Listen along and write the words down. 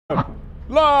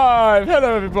Live!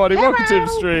 Hello everybody, welcome to the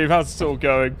stream. How's it all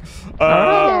going?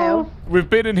 We've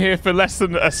been in here for less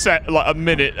than a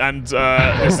minute, and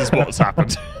this is what's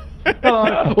happened.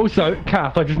 Also,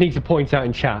 Kath, I just need to point out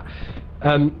in chat.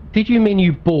 Did you mean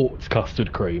you bought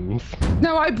custard creams?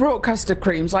 No, I brought custard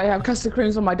creams. I have custard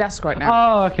creams on my desk right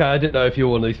now. Oh, okay. I didn't know if you're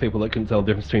one of these people that couldn't tell the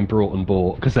difference between brought and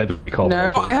bought, because they're very common.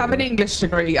 No, I have an English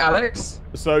degree, Alex.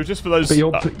 So, just for those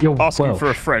you're asking Welsh. for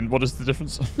a friend, what is the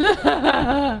difference?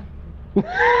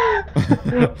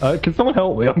 Can someone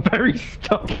help me? I'm very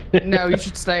stuck. No, you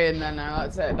should stay in there now.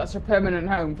 That's it. That's your permanent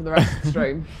home for the rest of the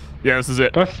stream. Yeah, this is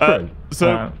it. I'm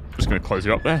just going to close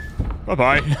you up there.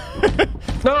 Bye-bye.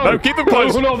 No, keep them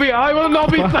closed. I will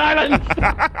not be silent.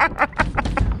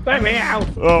 Let me out.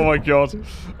 Oh my god.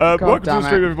 Welcome to the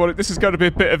stream, it. everybody. This is going to be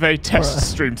a bit of a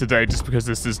test stream today, just because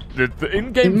this is the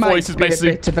in-game voice is basically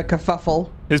a bit of a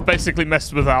kerfuffle. Is basically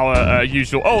messed with our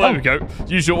usual. Oh, there we go.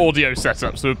 Usual audio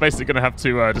setup. So we're basically going to have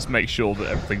to just make sure that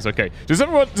everything's okay.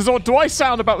 Do I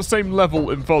sound about the same level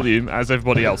in volume as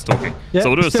everybody else talking? Yeah, so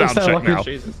we'll do a sound check like now.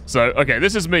 So okay,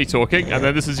 this is me talking, and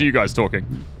then this is you guys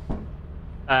talking.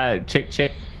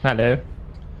 Chick. Hello.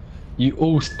 You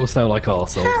all still sound like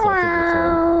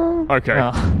arseholes. Okay.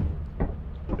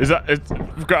 Is that?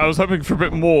 I was hoping for a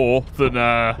bit more than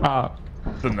that.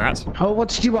 Oh, what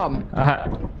did you want?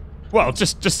 Well,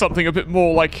 just something a bit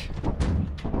more like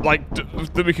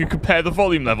that we can compare the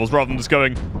volume levels rather than just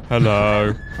going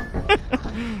hello.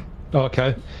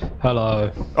 Okay. Hello.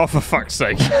 Oh, for fuck's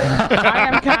sake. I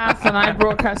am Kath, and I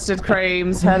brought custard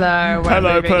creams. Hello.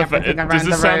 Hello, perfect. Does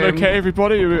this sound okay,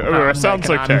 everybody? It sounds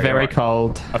okay. I'm very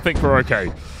cold. I think we're okay.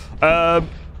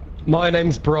 My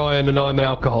name's Brian, and I'm an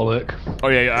alcoholic. Oh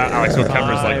yeah, Alex, your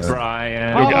camera's like.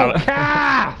 Brian.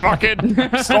 Fucking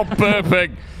stop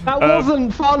burping. That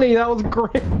wasn't funny. That was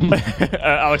great.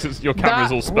 Alex, your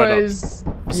camera's all sped up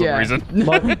for some reason.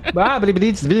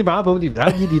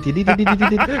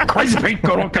 Crazy Pete,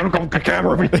 go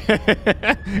camera.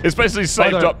 It's basically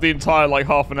saved up the entire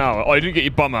half an hour. Oh, you didn't get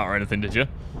your bum out or anything, did you?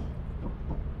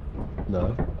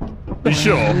 No. You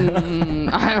sure?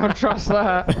 I don't trust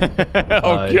that.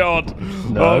 Oh god.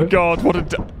 No. Oh god. What a.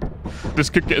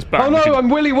 This could get us back. Oh no, I'm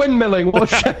Willy windmilling. What a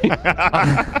shame.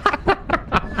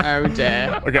 Oh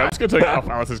dear. Okay, I'm just going to take off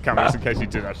Alice's camera just in case you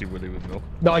did actually Willy windmill.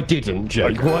 No, I didn't,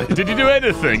 Jake. What? Did you do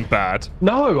anything bad?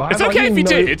 No, it's okay if you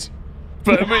did.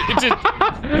 But I mean,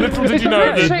 little did you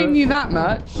know that. Shame you that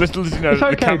much. Little did you know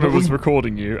that the camera was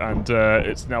recording you, and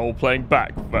it's now all playing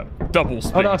back, but double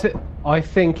speed. Oh, no, I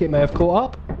think it may have caught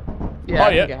up. Yeah,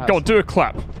 oh yeah, go on, do a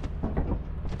clap.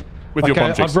 With your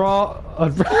bum cheeks.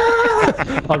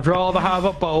 I'd rather have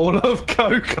a bowl of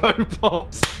Cocoa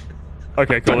Pops.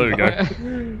 Okay, cool, there we go.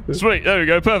 Sweet, there we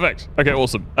go, perfect. Okay,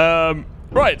 awesome.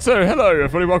 Right, so hello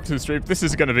everybody, welcome to the stream. This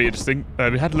is going to be interesting.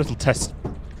 We had a little test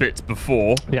bit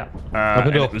before. Yeah. Open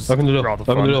the door. It was Open the door. rather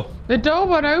Open fun. the door. The door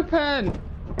won't open.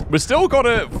 We've still got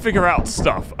to figure out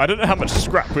stuff. I don't know how much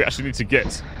scrap we actually need to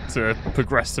get to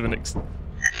progress to the next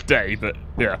day, but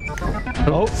yeah.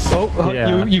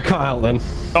 Yeah. You cut out then.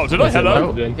 Oh, did I?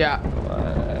 Hello? Yeah.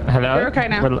 Hello? You're okay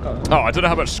now. Oh, I don't know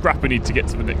how much scrap we need to get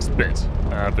to the next bit.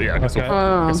 But yeah, I guess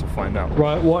we'll find out.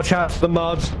 Right, watch out for the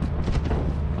mud.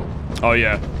 Oh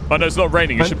yeah. Oh no, it's not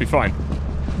raining, it should be fine.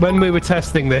 When we were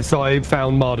testing this, I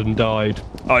found mud and died.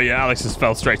 Oh yeah, Alex just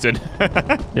fell straight in.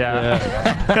 Yeah.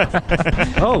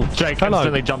 Oh, Jake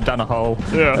instantly jumped down a hole.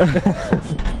 Yeah.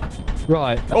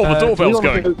 Right. Oh, the doorbell's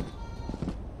going.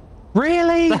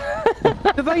 Really?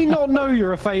 Do they not know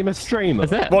you're a famous streamer?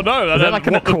 Is it? Well, no. Is that like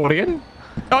an accordion?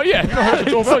 Oh yeah. The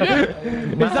doorbell, yeah.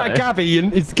 Is that Gabby?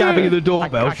 Is Gabby the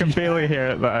doorbell? I can barely hear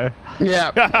it though.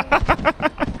 Yeah.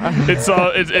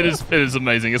 It is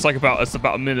amazing. It's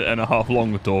about a minute and a half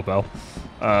long, the doorbell.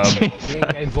 The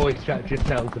in-game voice chat just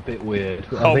sounds a bit weird.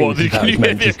 Oh, well, can you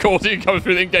hear the accordion coming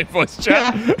through the in-game voice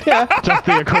chat? Yeah. Just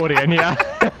the accordion, yeah.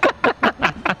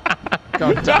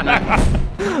 God damn it.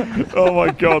 Oh my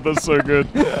god, that's so good.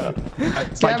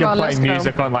 It's like you're playing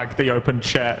music on like the open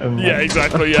chat. And, yeah,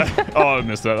 exactly, yeah. Oh, I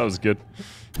missed that. That was good.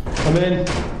 I'm in.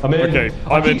 Okay,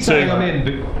 I'm in too.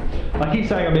 I keep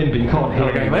saying I'm in, but you can't hear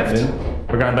me. We're going left.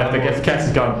 We're going left. I guess Cass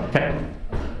is gone. Okay.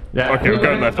 Yeah. Okay, we're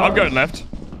going left. I'm going left.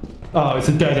 Oh, it's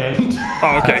a dead end.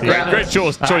 Oh, okay. Great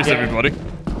choice, everybody.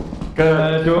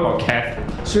 Go do it or Cass.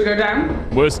 Should we go down?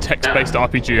 Worst text-based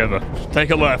RPG ever. Take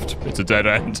a left. It's a dead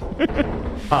end.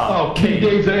 Oh, key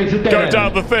it's a dead end. Go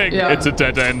down the thing. Yeah. It's a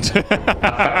dead end.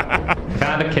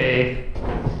 Found the key.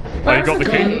 Oh, you got the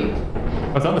key?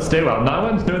 I was on the stairwell. No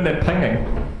one's doing their pinging.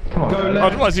 Come on. Go left.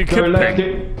 Otherwise you could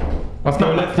ping. That's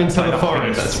Go not left into the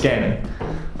forest. That's scanning.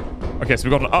 Okay, so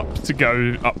we've got an up to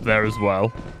go up there as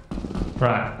well.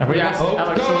 Right. Have we Yeah. asked Oh,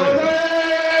 Alex go already?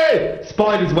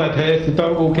 spider's web here, so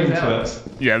don't walk into it.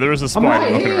 Yeah, there is a I'm spider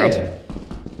right walking around. here.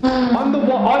 I'm the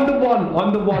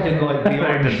one in like the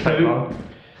orange suit.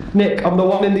 Nick, I'm the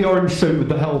one in the orange suit with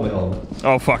the helmet on.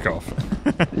 Oh, fuck off.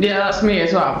 Yeah, that's me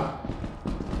as well.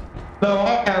 No,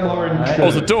 I am orange. Oh,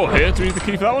 there's a door here. Do we need the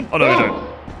key for that one? Oh, no, we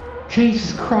don't.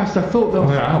 Jesus Christ, I thought that was...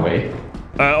 Where are we?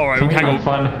 Alright, hang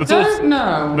on.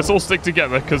 No. Let's all stick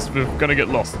together because we're going to get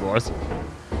lost otherwise.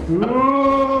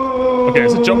 Okay,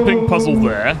 there's a jumping puzzle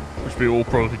there, which we all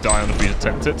probably die on if we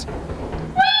attempt it.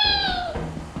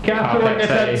 Careful when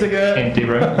attempting it. Empty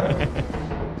room.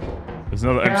 There's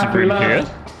another empty room here.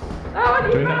 Oh,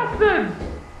 you bastard!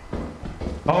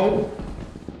 Oh.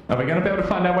 Are we going to be able to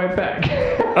find our way back?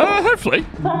 Hopefully.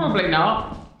 Probably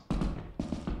not.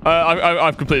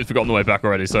 I've completely forgotten the way back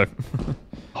already, so...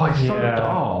 Oh, it's so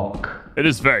dark. It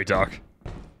is very dark.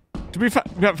 We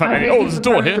haven't found any... Oh, there's a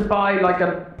door To here. buy like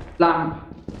a lamp.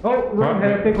 Oh, room Right,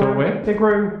 here, big so room, where? big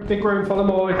room, big room, follow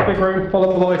my voice, big room,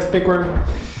 follow my voice, big room.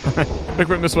 Big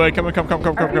room this way. Come on, come. You guys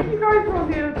are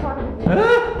on the other side of the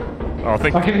wall. Oh, I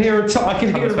think... I can hear a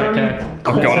very...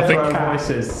 Oh, God, I think...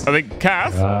 Voices. I think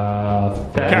Kath?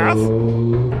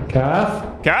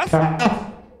 Kath? Kath?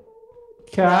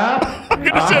 Kath? I'm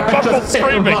gonna see a bubble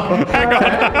screaming. Hang on.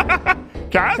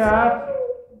 Kath?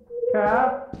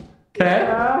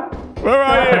 Kath? Where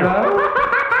are you?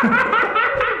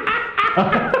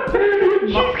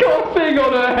 She's got a thing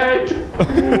on her head.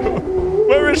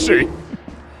 Where is she?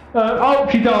 Oh,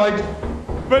 she died.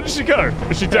 Where did she go?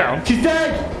 Is she down? She's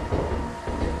dead.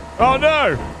 Oh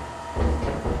no!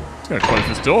 Just gonna close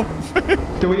this door.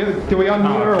 Do we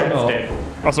unmute her or not?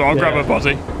 Oh, sorry, I'll grab her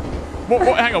body. What?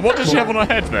 Hang on. What does she have on her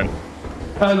head then?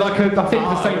 I think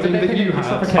the same thing that you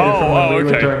had. Oh, We were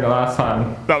okay. doing the last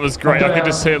time. That was great. I could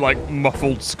just hear like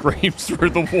muffled screams through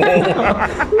the wall.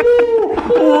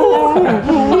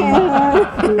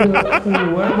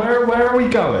 Where are we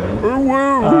going?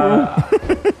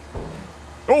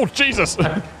 Oh Jesus!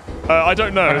 I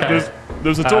don't know. Okay.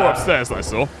 There's a door upstairs that I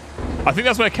saw. I think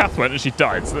that's where Kath went and she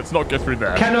died. So let's not go through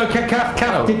there.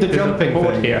 Kath did the jumping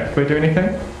board thing. here. Can we do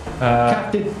anything?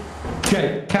 Kath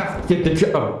did the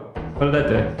jump. Oh, what did that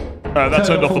do? That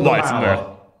turned off the lights in there.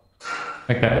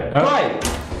 Okay. Oh. Right.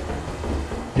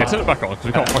 Yeah, turn it back on because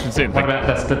we can't fucking see What anything.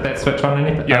 about did that switch on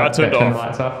anything? Yeah, I turned it turned off. the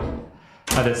lights off.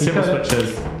 Oh, there's several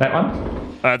switches. That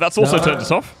one? That's also No. turned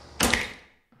us off.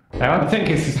 That I one? think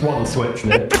it's just one switch,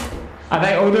 Nick. Are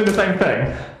they all doing the same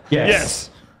thing? Yes.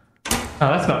 Oh,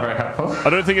 that's not very helpful. I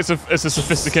don't think it's a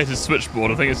sophisticated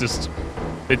switchboard. I think it's just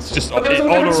But there was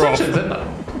all on or different off.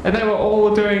 switches, and they were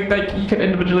all doing, you could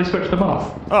individually switch them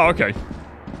off. Oh, okay.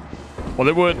 Well,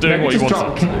 they weren't doing what you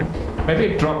wanted to do.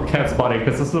 Maybe drop Cat's body,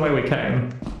 because this is the way we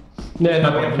came. No,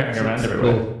 I'm carrying her around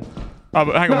everywhere. Oh,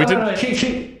 but hang on, we didn't. No,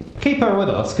 she keep her with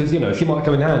us because she might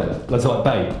come in handy. That's like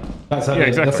bait. That's her. Yeah,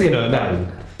 exactly. That's in her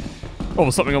name. Oh,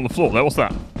 there's something on the floor there. What's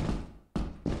that?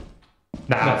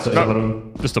 Nah, it's just a little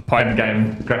Just a pipe.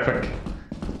 game graphic.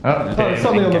 Oh, there's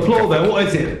something on the floor there. What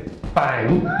is it?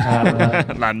 Bang.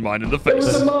 Landmine in the face.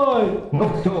 It's a mine.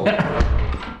 Oh, door.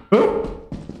 Oh,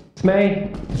 It's me.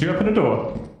 did you open a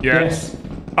door? Yeah. Yes.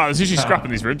 Oh, there's usually scrap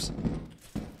in these rooms.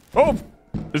 Oh,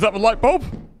 is that the light bulb?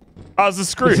 Oh, there's a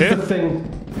screw This here. is the thing.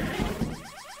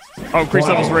 Oh, increase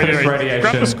levels of increased radiation.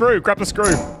 Grab the screw. Grab the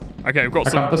screw. Okay, we've got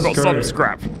some. got the We've got some screw.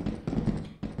 scrap.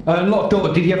 Locked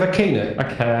door. Did you have a key, Nick?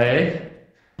 Okay.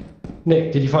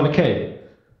 Nick, did you find a key?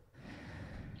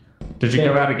 Did you Yeah.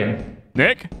 go out again?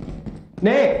 Nick.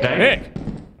 Nick. Jake? Nick.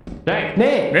 Jake?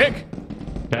 Nick. Nick.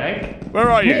 Jake? Where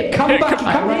are you? Nick, come Nick, back.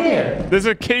 Come here. There's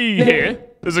a key Nick. here.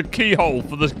 There's a keyhole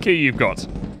for the key you've got.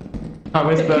 Oh,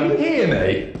 where's Can you the... hear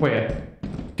me? Where?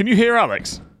 Can you hear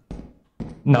Alex?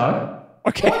 No.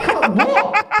 Okay.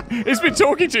 What? He's been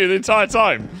talking to you the entire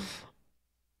time.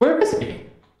 Where is he?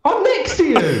 I'm next to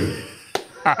you.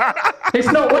 He's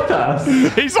not with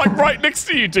us. He's like right next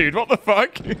to you, dude. What the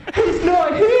fuck? He's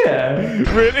not here.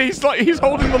 Really? He's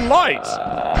holding the light.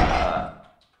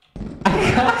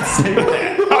 I can't see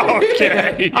that.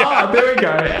 Okay. Ah, there we go.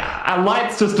 Our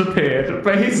lights just appeared,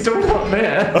 but he's still not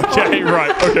there. Okay,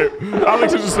 right. Okay.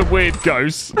 Alex is just a weird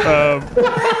ghost.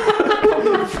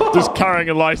 Just carrying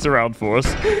a light around for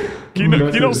us. Can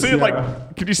you not see it?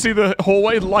 Like, can you see the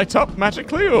hallway light up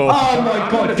magically? Or Oh my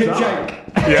god, Jake.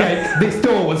 Jake, this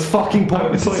door was fucking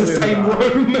pointless. It's the same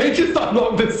room. They just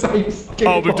unlocked the same skin.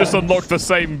 oh, we've just unlocked the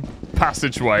same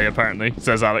passageway. Apparently,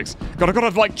 says Alex. God, I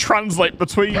gotta like translate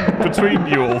between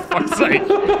you all. Fuck's sake.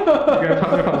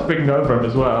 I'm speaking over him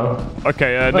as well.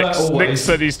 Okay, Nick always.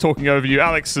 said he's talking over you.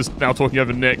 Alex is now talking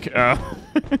over Nick.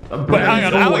 But hang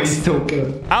on, Always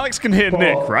talking. Alex can hear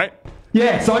Nick, right?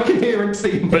 Yes, I can hear and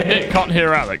see But Nick can't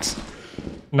hear Alex.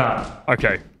 No.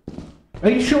 Okay. Are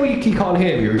you sure you can't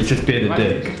hear me, or he's just being a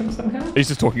dick? He's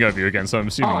just talking over you again, so I'm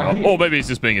assuming not. Or maybe he's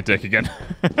just being a dick again.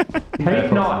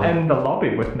 He's not in the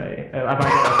lobby with me. Am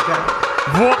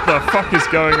I What the fuck is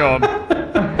going on?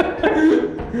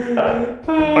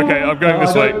 Okay, I'm going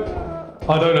this way.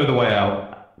 I don't know the way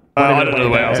out. I don't know the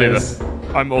way out either.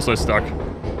 I'm also stuck.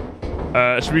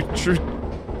 Should we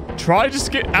try just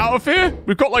to get out of here?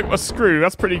 We've got like a screw.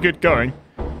 That's pretty good going.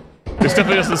 This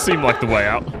definitely doesn't seem like the way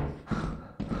out.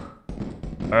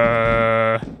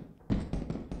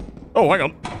 Oh, hang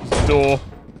on. Door.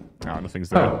 Oh, nothing's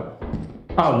there.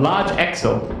 Oh, large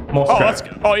Excel. More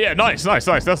scrap. Oh, yeah, nice.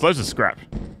 That's loads of scrap.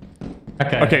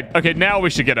 Okay, now we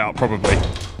should get out, probably.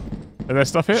 Is there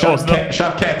stuff here? Shove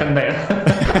cap in there.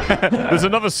 There's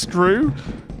another screw.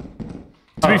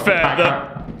 To be fair,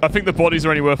 I think the bodies are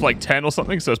only worth like 10 or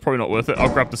something, so it's probably not worth it. I'll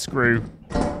grab the screw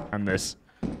and this.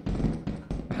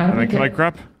 And then can I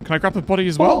grab the body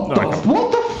as well?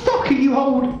 What the fuck are you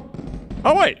holding?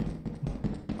 Oh wait.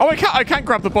 Oh, I can't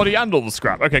grab the body and all the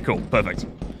scrap. Okay, cool, perfect.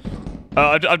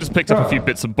 I just picked up a few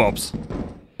bits and bobs.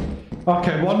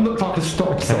 Okay, one looks like a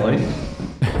stop sign.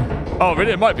 Oh,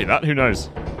 really? It might be that. Who knows?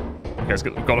 Okay, let's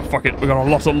get. We've got a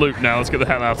lot of loot now. Let's get the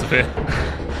hell out of here.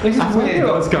 This is weird.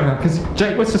 What's going on? Because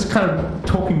Jake was just kind of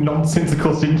talking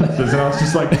nonsensical sentences, and I was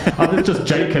just like, "Oh, they're just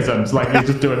Jakeisms, like he's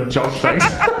just doing job things."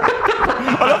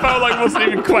 I love how like wasn't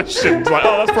even questioned. Like,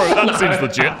 oh, that seems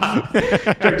legit.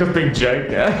 Jake just being Jake,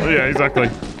 yeah. Yeah, exactly.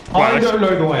 I don't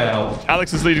know the way out.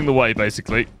 Alex is leading the way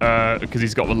basically, because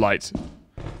he's got the light.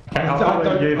 Okay, I'll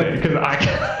follow you then, because I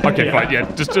can. Okay, fine. Yeah,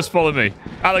 just follow me.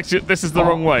 Alex, this is the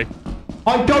wrong way.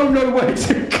 I don't know where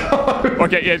to go.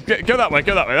 Okay, yeah, go that way.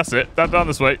 Go that way. That's it. Down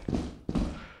this way.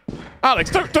 Alex,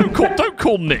 don't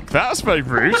call Nick that. That's very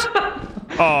rude.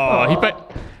 Oh,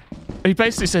 he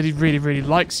basically said he really, really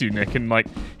likes you, Nick, and like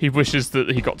he wishes that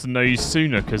he got to know you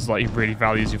sooner because like he really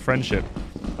values your friend-ship.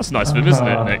 That's nice of him, isn't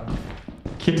it, Nick?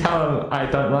 Can you tell him I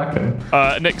don't like him?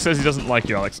 Nick says he doesn't like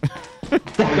you, Alex. I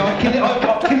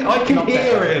can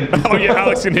hear him. Oh yeah,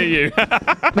 Alex can hear you.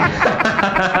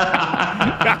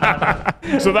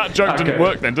 So that joke didn't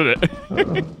work then, did it?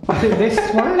 I think this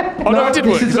way? Oh no, it did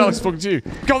work, because Alex talking to you.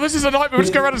 God, this is a nightmare. We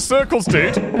just go around in circles,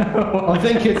 dude. I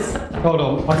think it's... Hold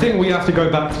on. I think we have to go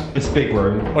back to this big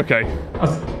room. Okay.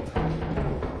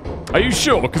 Are you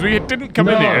sure? Because we didn't come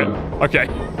in here. Okay.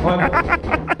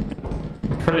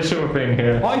 I'm pretty sure we're being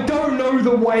here. I don't know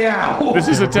the way out. This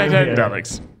is a dead end,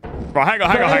 Alex. Right, hang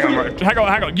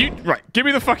on. Right, give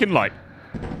me the fucking light.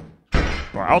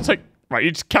 Right, I'll take... Right,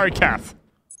 you just carry Kath.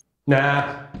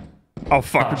 Nah. Oh,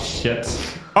 fuck. Oh, shit.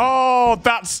 Oh,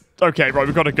 that's... Okay, right,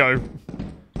 we've got to go.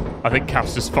 I think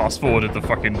Kath's just fast-forwarded the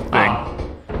fucking thing.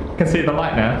 I can see the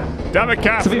light now. Damn it,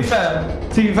 Kath. To be fair,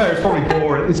 it's probably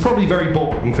boring. It's probably very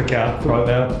boring for Kath right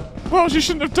now. Well, she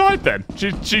shouldn't have died then.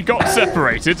 She got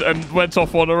separated and went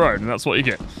off on her own, and that's what you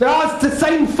get. No, it's the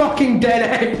same fucking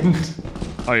dead end.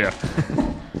 Oh, yeah.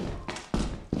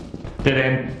 Dead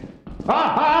end.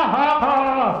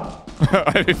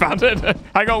 Have you found it?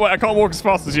 Hang on, wait, I can't walk as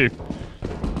fast as you.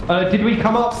 Did we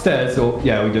come upstairs or...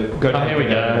 Yeah, we did. Go down. Here we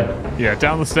go. Yeah,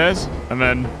 down the stairs, and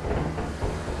then...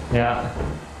 Yeah.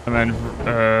 And then,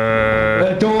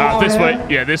 door this here. way.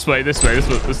 Yeah, this way. This looks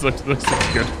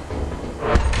good.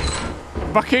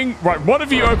 Fucking... Right, one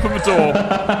of you open the door.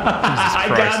 I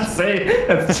can't see.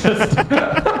 It's just...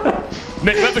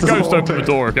 Nick, let the ghost open the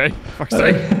door, okay? Fuck's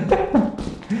sake.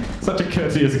 Such a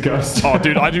courteous ghost. Oh,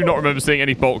 dude, I do not remember seeing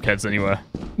any bulkheads anywhere.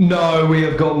 No, we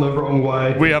have gone the wrong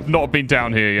way. We have not been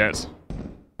down here yet.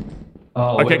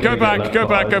 Oh, okay, go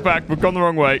back. We've gone the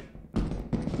wrong way.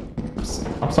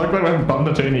 I'm so glad we haven't bumped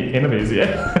into any enemies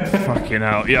yet. Fucking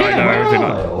hell. Yeah, I know everything.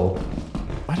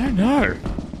 I don't know.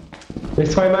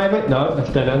 This way, maybe? No, that's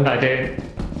dead end. I did.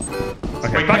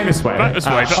 Okay, back this way. Back this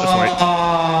way.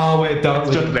 Oh, we're done.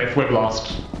 It's just left. We've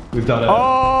lost. We've done it.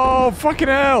 Oh, fucking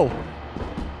hell.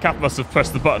 Kath must have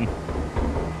pressed the button.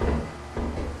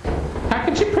 How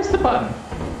can she press the button?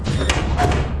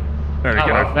 There we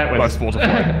go. Well, that was... Nice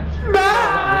waterfall.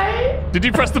 Bye! Did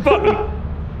you press the button?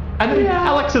 And then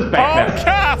Alex is back Oh,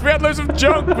 Kath! We had loads of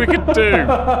junk we could do.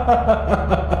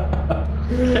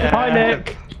 Hi,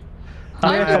 Nick.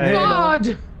 I'm the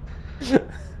god!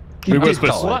 We were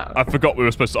supposed to, I forgot we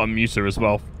were supposed to unmute her as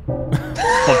well. On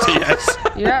TS.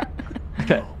 Yeah.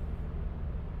 Okay.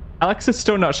 Alex is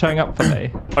still not showing up for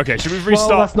me. Okay, should we restart?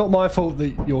 Well, that's not my fault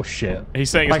that you're shit. He's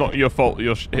saying it's not your fault,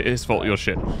 his fault, you're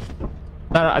shit.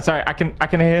 No, sorry, I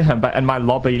can hear him, but in my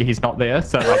lobby he's not there.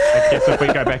 So like, I guess if we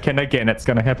go back in again, it's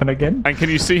going to happen again. And can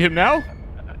you see him now?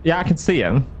 Yeah, I can see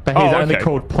him, but he's only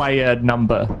called player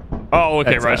number. Oh,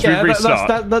 okay, right. Should we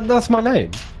restart? That's my name.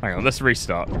 Hang on, let's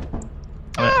restart.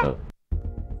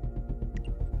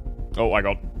 Oh, hang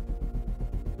on.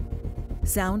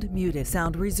 Sound muted.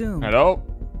 Sound resumed. Hello?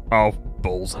 Oh,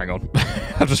 balls. Hang on.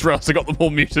 I just realised I got them all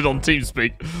muted on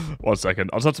TeamSpeak. 1 second.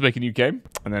 I'll just have to make a new game,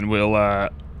 and then we'll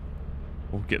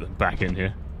get them back in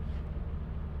here.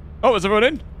 Oh, is everyone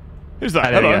in? Who's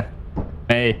that? Hello.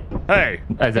 Hey. Hey.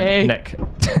 As in Nick.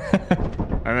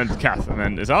 And then Kath, and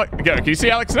then is Alex. Okay, can you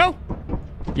see Alex now?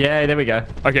 Yeah, there we go.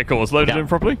 Okay, cool. It's loaded in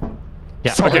properly.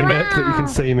 Yeah. Sorry, Okay, Nick, that you can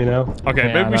see me now. Okay,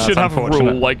 Yeah, maybe we no, should that's have a rule,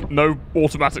 unfortunate. like, no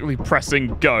automatically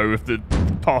pressing go if the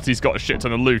party's got a shit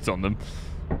ton of loot on them.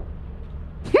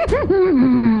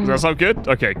 Does that sound good?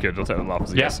 Okay, good. I'll take the laugh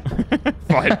as a yes.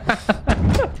 Fine.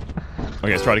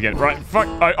 Okay, let's try it again. Right, fuck.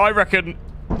 I reckon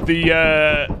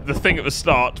the thing at the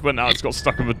start when Alex got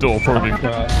stuck in the door probably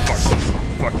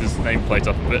fucked his nameplate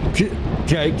up a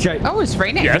bit. Jake. Oh, it's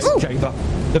raining. Yes? Ooh. Jake,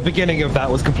 the beginning of that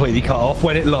was completely cut off.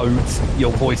 When it loads,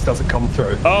 your voice doesn't come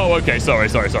through. Oh, okay. Sorry.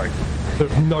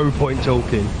 There's no point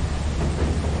talking.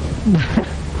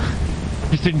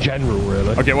 Just in general,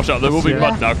 really. Okay, watch out. There will be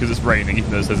mud now because it's raining, even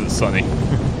though it says it's sunny.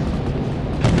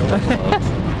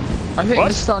 I think What?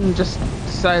 the sun just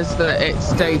says that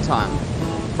it's daytime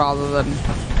rather than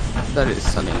that it's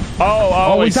sunny. Oh,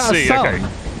 I is that a see. sun? Okay.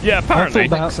 Yeah, apparently. I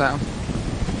think so.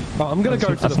 Oh, I'm gonna go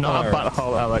to That's the not fire. a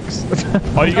butthole, Alex.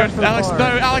 Oh, you go to Alex? No,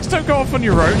 Alex, don't go off on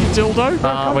your own, you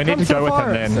dildo. We need to go with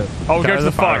him then. Oh, go to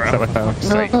the fire exit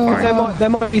exit. with him. There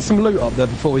might be some loot up there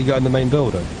before you go in the main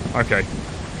building. Okay.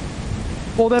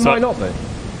 Or there So- might not be.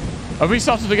 Have we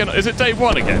started again? Is it day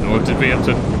 1 again, or did we have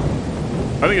to?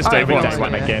 I think it's day think 1. it's Day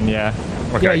one again, yeah.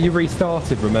 Okay. Yeah, you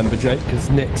restarted, remember, Jake? Because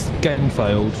Nick's game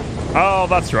failed. Oh,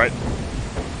 that's right.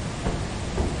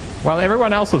 Well,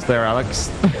 everyone else was there,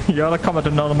 Alex. You're the common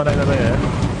denominator there.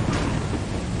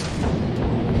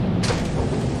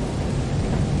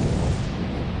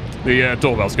 The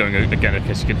doorbell's going again in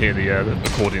case you can hear the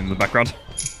accordion in the background.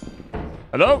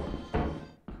 Hello?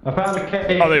 I found a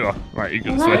key. Oh, there you are. Right, you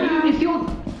go this way.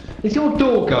 Is your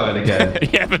door going again?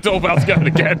 Yeah, the doorbell's going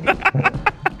again.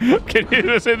 Can you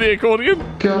hear us in the accordion?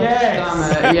 God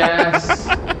damn it, yes.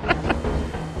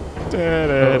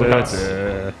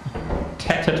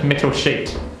 Tattered metal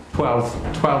sheet.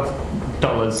 $12.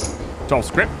 12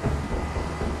 script.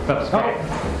 That's great.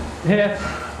 Here.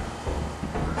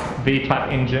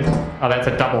 V-type engine. Oh, that's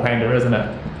a double hander, isn't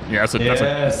it? Yeah, that's a...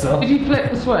 Yes. Did you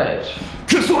flip the switch?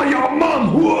 Just like your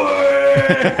mum!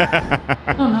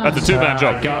 That's a two-man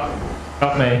job.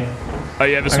 Got me. Oh,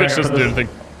 yeah, the switch Okay, doesn't do this- anything.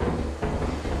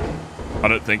 I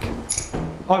don't think.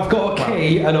 I've got a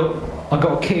key and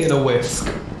a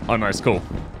whisk. Oh, nice, cool.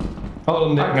 Hold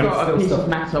on, Nick. I've got a piece of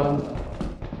metal.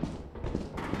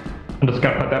 I'm just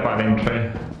gonna put that by the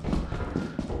entry.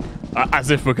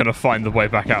 As if we're going to find the way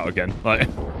back out again. Like,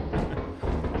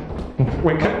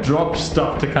 We could drop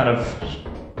stuff to kind of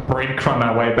breadcrumb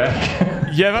our way back.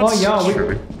 yeah, that's Oh, yeah,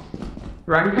 true.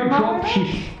 Rank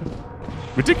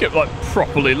We did get, like,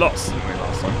 properly lost, didn't we,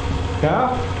 last time?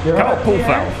 Yeah? You're Can't right. pull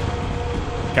valve.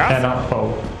 Kath? Cannot pull.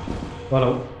 Hold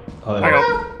on. Oh, there Hang we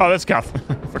go. on. Oh, that's Kath.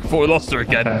 I thought we lost her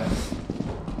again. Okay.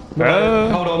 No,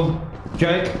 hold on.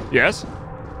 Jake, Yes?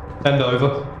 bend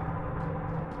over.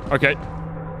 Okay.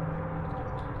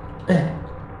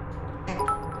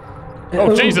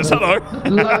 Oh, Jesus, hello.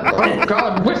 Oh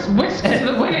god, whisk to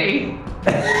the willy!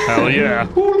 Hell yeah.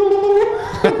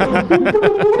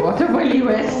 What a willy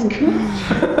whisk!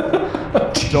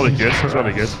 Jolly good,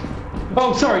 jolly good.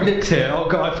 Oh, sorry, Nick's here. Oh,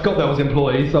 God, I forgot there was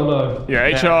employees. Oh, no. Yeah,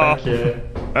 Yeah, HR. thank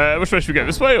you. Which way should we go?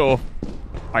 This way or?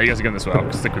 Oh, you guys are going this way.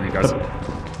 I'll stick with you guys.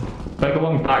 Like a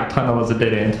long dark tunnel is a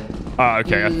dead end. Ah,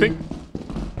 okay. I think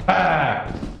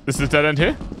Ah! this is a dead end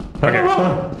here. Okay.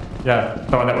 Yeah,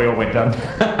 the one that we all went down.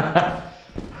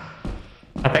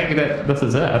 I think that this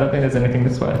is it. I don't think there's anything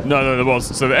this way. No, there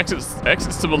was. So the exit's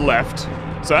to the left.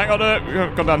 So hang on, we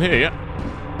haven't gone down here yet.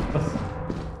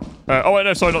 Oh wait,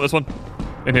 no, sorry, not this one.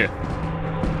 In here.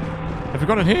 Have we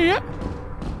gone in here yet?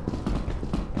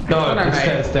 No, no, the mate.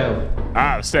 stairs down.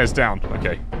 Ah, the stairs down.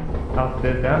 Okay. Oh,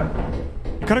 there's that.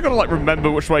 You kind of got to like remember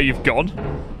which way you've gone.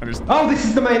 And it's... Oh, this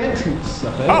is the main entrance,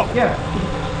 I think. Oh. Yeah.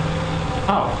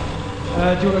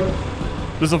 Oh, Do you want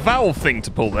to... There's a valve thing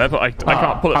to pull there, but I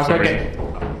can't pull it I'll for some go reason.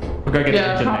 We'll go get the Yeah,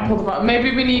 I engine can't pull then. the button.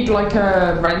 Maybe we need like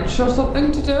a wrench or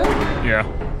something to do it. Yeah.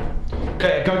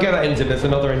 Okay, go get that engine. There's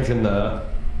another engine there.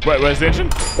 Wait, where's the engine?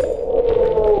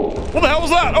 What the hell was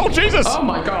that? Oh, Jesus! Oh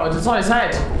my god, it's on his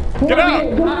head. Get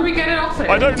out! How do we get it off it?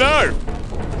 I don't know.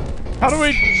 How do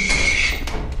we...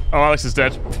 Oh, Alex is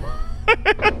dead.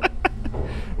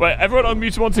 Wait, everyone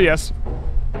unmute him on TS.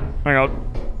 Hang on.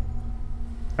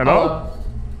 Hello?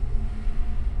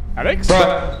 Alex?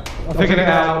 Right, I figured it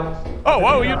out. Oh,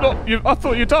 wow, you're not... I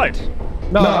thought you died.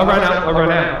 No, I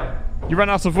ran out. You ran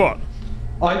out of what?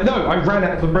 I ran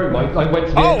out of the room. I went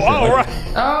to the exit.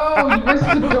 Right. Oh, you missed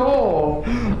the door.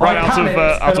 Right,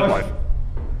 out of life.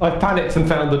 I panicked and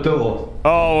found the door.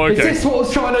 Oh, okay. Is this what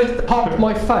was trying to hump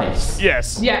my face?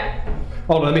 Yes. Yeah.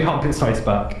 Hold on, let me hump its face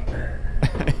back.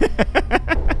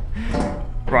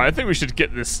 Right, I think we should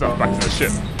get this stuff back to the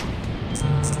ship.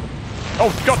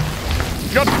 Oh, God!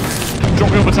 God! Drop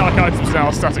your metallic items now.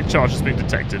 A static charge has been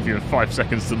detected. You have 5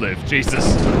 seconds to live.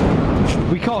 Jesus.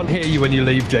 We can't hear you when you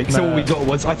leave, Jake, so all we got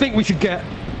was, I think we should get...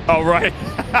 Oh, right.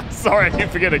 Sorry, I keep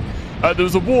forgetting. There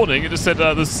was a warning. It just said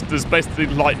there's basically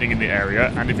lightning in the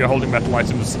area, and if you're holding metal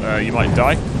items, you might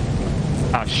die.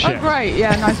 Oh, shit. Oh, great.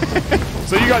 Yeah, nice.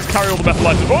 So you guys carry all the metal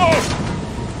items. Oh!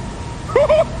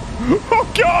 Oh,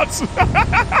 God!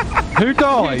 Who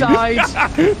died? Who died?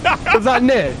 Was that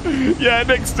Nick? Yeah,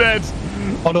 Nick's dead.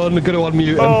 Hold on, I'm going to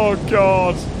unmute him. Oh,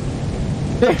 God.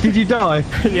 Nick, did you die?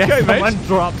 Yeah, Okay, someone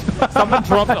mate.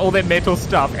 dropped all their metal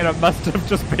stuff, and it must have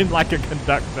just been like a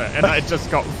conductor, and I just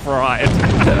got fried.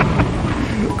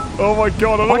 Oh, my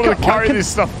God. I don't want to I carry can- this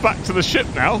stuff back to the ship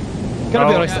now. Gotta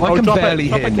be honest, I can drop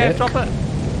barely it, hear Kev, Nick. drop it.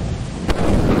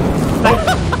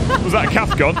 Was that a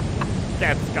calf gone?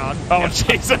 That's gone. Oh,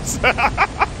 Jesus.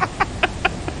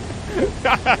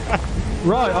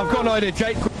 Right, I've got an idea,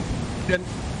 Jake.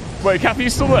 Wait, Kath, are you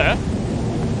still there?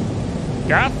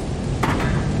 Kath?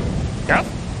 Kath?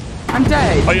 I'm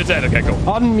dead. Oh, you're dead. Okay, cool.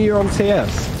 You're on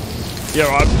TS. Yeah,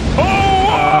 right.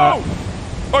 Oh!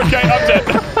 Okay, I'm dead.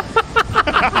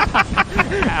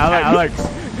 Alex,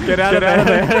 get out of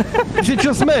there. Is it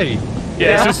just me?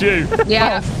 Yeah, it's just you.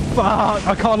 Yeah. Fuck,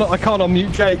 I can't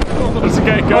unmute Jake. It's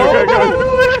okay. Go.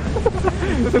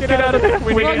 Let's get out of there.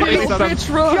 We Run, need little some. bitch,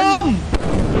 run.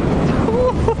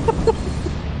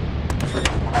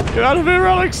 Get out of here,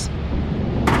 Alex.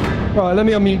 Right, let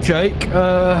me unmute Jake.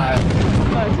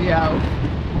 Bloody hell.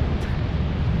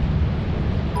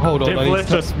 Hold on, I need Devlet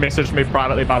to... just messaged me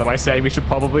privately, by the way, saying we should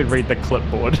probably read the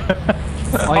clipboard.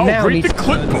 I now read need the to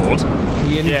clipboard. turn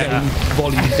the in-game Yeah.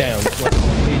 volume down. So I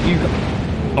can hear you.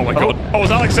 Oh my God. Oh,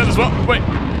 was Alex dead as well? Wait.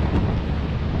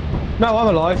 No, I'm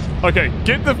alive. Okay,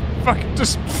 get the fuck.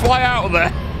 Just fly out of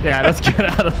there. Yeah, let's get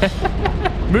out of there.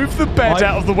 Move the bed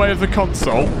out of the way of the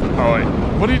console. Oh wait.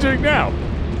 What are you doing now?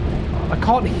 I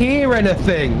can't hear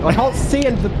anything. I can't see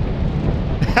anything.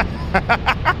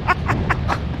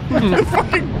 The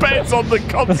fucking bed's on the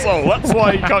console. That's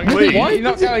why you can't leave. You're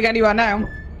not going anywhere now.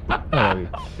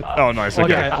 Oh, nice.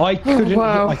 Okay. Okay, I couldn't.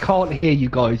 wow. I can't hear you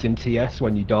guys in TS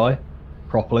when you die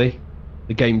properly.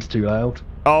 The game's too loud.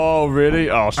 Oh, really?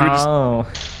 Oh, should Oh.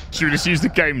 we just use the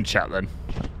game chat then?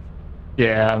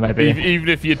 Yeah, maybe. Even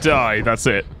if you die, that's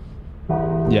it.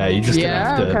 Yeah, you just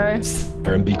Yeah, have to okay. sit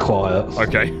there and be quiet.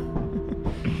 Okay.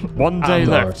 One day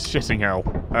no. left. Shitting hell.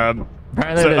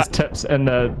 Apparently So there's tips in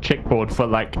the checkboard for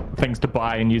like things to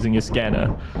buy and using your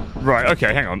scanner. Right.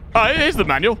 Okay. Hang on. Here's the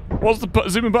manual. What's the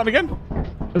zoom in button again?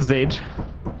 Z.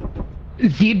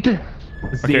 Zid. Okay.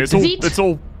 It's all. Zit. It's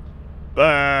all.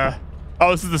 Oh,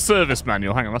 this is the service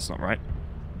manual. Hang on. That's not right.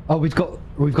 Oh, we've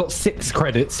got 6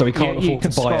 credits, so we can't you afford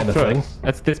can to buy scroll through anything.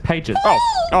 it. There's pages.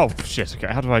 Oh shit. Okay.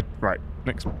 How do I? Right.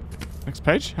 Next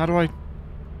page. How do I?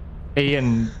 E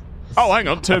and Oh, hang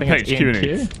on. I Turn think it's page. E Q and and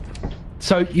E. Q.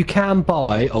 So you can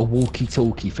buy a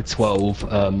walkie-talkie for 12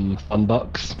 fun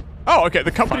bucks. Oh, okay.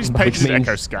 The company's Fun, page is which means-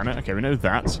 Echo Scanner. Okay, we know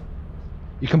that.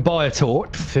 You can buy a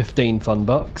torch for 15 fun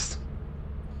bucks.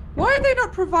 Why are they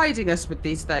not providing us with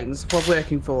these things while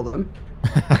working for them?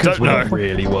 Don't We're know. not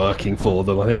really working for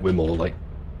them. I think we're more like...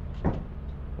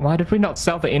 Why did we not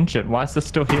sell the engine? Why is this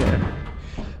still here?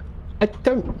 I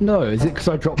don't know. Is it because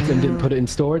I dropped it and didn't put it in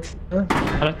storage? I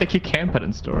don't think you can put it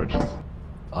in storage.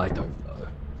 I don't know.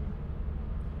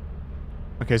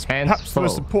 Okay, so Hands perhaps the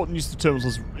most full. important use of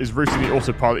terminals is routing the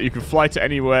autopilot. You can fly to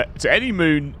anywhere, to any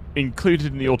moon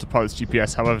included in the autopilot's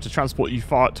GPS. However, to transport you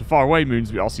to faraway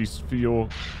moons, we ask you for your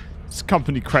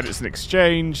company credits in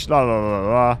exchange. La la la la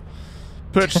la.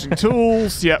 Purchasing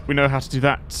tools. Yep, we know how to do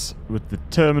that with the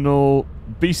terminal.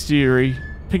 Bestiary.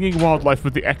 Pinging wildlife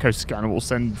with the Echo Scanner will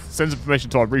sends information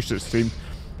to our research team.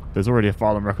 There's already a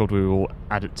file and record. We will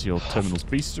add it to your terminal's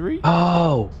bestiary.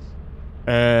 Oh!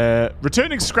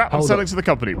 Returning scrap and Hold selling on. to the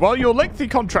company. While your lengthy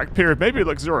contract period may be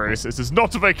luxurious, this is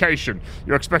not a vacation.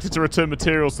 You're expected to return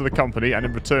materials to the company, and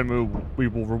in return, we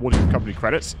will reward you with company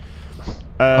credits. Hold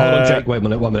on, Jake. Wait a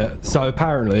minute, 1 minute. So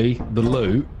apparently, the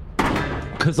loot,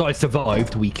 because I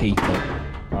survived, we keep it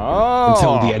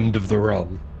until the end of the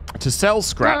run. To sell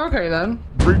scrap, Oh, okay then.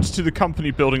 route to the company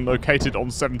building located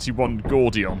on 71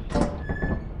 Gordion,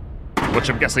 which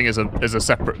I'm guessing is a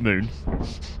separate moon.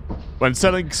 When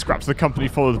selling scrap to the company,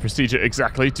 follow the procedure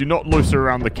exactly. Do not loiter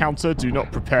around the counter. Do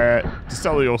not prepare to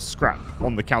sell your scrap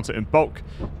on the counter in bulk.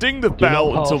 Ding the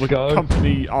bell until the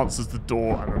company answers the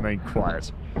door and remain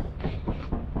quiet.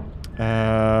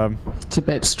 It's a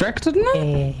bit strict, isn't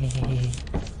it?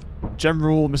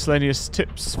 General miscellaneous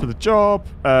tips for the job.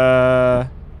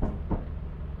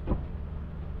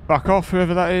 Fuck off,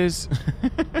 whoever that is.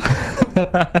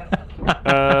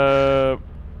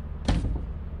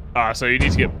 So you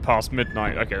need to get past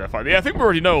midnight. Okay, that's fine. Yeah, I think we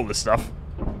already know all this stuff.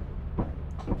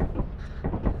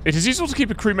 It is useful to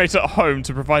keep a crewmate at home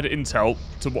to provide intel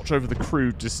to watch over the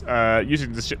crew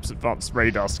using the ship's advanced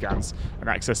radar scans and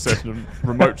access certain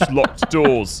remote locked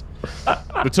doors.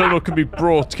 The terminal can be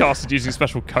broadcasted using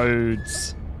special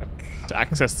codes to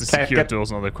access the secure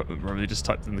doors and other equipment. Remember, you just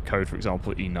typed in the code, for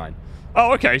example, E9.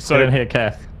 Oh, okay, so... Get in here,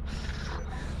 Kath.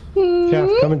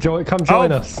 Kath, come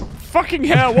join us. Fucking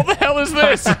hell, what the hell is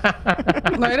this?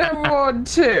 I don't want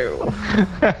to.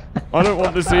 I don't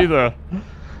want this either.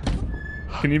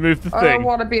 Can you move the thing? I don't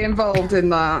want to be involved in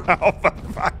that. Oh, for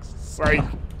fuck's sake.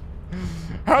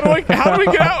 How do we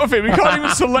get out of it? We can't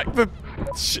even select the...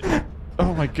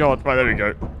 Oh my god. Right, there we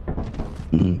go.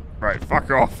 Right, fuck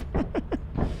off.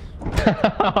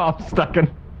 I'm stuck in...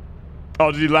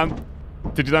 Oh, did you land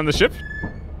the ship?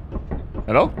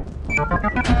 Hello?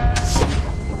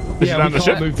 Yeah, we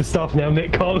can't move the stuff now.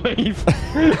 Nick can't leave.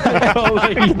 Can't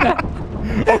leave.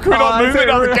 Oh, can we not move it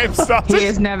now the game started? He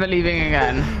is never leaving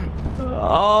again.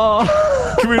 Oh.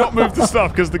 Can we not move the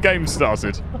stuff because the game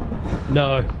started?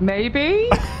 No. Maybe?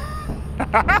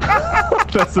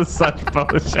 This is such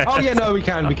bullshit. Oh yeah, no, we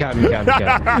can.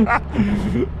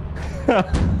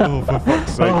 Oh, for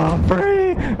fuck's sake. Oh, I'm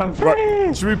free! I'm free!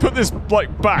 Right, should we put this, like,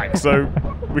 back so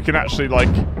we can actually, like...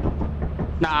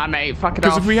 Nah, mate, fuck it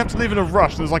off. Because if we have to leave in a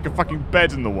rush, there's, like, a fucking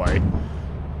bed in the way.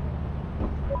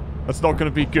 That's not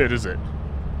going to be good, is it?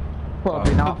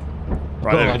 Probably not.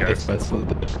 Right, there we go.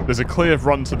 There's a clear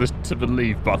run to the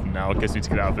leave button now. I guess we need to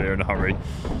get out of here in a hurry.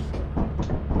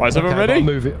 Right, is everyone ready? I'll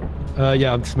move it.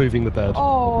 Yeah, I'm just moving the bed.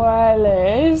 Oh,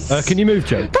 Ellis. Can you move,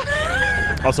 Jake?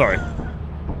 Oh, sorry.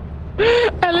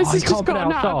 Ellis has just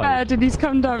gotten out of bed and he's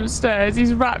come downstairs.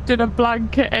 He's wrapped in a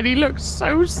blanket and he looks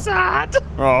so sad.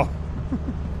 Oh.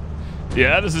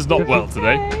 Yeah, this is not well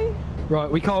today. Right,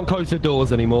 we can't close the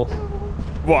doors anymore.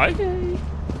 Why?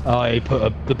 I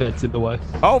put the beds in the way.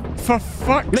 Oh, for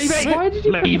fuck's sake. Why did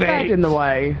you put the bed in the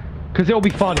way? Because it'll be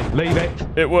funny. Leave it.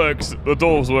 It works. The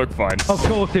doors work fine. Of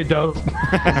course it does.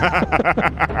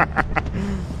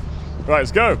 Right,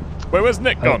 let's go. Where's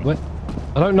Nick gone?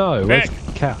 I don't know. Nick. Where's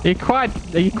Cat? Are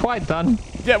you quite done?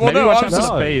 Yeah, well, Maybe no, watch I was out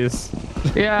just... for bees.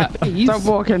 Yeah, don't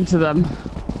walk into them.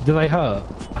 Do they hurt?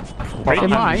 It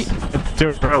might. Do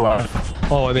it real life.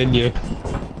 Oh, I'm in you.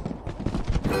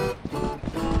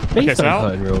 Bees so don't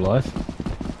hurt in real life.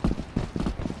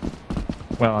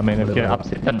 Well, I mean, if you get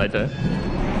upset, then they do.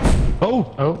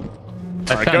 Oh!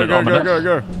 Alright,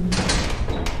 go.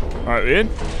 Alright, we in?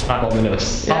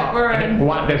 Ominous. Yeah, we're in.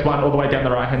 There's one all the way down the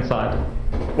right-hand side.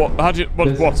 What? How do you...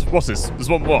 What's this? There's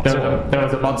one what? There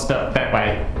was a monster that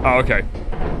way. Oh, okay.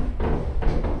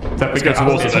 So Let's go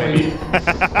towards it then.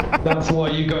 That's why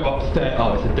you go upstairs.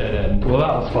 Oh, it's a dead end. Well,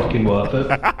 that was fucking worth it.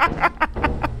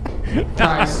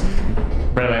 Nice.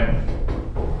 Brilliant.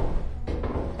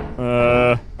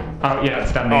 Oh, yeah,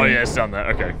 it's down there. Oh, yeah, it's down there.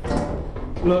 Okay.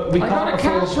 Look, we I got a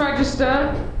cash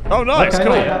register. Oh, nice. Okay,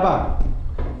 Cool. take that back.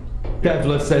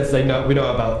 Devler says we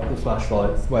know about the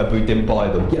flashlights, where we didn't buy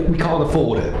them. Yeah, we can't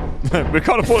afford it. We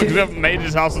can't afford it because we haven't made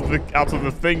it out of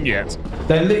the thing yet.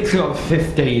 They're literally like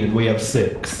 15 and we have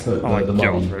 6. Oh my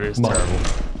god, really, it's terrible.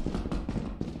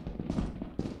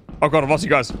 Oh god, I've lost you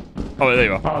guys. Oh, there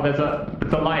you are. Oh, there's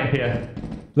a light here.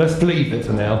 Let's leave it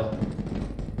for now.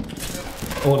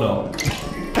 Or not.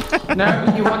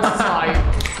 No, you want to die.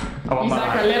 He's like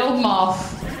light. a little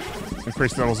moth.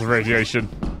 Increased levels of radiation.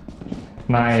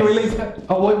 Nice. Can we leave it?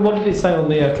 Oh, what did it say on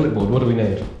the clipboard? What do we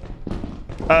need?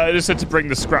 It just said to bring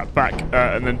the scrap back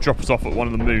and then drop us off at one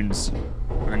of the moons,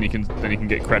 and then you can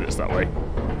get credits that way.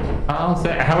 Oh,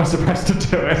 so how are we supposed to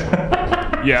do it?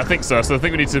 Yeah, I think so. So I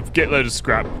think we need to get a load of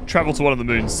scrap, travel to one of the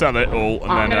moons, sell it all,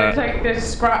 and I'm then. gonna take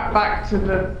this scrap back to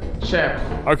the ship.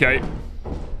 Okay.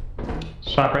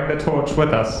 Should I bring the torch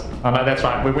with us? Oh no, that's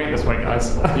right. We went this way,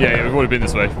 guys. Yeah, we've already been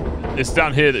this way. It's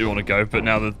down here that we want to go, but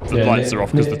now the lights are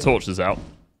off because the torch is out.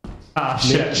 Ah,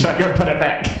 shit. Should I go and put it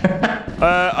back?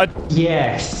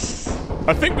 Yes.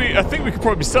 I think we could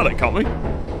probably sell it, can't we?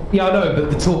 Yeah, I know, but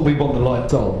the talk we want the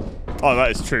lights on. Oh, that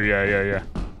is true. Yeah.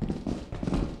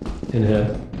 In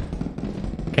here.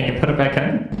 Can you put it back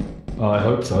in? I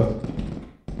hope so.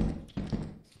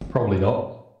 Probably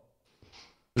not.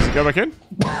 Does it go back in?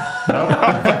 For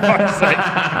fuck's sake.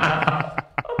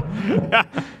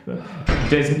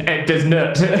 There's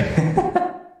nut.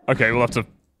 Okay, we'll have to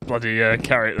bloody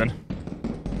carry it then.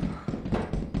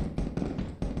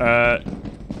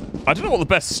 I don't know what the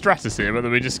best strat is here, whether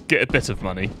we just get a bit of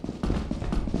money.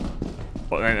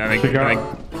 And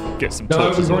then get some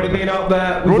torches. We've already been up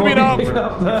there. We've already been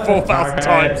up 4,000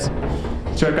 times.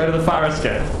 Should I go to the fire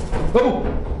escape?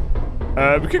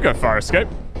 Oh! We could go fire escape.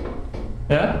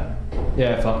 Yeah?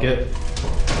 Yeah, fuck it.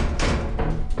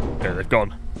 Yeah, they've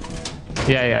gone.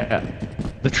 Yeah.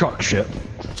 The truck ship.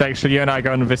 Jake, should you and I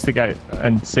go and investigate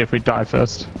and see if we die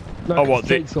first? No, Oh, what,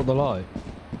 Jake's got the light.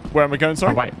 Where am I going,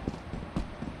 sorry? Oh, wait.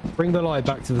 Bring the light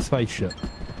back to the spaceship.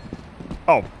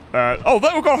 Oh, there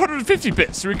we've got 150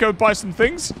 bits. Should we go buy some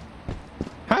things?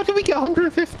 How did we get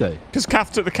 150? Because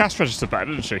Kath took the cash register back,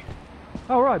 didn't she?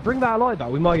 Oh, right, bring that light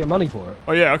back. We might get money for it.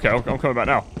 Oh, yeah, okay, I'm coming back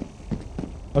now.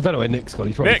 I don't know where Nick's gone.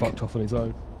 He's probably Nick. fucked off on his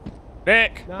own.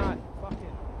 Nick! Nah, fuck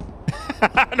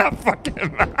it. No, fuck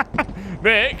him.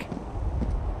 Nick!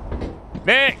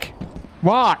 Nick!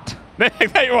 What? Nick,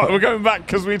 tell you what, we're going back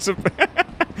because we need to...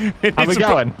 Are we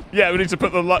going? Yeah, we need to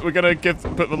put the light... We're going to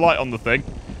put the light on the thing.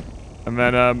 And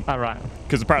then, All right.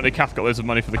 because apparently Kath got loads of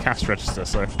money for the cash register,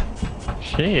 so...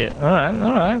 Shit. All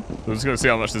right. We're just going to see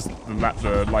how much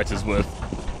the light is worth.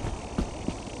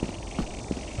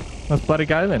 Let's bloody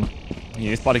go then.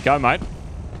 Yes, bloody go, mate.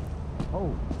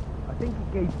 Oh, I think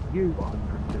he gave you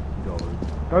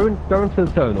 $150. Go into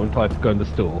the terminal and type go in the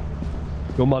store.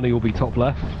 Your money will be top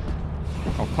left.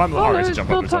 I'll climb the Oh, no, RA to it's jump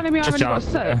still up. telling me I've Just only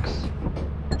got jump. 6.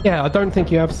 Yeah, I don't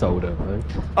think you have sold it, though.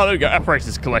 Oh, there we go.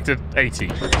 Apparatus collected. 80.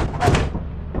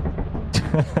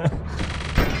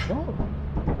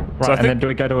 Right, I and think- then do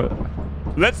we go to it?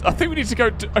 I think we need to go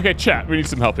to... Okay, chat, we need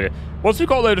some help here. Once we've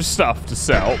got a load of stuff to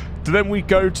sell, then we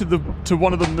go to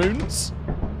one of the moons?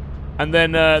 And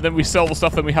then we sell the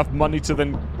stuff, then we have money to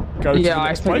then go to the I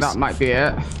next think place? that might be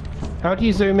it. How do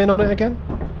you zoom in on it again?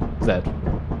 Z.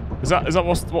 Is that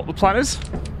what the plan is?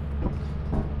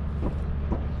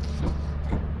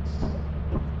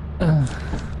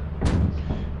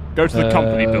 Go to the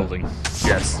company building.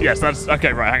 Yes, that's...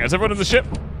 Okay, right, hang on. Is everyone in the ship?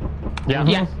 Yeah.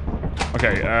 Yeah.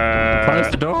 Okay,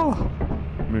 Close the door.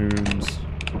 moons.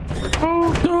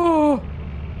 Oh,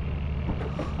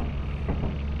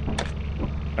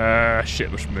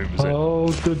 Shit, which moon was it? Oh,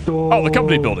 the door. Oh, the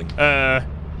company building.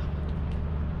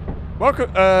 Welcome.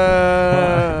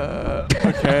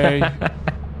 Okay.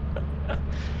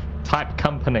 Type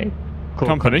company. Cool.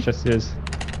 Company? Just is.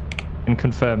 And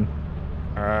confirm.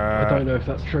 I don't know if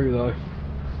that's true, though.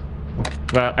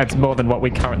 Well, it's more than what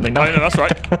we currently know. Oh, no, that's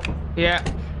right. Yeah.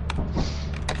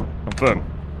 Confirm.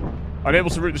 Unable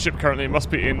to route the ship currently. It must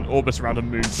be in orbit around a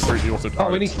moon to route the autopilot.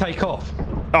 Oh, we need to take off.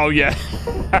 Oh, yeah.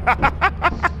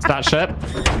 Start ship.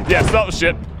 Yeah, start the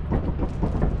ship.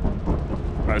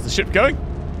 Right, is the ship going?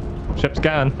 Ship's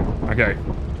going. Okay.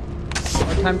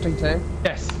 Attempting to.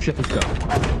 Yes, ship is gone.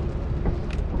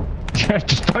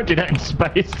 Just don't do that in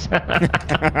space.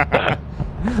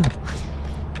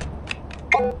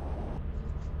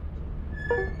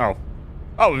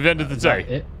 Oh, we've ended the day.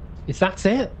 It? Is that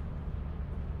it?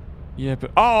 Yeah,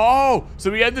 but oh, so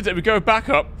we ended it. We go back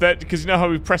up there because you know how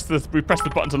we press the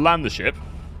button to land the ship.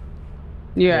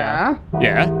 Yeah.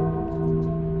 Yeah.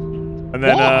 And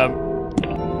then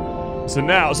so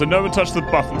no one touched the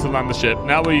button to land the ship.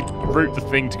 Now we route the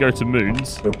thing to go to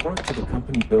moons. Report to the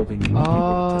company building to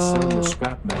sell the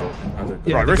scrap metal and other goods.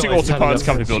 Yeah, Right, the routing guy's telling autopilot us to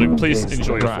company building. Please Days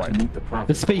enjoy your to flight. meet the profit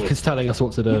The speaker's goal. telling us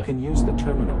what to You do. can use the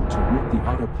terminal to route the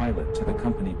autopilot to the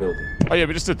company building. Oh yeah,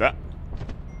 we just did that.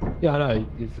 Yeah, I know.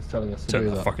 He's just telling us to Turn do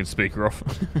the that. fucking speaker off.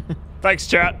 Thanks,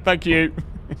 chat. Thank you.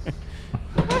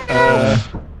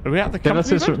 Are we at the Dennis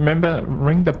company? says, event? remember,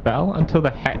 ring the bell until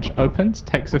the hatch opens.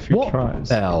 Takes a few What tries.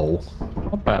 bell?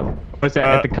 What bell? Or is that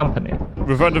at the company?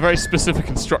 We've under very specific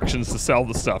instructions to sell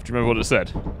the stuff. Do you remember what it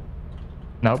said?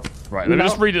 Nope. Right, let me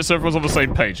just read it so everyone's on the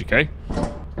same page, okay?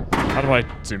 How do I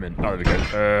zoom in? Oh, there we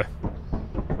go.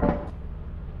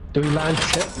 Do we land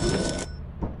ship?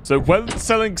 So when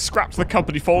selling scrap to the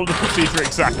company, follow the procedure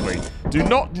exactly. Do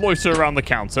not loiter around the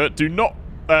counter.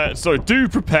 Do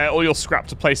prepare all your scrap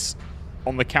to place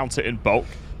on the counter in bulk.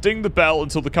 Ding the bell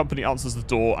until the company answers the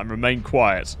door and remain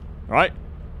quiet. Right?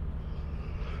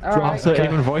 Alright. So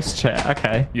even voice chat.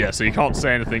 Okay. Yeah, so you can't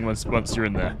say anything once you're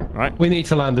in there, right? We need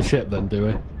to land the ship then, do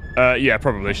we? Yeah,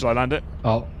 probably. Shall I land it?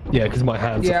 Oh, yeah, because my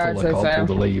hands Yeah, are full. I I'd say can't so.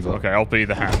 pull the lever. Okay, I'll be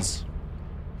the hands.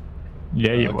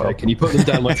 Yeah, you will. Okay, can you put them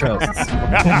down my trousers?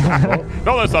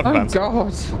 Not those type of Oh hands.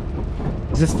 god.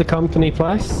 Is this the company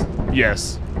place?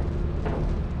 Yes.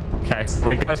 Okay, so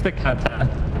we go to the counter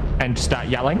and start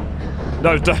yelling.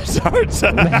 No, don't.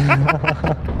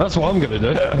 That's what I'm gonna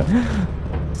do.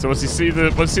 So once you see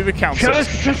the counter.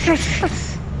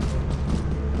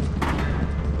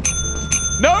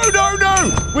 No!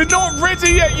 We're not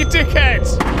ready yet, you dickhead!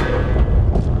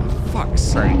 For fuck's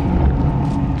sake.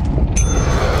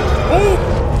 Oh!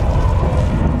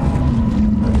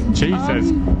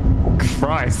 Jesus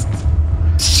Christ.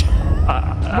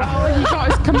 Well, he got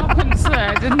his comeuppance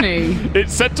there, didn't he? It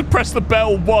said to press the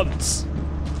bell once.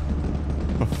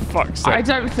 For fuck's sake. I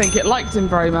don't think it liked him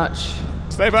very much.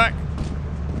 Stay back.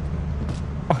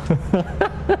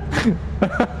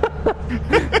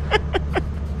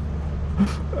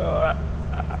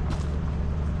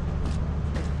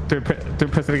 Do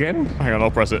press it again? Hang on,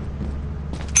 I'll press it.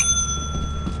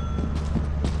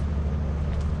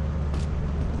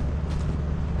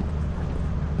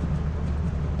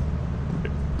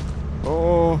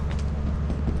 Oh.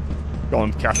 Go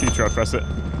on, Kathy, try to press it.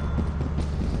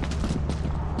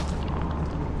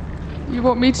 You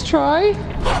want me to try?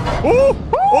 Oh!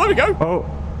 Oh, there we go! Oh.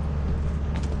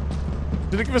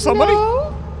 Did it give us some money?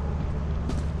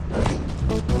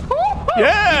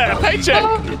 Yeah! Paycheck!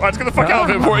 Right, let's get the fuck out of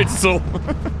here before it eats us all.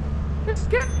 Let's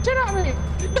get out of me.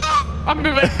 I'm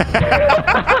moving.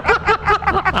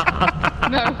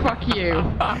 No, fuck you,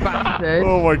 bastard.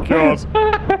 Oh my god.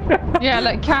 Yeah,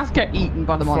 let Cass get eaten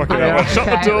by the monster. Fucking hell, shut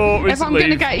the door. If I'm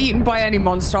gonna get eaten by any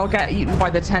monster, I'll get eaten by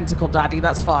the tentacle daddy.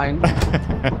 That's fine.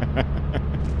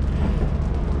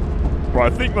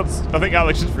 Right, I think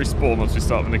Alex should respawn once we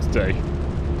start the next day.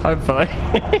 Hopefully.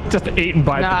 Just eaten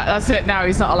by Nah, that's it now.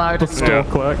 He's not allowed. the store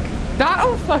clerk.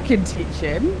 That'll fucking teach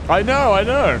him. I know.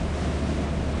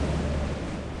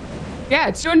 Yeah,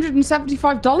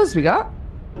 $275 we got.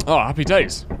 Oh, happy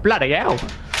days. Bloody hell.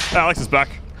 Alex is back.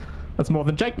 That's more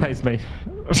than Jake pays me.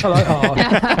 Hello. Oh.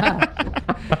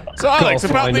 So Alex,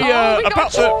 about the we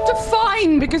got to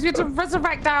fine because we had to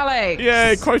resurrect Alex.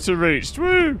 Yeah, quota reached.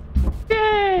 Woo!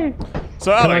 Yay! Can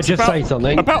So I Alex, just say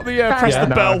something? about the press Yeah.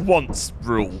 the bell once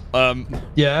rule.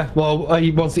 Yeah. Well,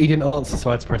 he didn't answer, so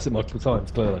I had to press it multiple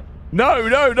times. Clearly. No.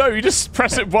 You just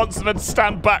press it once and then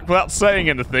stand back without saying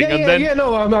anything, and then. Yeah.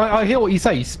 No, I hear what you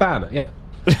say. You spam it.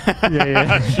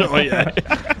 Yeah. Sure, yeah.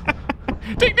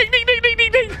 Ding, ding, ding, ding, ding,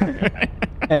 ding, ding.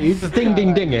 Yeah, you just ding,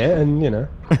 ding, ding it, and you know.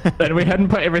 And we hadn't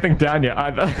put everything down yet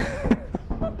either.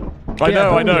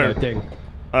 I know. Ding.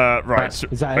 Right. So,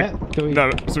 Is that it?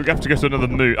 No, so we have to go to another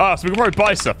move. Ah, so we can probably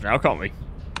buy stuff now, can't we?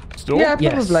 Store? Yeah,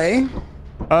 Yes. probably.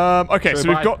 Okay, so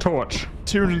we've got torch.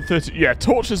 230. Yeah,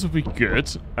 torches would be good.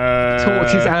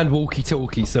 Torches and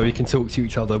walkie-talkies, so we can talk to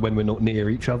each other when we're not near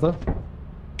each other.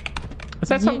 Is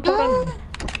that something?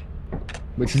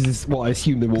 Which is what I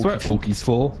assume the walkie-talkies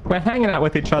for. We're hanging out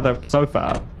with each other so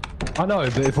far. I know,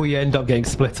 but if we end up getting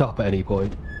split up at any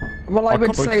point. Well, I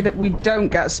would say that we don't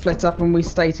get split up and we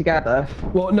stay together.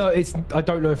 Well, no, it's. I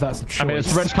don't know if that's a choice. I mean,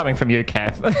 it's rich coming from you,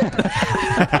 Kath. Why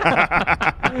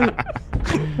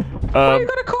are you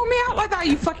gonna call me out like that,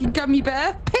 you fucking gummy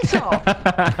bear? Piss off!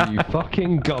 You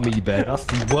fucking gummy bear. That's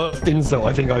the worst insult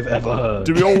I think I've ever heard.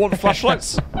 Do we all want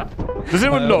flashlights? Does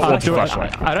anyone not want a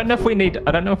flashlight? I don't know if we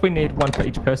need one for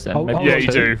each person. Oh, Maybe Yeah, you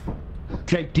do.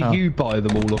 Jake, do you buy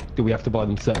them all, or do we have to buy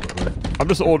them separately? I'm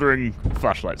just ordering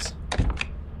flashlights.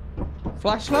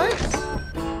 Flashlights?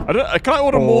 Can I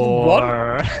order more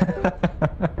than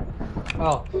one?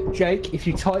 Oh, Jake, if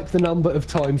you type the number of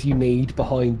times you need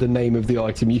behind the name of the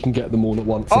item, you can get them all at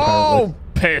once. Oh,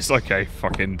 piss. Okay,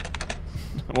 fucking.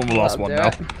 I'm on the last one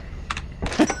now.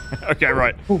 Okay,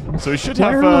 right. So we should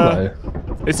have.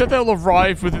 It said they'll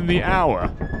arrive within the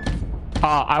hour.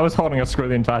 I was holding a screw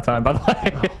the entire time, by the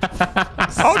way.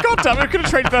 Oh god damn it! We could have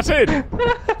traded that in.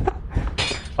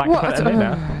 What?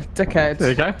 Dickhead. There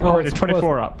you go. Already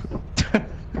 24 up.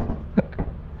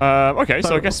 Okay,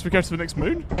 so I guess we go to the next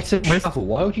moon. It's a shovel.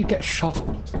 Why would you get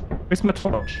shoveled? Where's my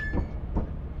torch?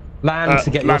 Land to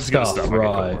get your land to get stuff, Okay,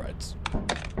 right? cool, right.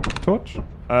 Torch?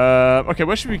 Okay,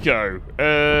 where should we go?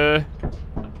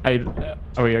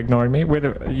 Are we ignoring me? Where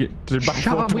did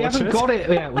Shut up, we haven't got it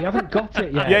yet. We haven't got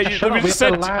it yet. Yeah, Shut up, we just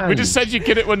have to said you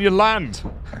get it when you land.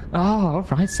 Oh, all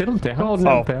right. Settle down. God,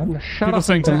 Settle down. People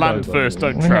saying to land first,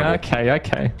 don't travel. Yeah,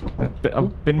 okay.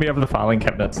 Bend me over the filing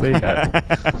cabinets. There you go.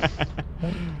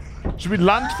 Should we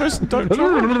land first and don't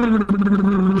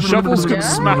travel? Shovels can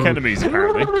smack enemies,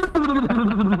 apparently.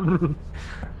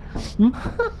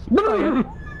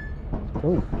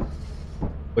 Oh.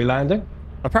 We landing?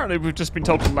 Apparently, we've just been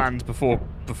told to land before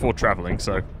traveling,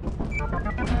 so.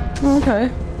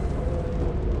 Okay.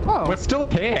 Oh, we're still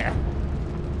here.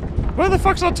 Where the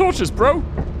fuck's our torches, bro?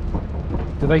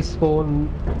 Do they spawn?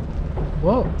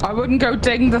 What? I wouldn't go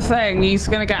ding the thing. He's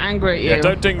gonna get angry at you. Yeah,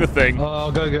 don't ding the thing. Oh,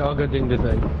 I'll go ding the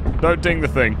thing. Don't ding the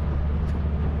thing.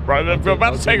 Right, we're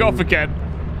about to take off again.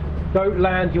 Don't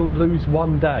land, you'll lose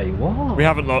 1 day. What? We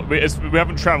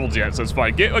haven't travelled yet, so it's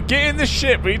fine. Get in this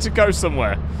ship. We need to go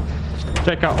somewhere.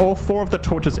 Jake, are all 4 of the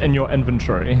torches in your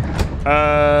inventory?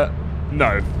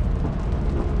 No.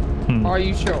 Are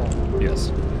you sure? Yes.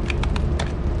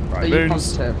 Right, Are you moons.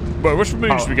 positive? Well, which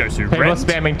moon should we go to? People are Rent?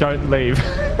 spamming, don't leave.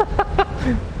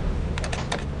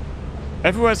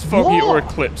 Everywhere's foggy What? or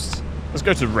eclipsed. Let's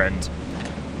go to Rend.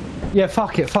 Yeah,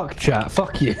 fuck it. Fuck chat.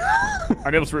 Fuck you.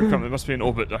 Unable to recon. It must be in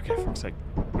orbit. Okay, for fuck's sake.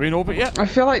 Are we in orbit yet? I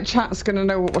feel like chat's gonna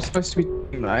know what we're supposed to be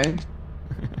doing, right?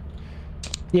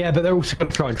 Yeah, but they're also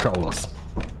going to try and troll us.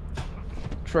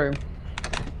 True.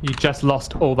 You just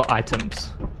lost all the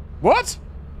items. What?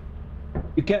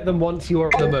 You get them once you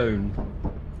are on the moon.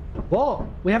 What?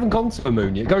 We haven't gone to a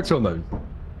moon yet. Go to a moon.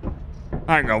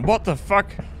 Hang on. What the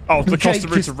fuck? Oh, the Jake, Costa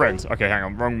Route of Rent. Okay, hang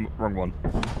on. Wrong one.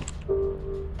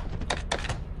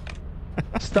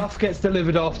 Stuff gets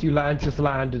delivered after you just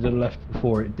landed and left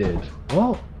before it did.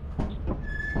 What?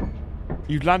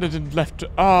 You landed and left.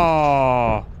 Oh.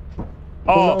 Well,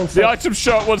 Oh, no one the said- item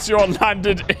shot once you're on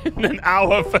landed in an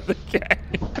hour for the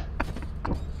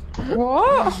game.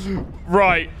 What?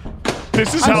 Right.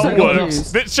 This is I'm how so it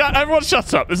works. confused. Everyone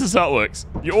shut up. This is how it works.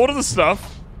 You order the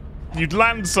stuff. You'd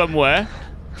land somewhere.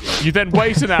 You then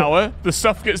wait an hour. The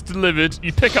stuff gets delivered.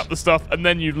 You pick up the stuff and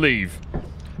then you leave.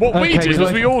 What we Okay, did was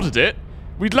like- we ordered it.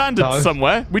 We'd landed No.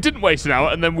 somewhere. We didn't wait an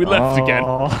hour and then we left again.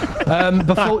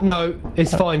 No,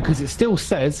 it's fine because it still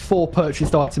says 4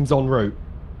 purchased items en route.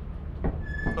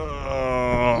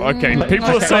 Okay, people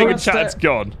are okay, saying in let's chat do- it's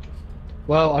gone.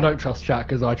 Well, I don't trust chat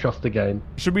because I trust the game.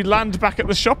 Should we land back at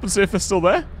the shop and see if they're still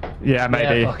there? Yeah,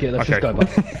 maybe. Yeah, fuck it. Let's just Okay. go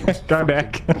back. Go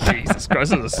back. Jesus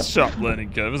Christ, this is a sharp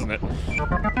learning curve, isn't it? Hello,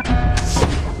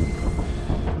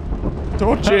 Mr.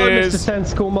 Torches!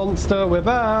 Tentacle Monster, we're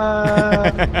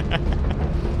back.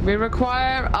 We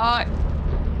require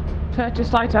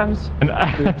purchased items.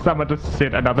 And someone just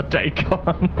said another day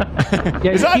gone.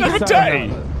 Yeah, Is you that keep another saying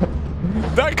day? that.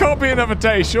 That can't be another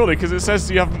day, surely, because it says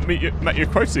you haven't met your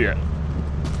quota yet.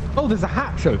 Oh, there's a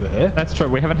hatch over here. That's true.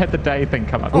 We haven't had the day thing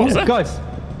come up. Oh, is Yeah, it? guys.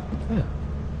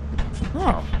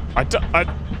 Oh, I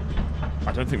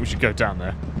don't think we should go down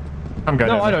there. I'm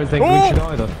going. No, I don't think Oh! we should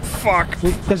either. Fuck!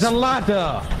 There's a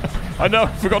ladder. I know,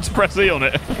 I forgot to press E on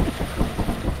it.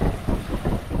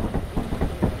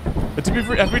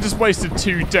 Have we just wasted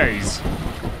 2 days?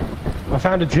 I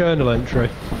found a journal entry.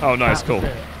 Oh, nice, cool.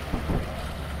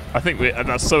 I think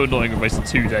that's so annoying. We wasted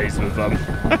 2 days with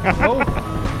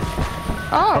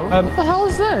Oh, what the hell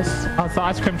is this? Oh, it's the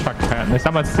ice cream truck apparently.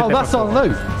 Someone said Oh, that that's before. our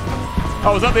loot.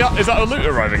 Oh, is that a loot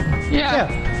arriving? Yeah.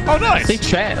 Yeah. Oh, nice. See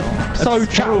channel. So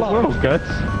chat we're all good.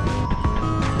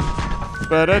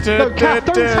 No, Cat,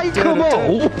 don't take them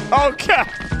all. Oh, Cat!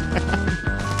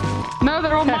 No,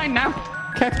 they're all mine now.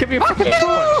 Cat, give me a fucking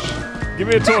torch. Give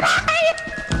me a torch.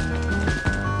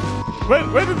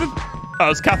 Where did the... Oh,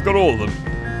 has Kath got all of them?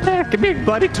 Yeah, give me a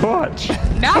bloody torch.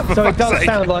 No. So it does sake.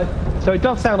 sound like. So it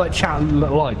does sound like chat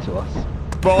lied to us.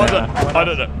 But I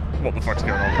don't know what the fuck's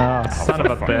going on. Oh, son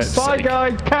of a bitch. Bye,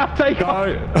 guys. Cat, take off.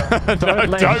 No,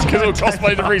 don't, because it'll cost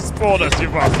me to respawn us, you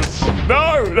bastards.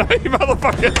 No, you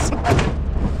motherfuckers.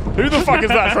 Who the fuck is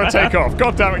that trying to take off?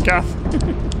 God damn it, Kath.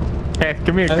 Cat,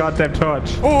 give me a goddamn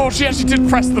torch. Oh, she actually did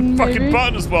press the fucking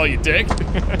button as well, you dick.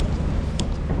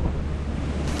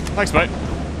 Thanks, mate.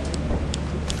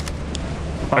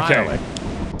 Finally.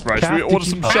 Right, should we order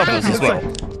some shovels as well?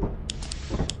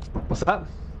 What's that?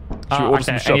 Should we order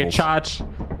some and you shovels?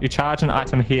 charge an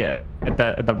item here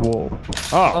at the wall.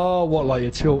 Oh, Oh, what, like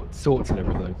your sorts and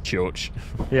everything? church.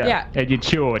 Yeah. And you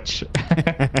charge.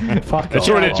 Fuck It's off.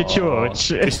 already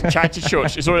charge. It's chat to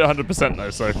church. It's already 100% though,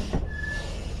 so.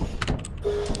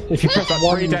 If you press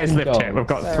one 3 days left, gold. chat. We've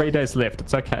got 3 days left.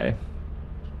 It's okay.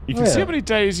 You can Oh, see yeah. how many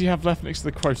days you have left next to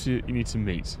the quota you need to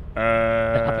meet.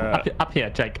 Up here,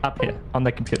 Jake. Up here on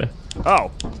the computer. Oh,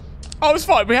 it's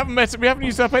fine. We haven't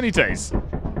used up any days.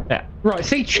 Yeah. Right,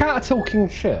 see, chat are talking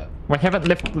shit. We haven't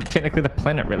left technically the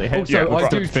planet really. Have Also, we? I We've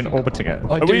do just been orbiting it.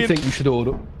 I Are do we in- think you should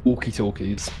order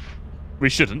walkie-talkies. We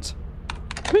shouldn't.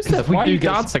 Who's that? we Why are do you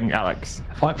get- dancing, Alex?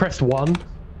 I pressed 1.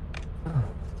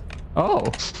 Oh.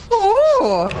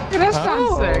 Oh, it is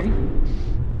dancing.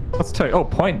 What's 2? Oh,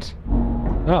 point.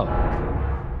 Oh.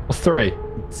 Or 3.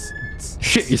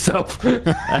 Shit yourself. Oh,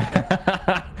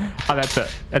 that's it.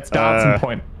 It's dancing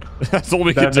point. That's all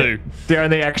we can do. The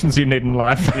only actions you need in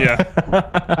life. Yeah,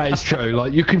 That is true.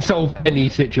 Like, you can solve any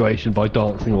situation by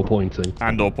dancing or pointing.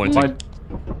 and or pointing.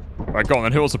 Right, go on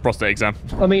then. Who wants a prostate exam?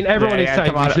 I mean, everyone is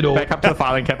saying we should all... Back up to the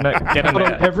filing cabinet. Get in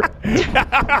there.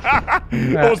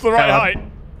 What's the right height?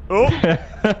 Oh.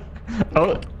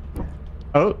 Oh.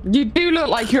 Oh. You do look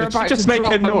like you're about just to make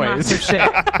drop a noise. massive shit.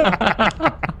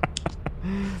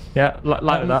 Yeah,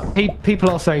 light it up. People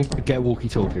are saying to get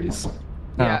walkie-talkies.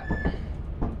 Yeah.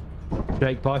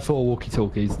 Jake, buy 4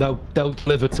 walkie-talkies. They'll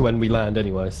deliver to when we land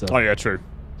anyway, so... Oh, yeah, true.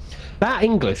 That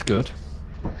English good.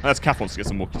 That's Kath wants to get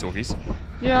some walkie-talkies.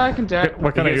 Yeah, I can do it.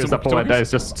 We're going to get use some up all our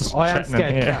walkie-talkies? days just I am chatting in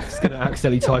scared here. Kath's going to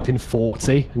accidentally type in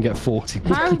 40 and get 40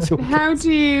 How walkie-talkies.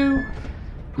 do you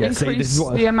Yeah, see, this increase is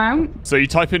what the amount? So you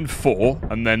type in 4,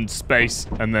 and then space,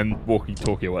 and then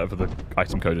walkie-talkie, or whatever the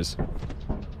item code is.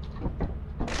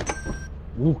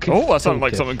 Oh, that sounded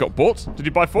like something got bought. Did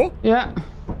you buy 4? Yeah.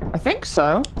 I think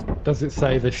so. Does it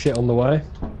say there's shit on the way?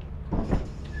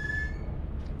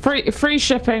 Free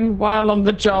shipping while on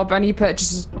the job. Any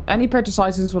purchase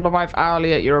items will arrive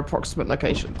hourly at your approximate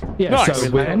location. Yeah, Nice. so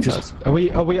we're just, are we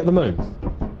at the moon?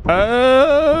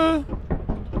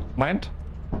 Land?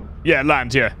 Yeah,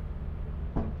 land, yeah.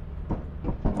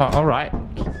 Oh, all right.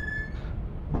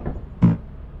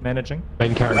 Managing.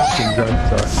 Main character syndrome,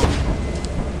 sorry.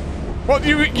 What,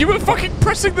 you were fucking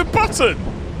pressing the button?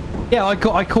 Yeah, I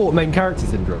caught main character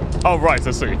syndrome. Oh, right,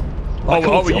 I see. caught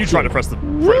Oh, were it you off trying you. to press the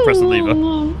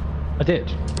lever? I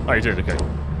did. Oh, you did, okay.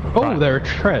 Oh, Right. there are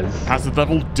Trez. Has the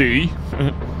double D.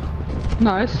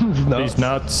 Nice. These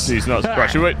nuts. These nuts. Right,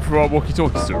 should we wait for our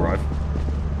walkie-talkies to arrive?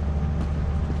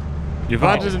 You've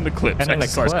added in the clips. And in the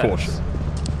Exercise clips. caution.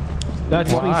 That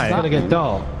just means Why? it's gonna get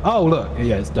dark. Oh, look.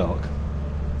 Yeah, it's dark.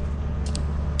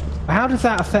 How does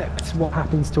that affect what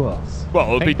happens to us? Well,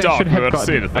 it'll I be think they dark. should We have won't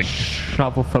see gotten a anything.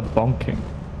 shovel for bonking.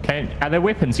 Are there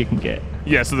weapons you can get?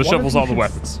 Yeah, so the What shovels if are the you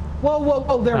weapons.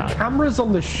 Whoa, there are Ah. cameras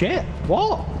on the ship?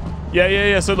 What?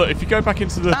 Yeah. So look, if you go back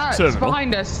into the It's terminal.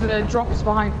 behind us. The drop is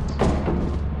behind us.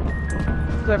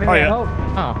 It's over Oh, here. yeah. Oh.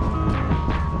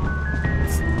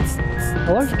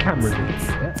 Oh, those cameras on the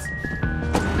ship.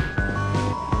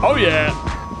 Oh, yeah.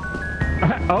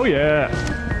 Oh, yeah.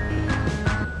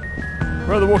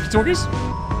 Where are the walkie-talkies?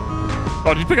 Oh,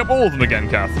 did you pick up all of them again,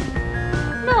 Kath?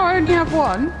 No, I only have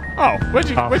one. Oh, where'd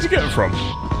you get them from?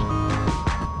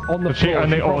 On the She floor.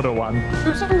 only ordered one. It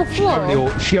was on the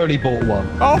floor. She only bought one.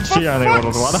 Oh, for She only fuck's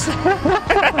ordered one.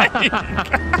 sake.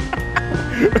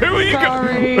 Who are you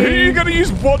Sorry. going to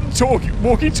use one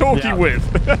walkie-talkie Yeah. with?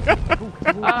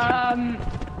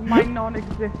 My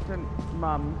non-existent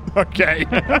mum. Okay.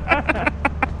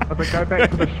 Does it go back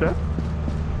to the ship?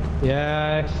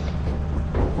 Yes.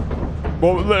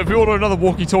 Well, look, if we order another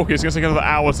walkie-talkie, it's going to take another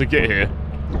hour to get here.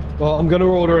 Well, I'm gonna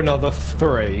order another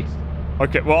 3.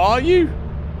 Okay, well, are you?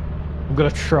 I'm gonna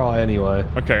try anyway.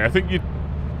 Okay, I think you...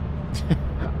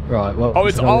 Right, well... Oh,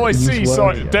 it's... should Oh, I use see. words?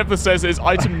 Sorry, Devla says it's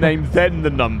item name, then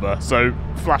the number. So,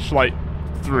 flashlight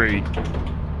 3.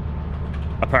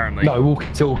 Apparently. No,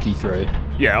 walkie-talkie 3.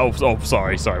 Yeah, oh,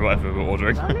 sorry, whatever we're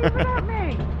ordering. Don't leave it at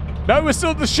me. No, we're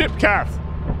still at the ship, Kath.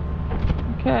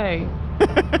 Okay. You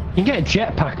can get a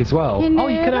jetpack as well. You Oh,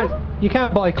 know? you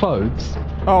can't buy clothes.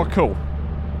 Oh, cool.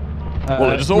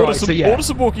 Well, just order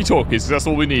some walkie-talkies, because that's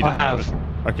all we need. I at the have.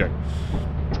 moment. Okay.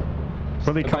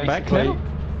 Will he come back Basically, now?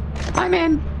 I'm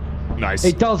in. Nice.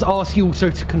 It does ask you also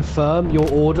to confirm your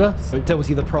order, so it tells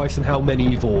you the price and how many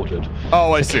you've ordered.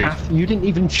 Oh, I see. Kath, you didn't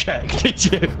even check, did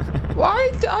you? Well,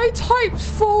 I typed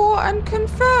 4 and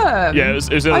confirm. Yeah, it was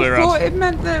the other way I around. thought it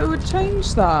meant that it would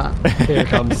change that. Here it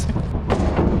comes.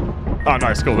 Oh,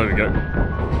 nice. Cool. There we go.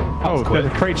 Oh, quick. the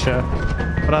creature.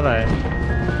 What are they?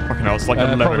 Fucking hell, it's like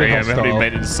 11 probably a.m. We haven't even hostile.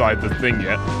 made it inside the thing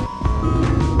yet.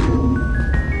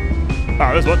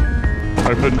 Ah, there's one.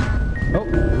 Open. Oh,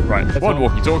 Right. There's One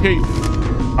one. walkie-talkie.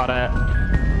 Got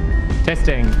it.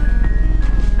 Testing.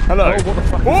 Hello. Oh, what the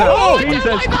fuck is Whoa! that?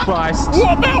 Jesus Christ.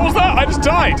 What the hell was that? I just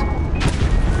died.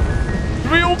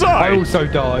 We all I died. also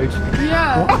died.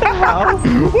 Yeah.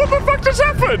 What the fuck just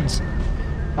happened?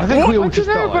 I think we all I just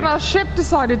don't know, but died. our ship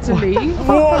decided to leave.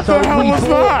 What So the hell we was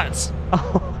bought-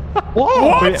 that?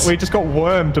 What? We just got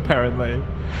wormed, apparently.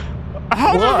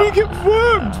 How did we get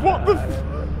wormed? What the?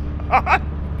 A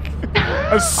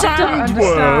Don't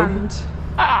sandworm? understand.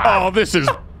 Oh, this is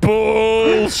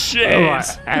bullshit. Right,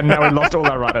 and now we lost all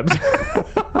our items.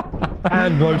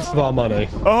 And most of our money.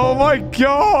 Oh my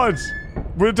god!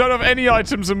 We don't have any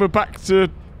items and we're back to...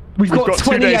 We've got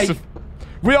 2 days 28. of...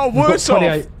 We are got worse off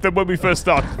 28. than when we first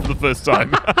started for the first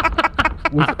time.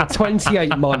 We've got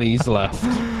 28 monies left.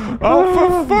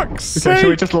 Oh, for fuck's So sake! should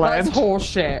we just That's land?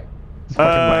 horseshit.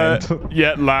 Fucking land.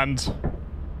 Yeah, land.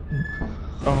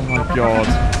 Oh my god.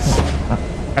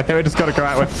 I think we just got to go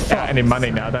out without any money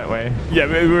now, don't we? Yeah,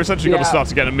 we're essentially got to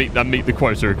start again and meet the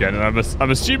quota again. And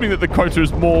I'm assuming that the quota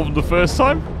is more than the first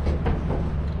time.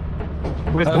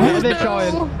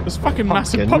 There's fucking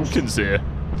massive pumpkins here.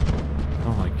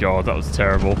 Oh my god, that was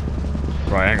terrible.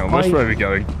 Right, hang on. Which way are we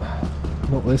going?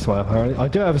 Not this way, apparently. I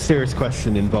do have a serious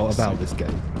question about this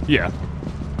game. Yeah.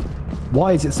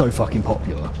 Why is it so fucking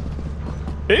popular?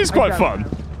 It is quite fun.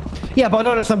 Yeah, but I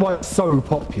don't understand why it's so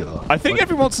popular. I think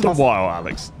every once in a while,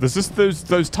 Alex, there's just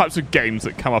those types of games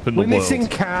that come up in the world. We're missing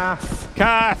Kath.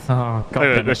 Kath! Oh,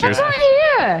 God. There she is.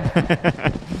 Right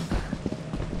here.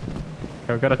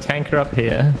 We've got a tanker up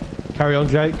here. Carry on,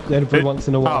 Jake. Every once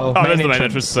in a while. Oh, there's the main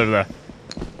entrance over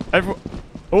there.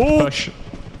 Oh! Push.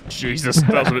 Jesus,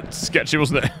 that was a bit sketchy,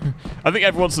 wasn't it? I think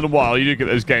every once in a while you do get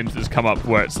those games that just come up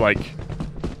where it's like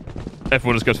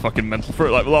everyone just goes fucking mental for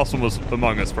it. Like the last one was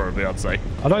Among Us, probably, I'd say.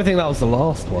 I don't think that was the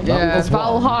last one. Yeah, that was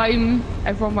Valheim.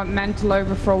 Everyone went mental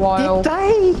over for a while. Did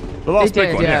they? The last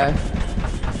big one, yeah.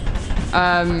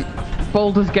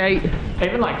 Baldur's Gate.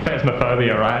 Even like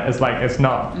Phasmophobia, right? It's like it's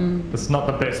not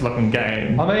the best looking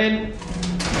game. I'm in.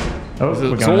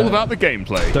 It's all about the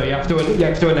gameplay. So you have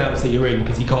to announce that you're in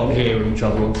because you can't hear each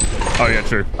other. Oh yeah,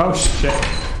 true. Oh shit.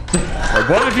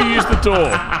 Why did you use the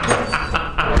door?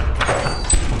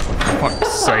 For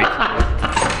fuck's sake.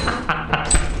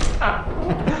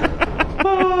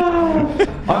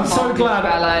 I'm so glad.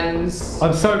 Balance.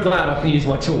 I'm so glad I can use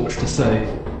my torch to see.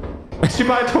 Did you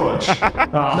buy a torch?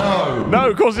 No. No,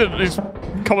 of course it is.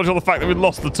 Comment on the fact that we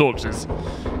lost the torches.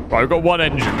 Right, we've got one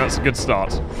engine. That's a good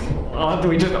start. Oh,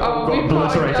 we just got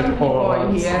obliterated all at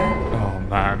once. Oh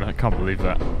man, I can't believe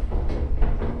that.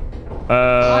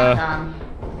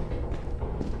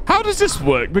 How does this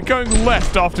work? We're going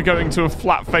left after going to a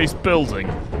flat-faced building.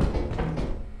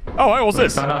 Oh, hey, what's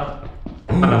this?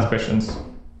 Ask questions.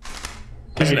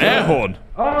 There's an air horn.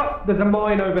 Oh, there's a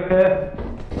mine over here.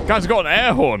 Guys, I've got an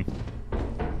air horn.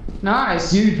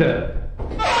 Nice. Use it.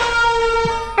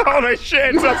 Oh no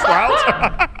shit, that's loud.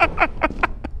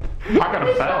 I got a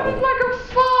bell. Like a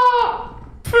fart.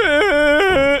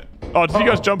 Oh, did you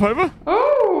guys jump over?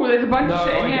 Oh, there's a bunch of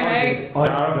shit in here, hey. I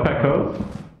pickle.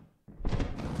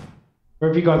 Where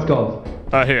have you guys gone?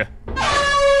 Here.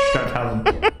 Don't tell them.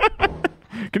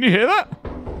 Can you hear that?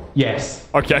 Yes.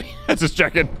 Okay, just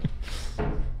checking.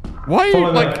 Why are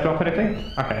you like? Drop anything?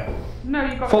 Okay. No,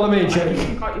 you got. Follow me,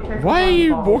 Jake. Why are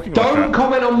you walking like Don't that?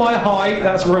 comment on my height.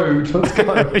 That's rude. Let's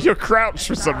go. You're crouched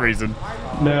for some reason.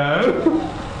 No.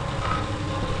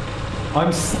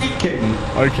 I'm sneaking.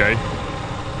 Okay.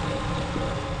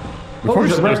 We What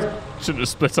probably was it, shouldn't have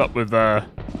split up with.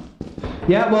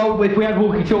 Yeah, well, if we had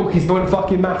walkie-talkies, it wouldn't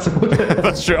fucking matter, would it?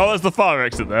 That's true. Oh, there's the fire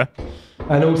exit there.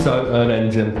 And also an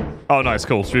engine. Oh, nice,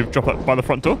 cool. Should we drop it by the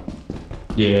front door?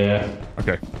 Yeah.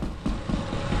 Okay.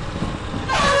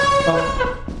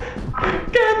 Oh.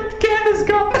 Cat is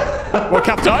gone. What,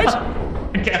 Cap died?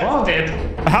 Cat's dead.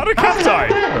 How did Cap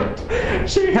die?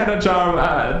 She had a jar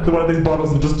of one of these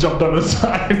bottles and just jumped on the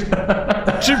side.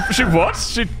 She what?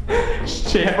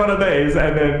 She had one of these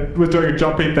and then was doing a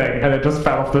jumpy thing and it just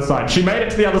fell off the side. She made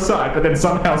it to the other side, but then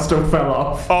somehow still fell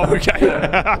off. Oh, okay.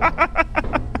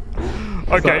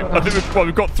 Okay, I think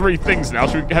we've got 3 things now.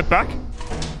 Should we head back?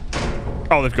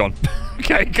 Oh, they've gone.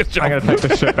 Okay, good job. I'm gonna take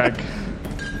this shit back.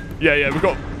 Yeah, we've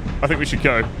got. I think we should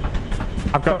go.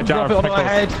 I've got a jar Drop of it on my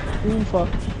pickles. head. Ooh, fuck.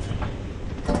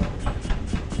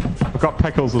 I've got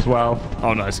pickles as well.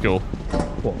 Oh, nice, cool.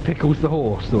 What, Pickles the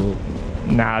horse, or...?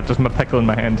 Nah, just my pickle in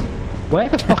my hand. Where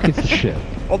the fuck is the ship?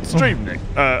 On stream, Nick.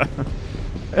 Nah,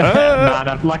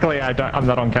 luckily I'm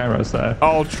not on camera, so.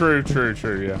 Oh, true,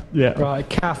 yeah. Yeah. Right,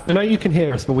 Kath, I know you can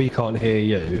hear us, but we can't hear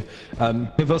you.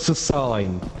 Give us a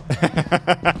sign.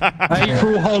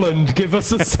 April Holland, give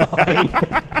us a sign.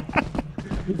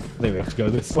 I think we have to go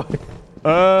this way.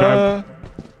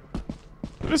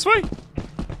 This way?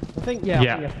 I think, yeah.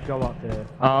 Yeah. We have to go up there.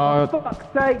 Fuck's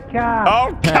sake, Kath!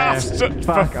 Oh, Cass! For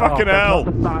fucking hell!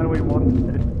 That's not the sign we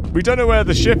wanted. We don't know where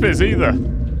the ship is either.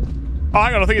 Oh,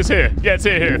 hang on, I think it's here. Yeah, it's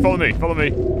here. Follow me. Follow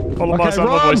my sound,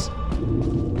 my voice.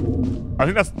 I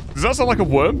think that's... Does that sound like a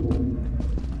worm?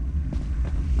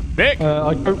 Nick?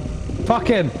 I don't... Fuck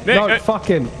him. Nick, No, fuck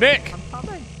him. Nick!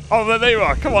 Oh, there you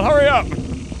are. Come on, hurry up.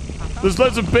 There's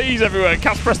loads of bees everywhere.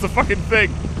 Cass pressed the fucking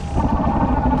thing.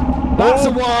 That's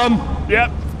a worm.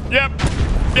 Yep.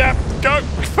 Go.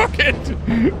 Fuck it.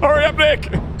 Hurry up,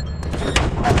 Nick.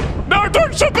 No,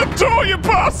 don't shut the door, you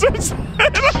bastards.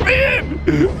 Let me in.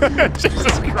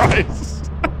 Jesus Christ.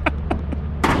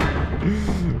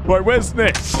 Right, where's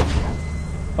Nick?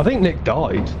 I think Nick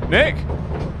died. Nick?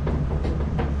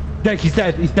 Nick, he's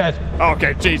dead. He's dead.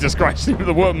 Okay, Jesus Christ.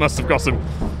 The worm must have got him.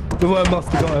 The worm must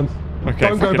have got him. Okay.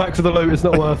 Don't go back to the loot. It's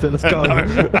not worth it. Let's go.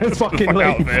 Let's fucking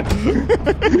leave.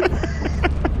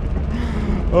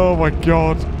 Oh my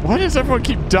god. Why does everyone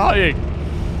keep dying?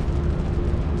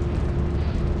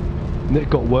 Nick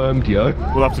got wormed, yo.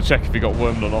 We'll have to check if he got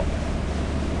wormed or not.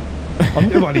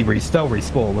 They'll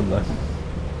respawn, wouldn't they?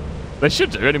 They should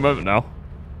do any moment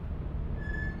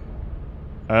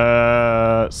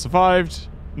now. Survived.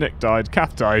 Nick died.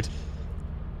 Kath died.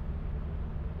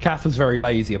 Kath was very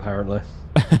lazy, apparently.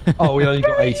 Oh, we only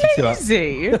got 82 out.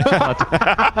 Easy. You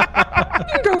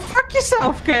go fuck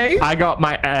yourself, Gabe. I got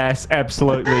my ass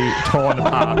absolutely torn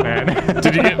apart, man.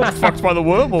 Did you get fucked by the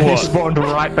worm or He what? spawned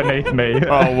right beneath me.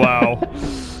 Oh wow.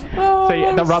 See,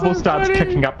 the rubble starts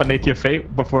kicking up beneath your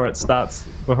feet before it starts.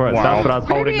 But I was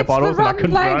holding the bottles and I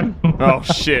couldn't run. Oh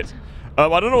shit. I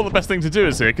don't know what the best thing to do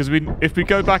is here, because if we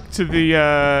go back to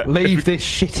the... Leave this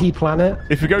shitty planet.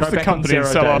 If we go to the company and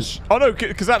sell our... Oh no,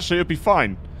 because actually it'll be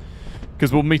fine.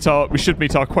 Because we should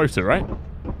meet our quota, right?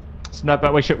 No,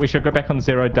 but we should go back on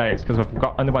 0 days, because we've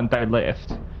got only 1 day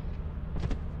left.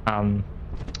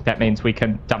 That means we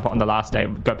can dump it on the last day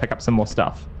and go pick up some more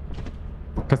stuff.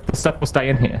 Because the stuff will stay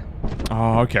in here.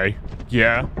 Oh, okay.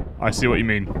 Yeah, I see what you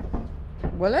mean.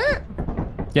 Will it?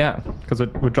 Yeah, because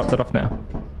we dropped it off now.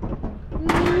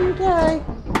 Okay.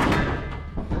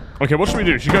 Okay, what should we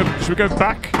do? Should we go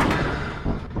back?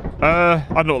 I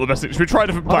don't know what the best thing. Should we try a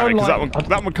different planet? Because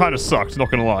that one kind of sucked.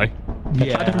 Not gonna lie.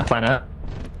 Yeah. Try a different planet.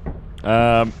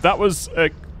 That was.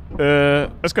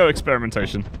 Let's go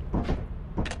experimentation.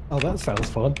 Oh, that sounds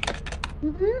fun.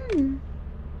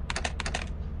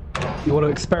 You want to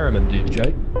experiment, do you,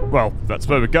 Jake? Well, that's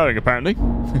where we're going, apparently.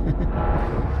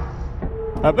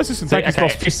 Let's just take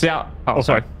if you sell. Oh,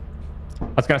 sorry. I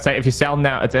was going to say, if you sell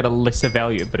now, it's at a lesser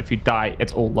value, but if you die,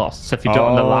 it's all lost. So if you do it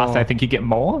on the last, I think you get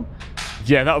more.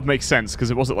 Yeah, that would make sense,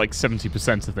 because it was at like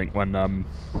 70%, I think, when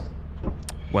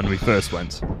we first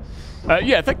went.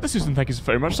 Yeah, Susan, thank you so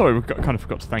very much. Sorry, we kind of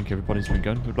forgot to thank everybody who's been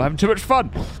going. We're having too much fun.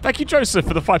 Thank you, Joseph,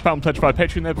 for the £5 pledge via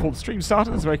Patreon there before the stream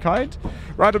started. That's very kind.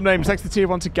 Random names, thanks to tier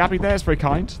 1 to Gabby there. It's very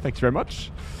kind. Thank you very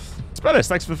much. Spellis,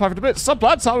 thanks for the 500 bits. Sup,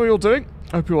 lads, how are we all doing?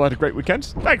 Hope you all had a great weekend.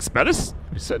 Thanks, Spellis.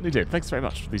 We certainly did. Thanks very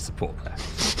much for the support there.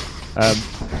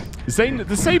 Zane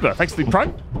the Saber, thanks for the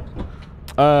Prime.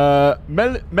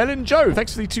 Melon Joe,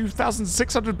 thanks for the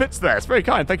 2,600 bits there. It's very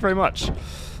kind. Thank you very much.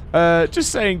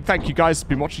 Just saying thank you guys.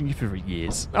 Been watching you for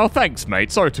years. Oh, thanks, mate.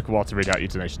 Sorry it took a while to read out your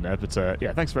donation there, but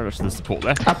yeah, thanks very much for the support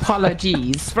there.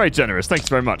 Apologies. It's very generous. Thanks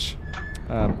very much.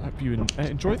 Hope you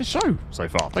enjoy the show so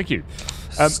far. Thank you.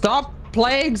 Stop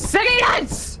playing silly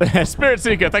lights! Spirit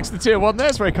Seeker, thanks for the tier 1 there.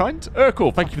 It's very kind.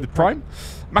 Urkel, thank you for the Prime.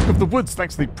 Mac of the Woods,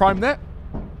 thanks for the Prime there.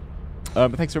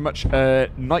 Thanks very much.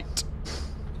 Nightingale,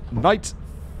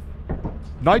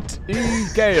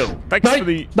 thanks for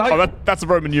the... Oh, that's a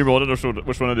Roman numeral. I don't know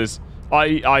which one it is.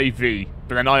 IIV,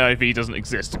 but then IIV doesn't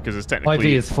exist because it's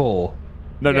technically... IV is 4.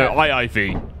 No,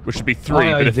 IIV, which should be 3.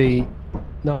 IIV...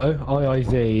 No,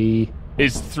 IIV...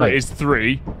 Is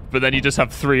 3, but then you just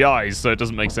have 3 eyes, so it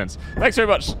doesn't make sense. Thanks very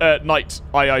much, Knight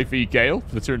IIV Gale,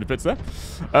 for the 200 bits there.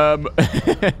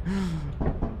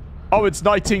 Oh, it's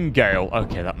Nightingale.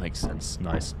 Okay, that makes sense.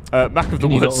 Nice. Mac of the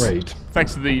Woods.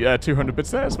 Thanks for the 200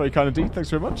 bits there. It's very kind indeed. Thanks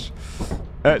very much.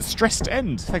 Stressed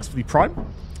End. Thanks for the Prime.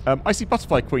 Icy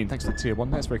Butterfly Queen. Thanks for the tier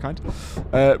 1 there. It's very kind.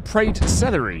 Prayed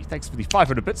Celery. Thanks for the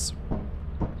 500 bits.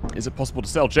 Is it possible to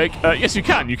sell, Jake? Yes, you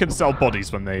can. You can sell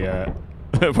bodies when they...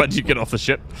 when you get off the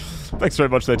ship. Thanks very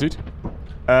much there, dude.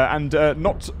 And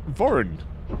Not Vorin.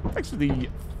 Thanks for the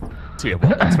tier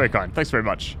 1. That's very kind. Thanks very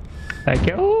much. Thank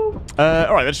you.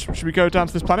 Alright, then should we go down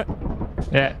to this planet?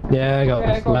 Yeah. Yeah, I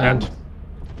got land.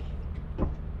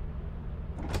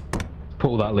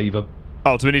 Pull that lever.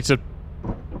 Oh, do we need to...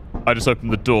 I just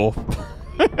opened the door.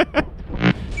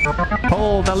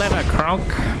 Pull the lever, Kronk.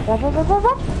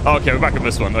 Oh, okay, we're back on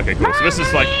this one. Okay, cool. So this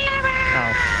is like...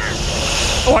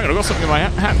 Oh, hang on, I've got something in my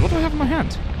hand. What do I have in my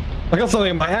hand? I got something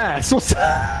in my ass. What's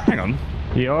that? Hang on.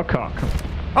 Your cock.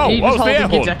 Oh, what was the air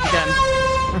horn?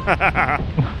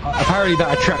 Apparently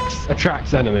that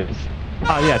attracts enemies.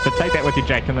 Oh yeah, so take that with you,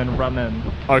 Jake, and then run in.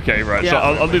 Okay, right. Yeah. So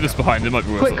I'll leave this behind. It might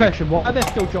be worth Quick question, why are there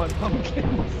still giant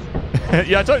pumpkins?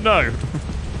 Yeah, I don't know.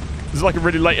 This is like a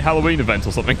really late Halloween event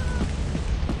or something.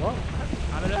 What?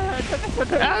 I don't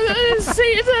know. See,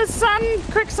 it's sand,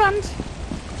 quicksand.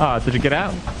 Oh, did you get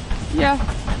out? Yeah.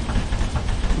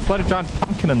 There's a giant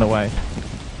pumpkin in the way.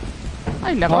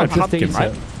 I never had a pumpkin,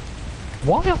 right?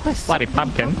 What? Bloody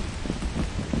pumpkin.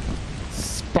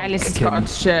 Ellis has got a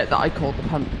shirt that I call the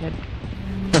pumpkin.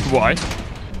 Why?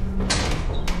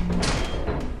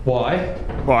 Why?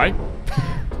 Why?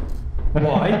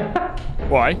 Why?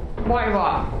 Why? Why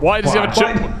what? Why does he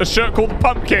have a shirt called the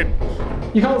Pumpkin?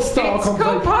 You can't start It's a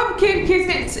called conversation. pumpkin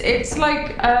because it's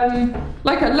like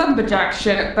a lumberjack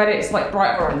shirt, but it's like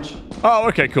bright orange. Oh,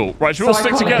 okay, cool. Right, should we all So I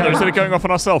stick call it together that. instead of going off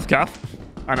on ourselves, Kath?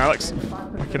 And Alex?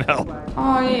 Fucking hell.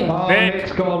 Oh yeah. Oh, Nick.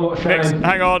 Nick's gone, what a Nick, shame.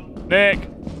 hang on. Nick.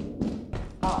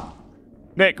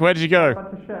 Nick, where did you go?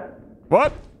 Bunch of shit.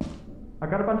 What? I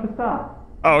got a bunch of stuff.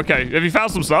 Oh, okay. Have you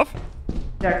found some stuff?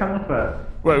 Yeah, come this way.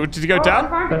 Wait, did you go down?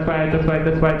 This way, this way,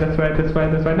 this way, this way, this way,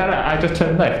 this way. No, I just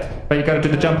turned left. But you gotta do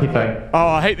the jumpy thing. Oh,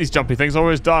 I hate these jumpy things. I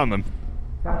always die on them.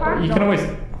 You can always...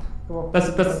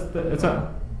 It's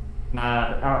a...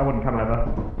 Nah, I wouldn't come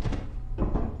over.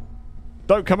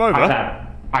 Don't come over.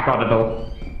 I got it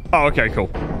all. Oh, okay, cool.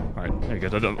 Alright, there you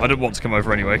go. I don't want to come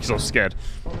over anyway, because I was scared.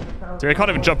 Dude, I can't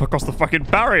even jump across the fucking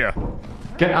barrier.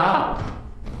 Get up!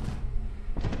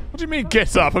 What do you mean,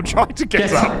 get up? I'm trying to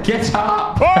get up. Get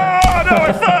up! Oh, no,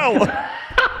 I fell!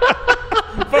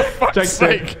 For fuck's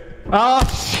sake. Oh,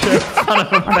 shit.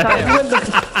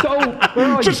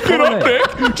 Just get up,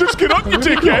 Nick! Just get up, you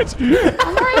dickhead!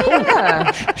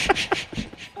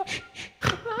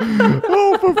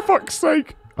 Oh, for fuck's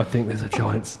sake. I think there's a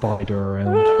giant spider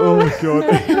around. Oh, my God.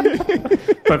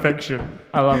 Perfection.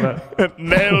 I love it.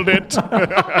 Nailed it.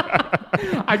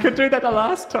 I could do that the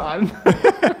last time.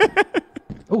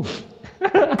 Oof.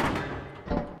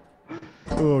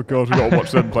 Oh, God, we've got to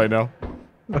watch them play now.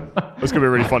 It's going to be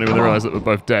really funny when they realise that we're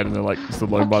both dead and they're like just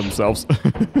alone by themselves.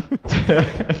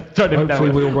 Don't even Hopefully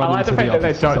know. we'll run I like the into fact the that they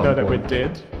others at don't know some that we're point.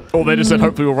 dead. Or they just said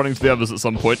hopefully we're running to the others at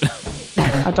some point.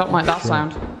 I don't like that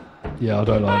sound. Yeah, I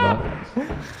don't like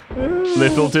that.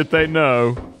 Little did they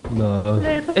know. No,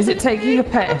 Is it taking a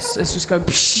piss? It's just going.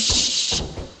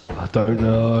 I don't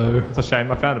know. It's a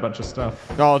shame. I found a bunch of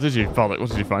stuff. Oh, did you? What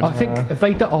did you find? I think if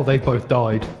they oh, they both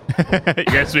died.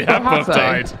 Yes, we have both they?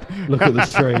 died. Look at the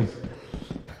stream.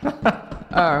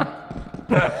 Oh.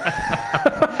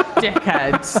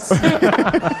 Dickheads.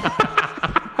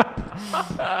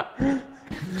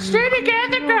 Stay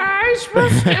together, guys. We're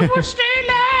still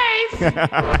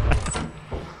alive.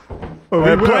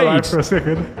 Blade. For a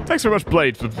second. Thanks very much,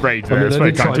 Blade, for the raid I there. mean, It's they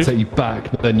very did try kind to of take you. you back,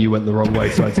 but then you went the wrong way,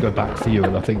 so I had to go back for you,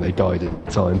 and I think they died at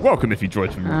the time. Welcome if you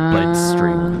joined from Blade's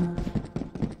stream.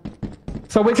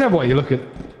 So whichever way you look at...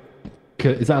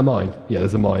 Is that a mine? Yeah,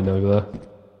 there's a mine over there.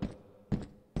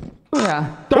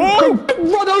 Yeah. Don't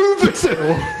run over to! Do you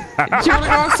want to go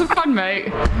have some fun,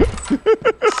 mate?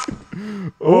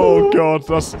 Oh, God,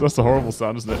 that's a horrible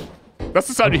sound, isn't it? That's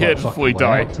the sound you hear before you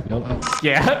die.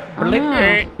 Yeah.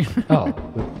 Oh,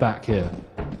 we're back here.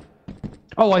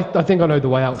 Oh, I think I know the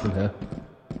way out from here.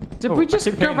 Did we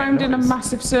just go around in a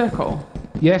massive circle?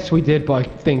 Yes, we did, but I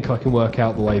think I can work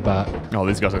out the way back. Oh,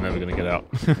 these guys are never going to get out.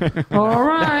 All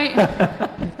right.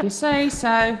 If you say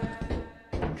so.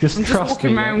 Just I'm just trust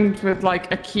walking me. around with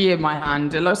like a key in my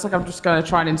hand. It looks like I'm just going to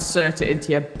try and insert it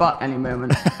into your butt any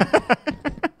moment.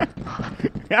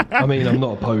 I mean, I'm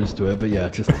not opposed to it, but yeah,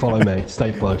 just follow me.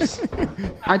 Stay close.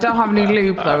 I don't have any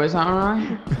lube though, is that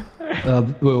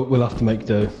alright? We'll have to make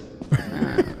do.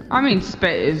 I mean,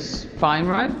 spit is fine,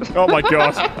 right? Oh, my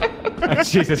God.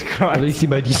 Jesus At Christ. least you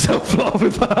made yourself laugh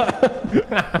with that.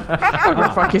 Go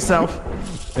fuck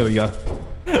yourself. Here we go.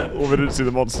 Oh, we didn't see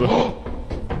the monster.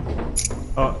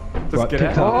 Oh, just Right, get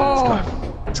picked it.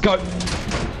 up. Let's go.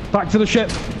 Back to the ship.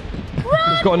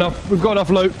 We've got enough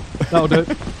loot. That'll do.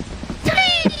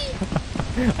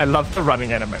 I love the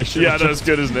running animation. Yeah, that's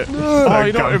good, isn't it? Oh,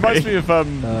 you know, it reminds me of,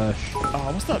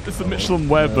 what's that? It's the Michelin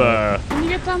Web, Can you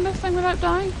get down this thing without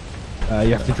dying?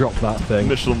 You have to drop that thing.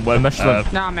 Michelin Web,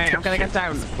 Nah, mate, I'm gonna get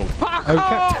down.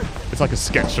 Okay. it's like a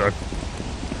sketch show.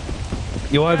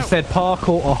 You either said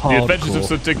parkour or hardcore. The Adventures of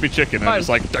Sir Digby Chicken, and it's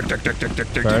like, duck, duck, duck, duck, duck,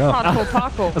 duck, Fair duck. enough.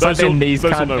 Parkour. It's like their knees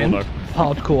Those will can't know, will bend. know.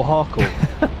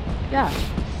 Hardcore. Yeah,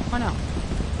 why not?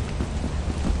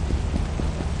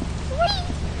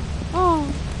 Oh.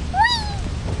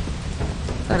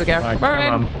 There we go. Right, We're in.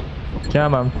 come on.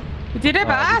 Come on. We did it,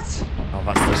 Bat! Oh,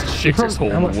 that's the shittest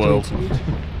hole in the world.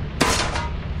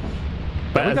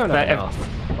 We don't have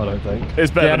enough, I don't think.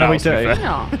 It's better Yeah, than no, we ours, to be do. fair.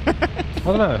 Yeah. I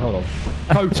don't know, hold on.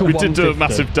 Total We did do a 150.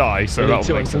 massive die, so We need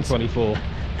that'll make sense. 224.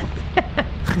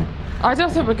 I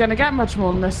don't think we're gonna get much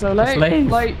more than this though, like, leave.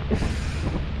 like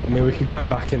I mean, we could go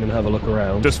back in and have a look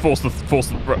around. Just force the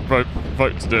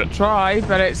vote to do it. try,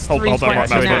 but it's Hold that right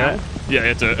 3:20 now. now.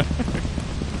 Yeah, do it.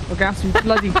 We're gonna have to be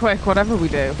bloody quick, whatever we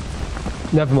do.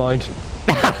 Never mind.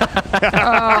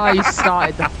 Oh, you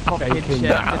started the fucking Bacon,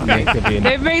 shit. bacon being,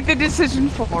 They've made the decision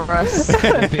for us.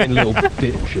 being little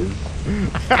bitches.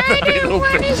 I don't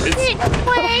want to sit.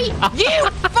 Wait, you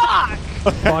fuck!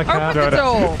 Bye, Open the Cat.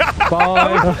 door.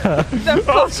 Bye. The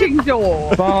fucking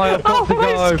door. Bye, I've got to Oh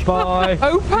my go. Bye.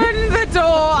 Open the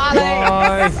door,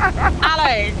 Alex. Bye.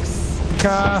 Alex.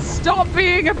 Joker. Stop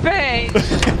being a bitch.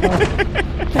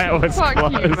 That was Fuck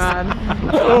close. you, man.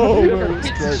 Oh,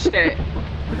 Piece of shit.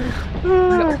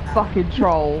 Little fucking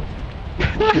troll.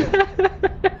 Fucking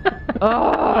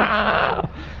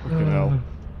hell.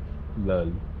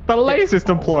 Lol. The latest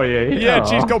employee. Yeah,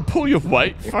 geez, go pull your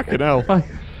weight. Fucking hell.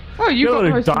 Oh, you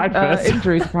You're got the guy most first.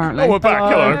 injuries apparently. Oh, we're back.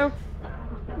 Hello.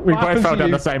 We both happened fell to down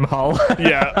you? the same hole.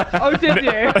 Yeah. Oh, did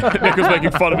you? Nick was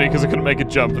making fun of me because I couldn't make a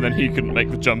jump, and then he couldn't make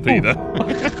the jump either.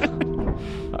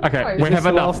 Okay, Wait, we is have this the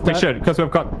enough. last We step? should, because we've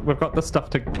got the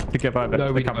stuff to give over No,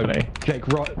 to we the company. don't. Jake,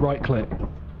 right click.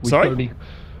 We've Sorry? Only,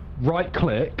 right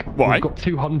click. Why? We've got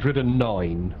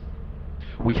 209.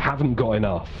 We haven't got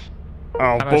enough.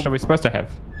 Oh, How much are we supposed to have?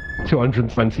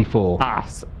 224.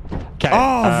 Okay.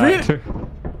 Oh, really?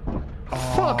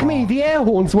 Fuck me, the air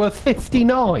horn's worth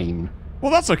 59.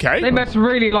 well, that's okay. They must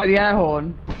really like the air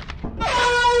horn.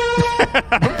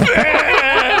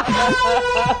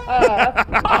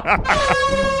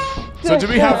 So do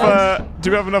we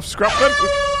have enough scrap then?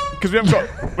 Because we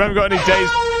haven't got any days.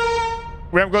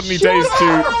 We haven't got any days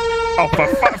to. Oh, for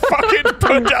fucking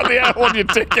put down the air horn, you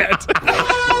dickhead!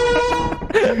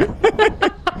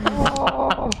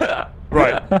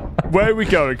 Right, where are we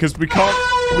going? Because we can't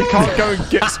go and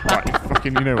get. Right,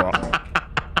 fucking, you know what?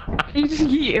 You just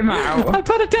yeet him out. I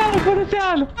put it down. No,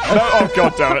 oh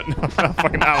god damn it! No,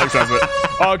 fucking Alex has it.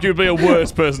 Arguably a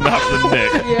worse person to have than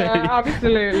Nick. Yeah,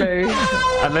 absolutely.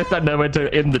 Unless I know when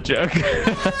to end the joke.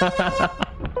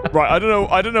 Right, I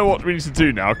don't know what we need to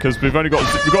do now because we've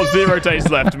got 0 days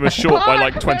left and we're short by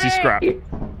like 20 scrap.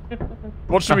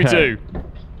 What should we do?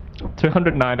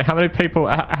 209. How many people?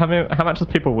 How much is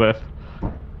people worth?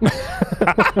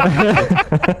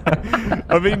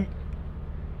 I mean,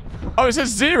 oh, it says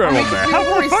 0 on there. You How can the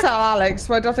probably fuck? sell Alex,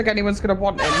 but I don't think anyone's going to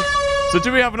want him. So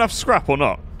do we have enough scrap or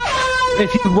not?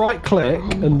 If you right click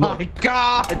and look, My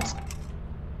God!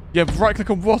 Yeah, right click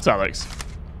on what, Alex?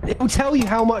 it'll tell you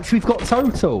how much we've got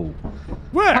total.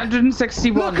 Where?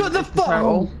 161. Look at the is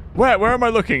total. phone. Where am I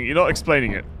looking? You're not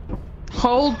explaining it.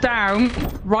 Hold down.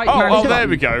 Right Oh, mouse. there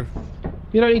we go.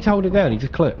 You don't need to hold it down, you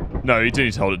just click. No, you do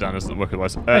need to hold it down. It doesn't work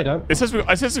otherwise. you don't. It says we've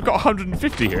got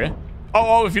 150 here.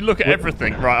 Oh, if you look at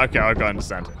everything. Right, okay, I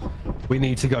understand. We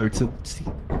need to go to...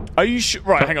 Are you sure?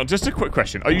 Right, hang on. Just a quick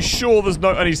question. Are you sure there's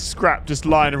not any scrap just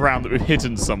lying around that we've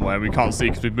hidden somewhere we can't see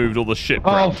because we've moved all the shit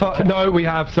Oh, around? fuck. No, we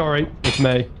have, sorry. It's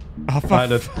me. Oh, I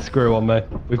had a screw on me.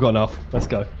 We've got enough. Let's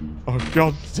go. oh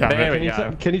god damn There it. we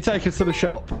go. Can you take us to the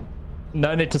shop?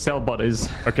 No need to sell bodies.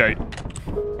 Okay.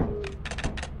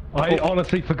 I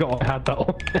honestly forgot I had that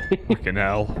on me. Fucking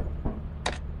hell.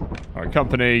 Alright,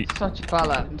 company. Such a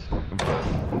bell end.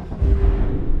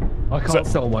 I can't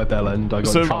sell my bell end. I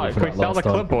got in trouble Oh, for can we that sell the last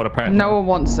time. clipboard apparently? No one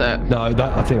wants it. No, I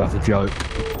think that's a joke.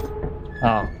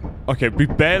 Oh. Okay, we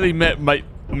barely met the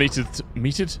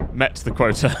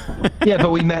quota. Yeah,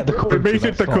 but we met the quota. We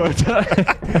meted the that's fine.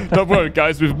 quota. Don't worry,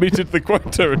 guys, we've meted the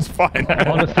quota. It's fine.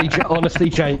 Honestly,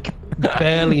 Jake,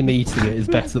 barely meeting it is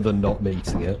better than not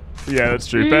meeting it. Yeah, that's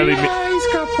true. Barely. Yeah, he's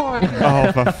got a point.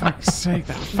 Oh, for fuck's sake,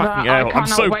 that fucking I air. I'm cannot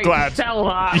so wait glad. to sell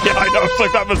that. Yeah, I know. I'm so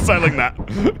glad we're selling that.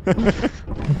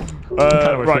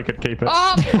 I wish we right, could keep it.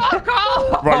 Oh, fuck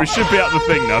off! right. We should be at the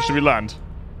thing now. Should we land?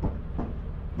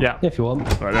 Yeah. If you want.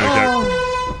 Right, there we go.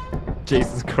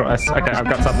 Jesus Christ. Okay, I've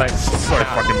got something. So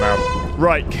fucking loud.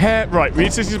 Right, right. We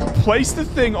need to just place the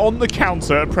thing on the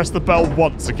counter and press the bell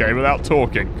once, okay, without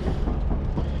talking.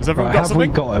 Has everyone Right, got have we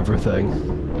something? got everything?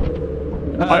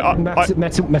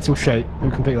 Metal shape.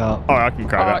 Who can pick that up? Oh, I can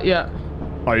grab it. Yeah.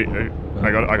 I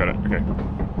got it. Okay.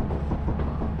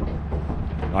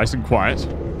 Nice and quiet.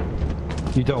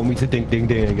 You don't want me to ding ding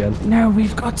ding again. No,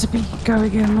 we've got to be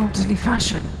going in an orderly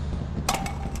fashion.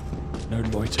 No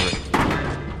loitering.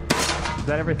 Is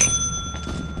that everything?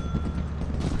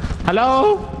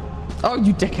 Hello? Oh,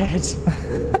 you dickhead.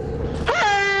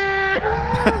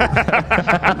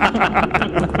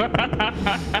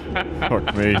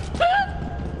 Fuck me.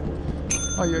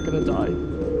 Oh, you're gonna die.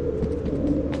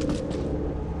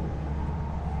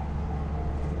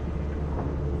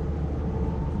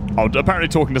 Oh, apparently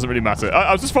talking doesn't really matter.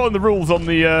 I was just following the rules on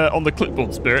the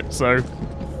clipboard spirit, so.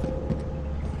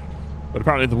 But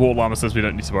apparently the wall armor says we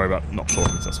don't need to worry about not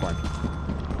talking, so that's fine.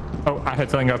 Oh, I heard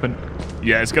something open.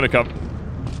 Yeah, it's gonna come.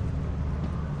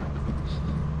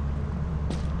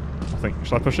 I think.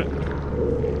 Shall I push it?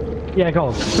 Yeah, go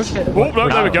on. Push it. Oh, no,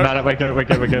 there we go. No, we're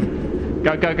good.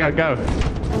 Go.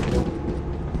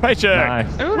 Paycheck!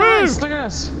 Nice. Oh, nice. Look at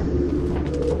us.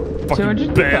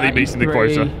 Fucking barely meeting the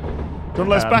quota. Don't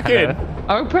let us back in.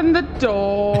 Open the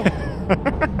door.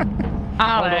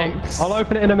 Alex. I'll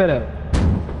open it in a minute.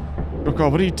 Oh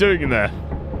god, what are you doing in there?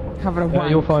 Having a Yeah,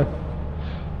 wank. you're fine.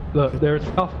 Look, there's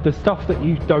stuff that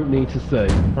you don't need to see.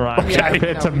 Right. Okay. I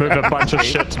appear to move a bunch of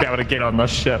shit to be able to get on the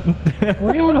ship. What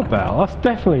are you on about? That's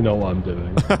definitely not what I'm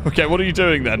doing. Okay, what are you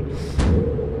doing then?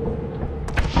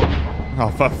 Oh,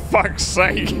 for fuck's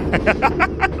sake!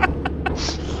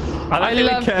 I don't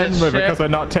think love we can this move it ship. because we're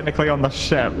not technically on the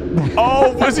ship.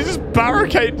 Oh, was he just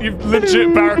barricade? You've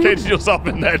legit barricaded yourself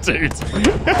in there, dude.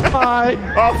 Hi.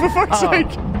 Oh, for fuck's sake!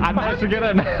 I managed to get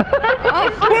in.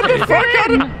 What the fuck?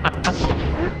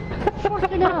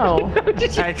 Fucking hell.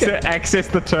 Access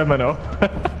the terminal.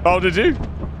 Oh, did you?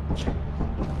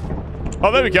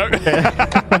 Oh, there we go.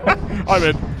 I'm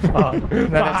in. Oh, no,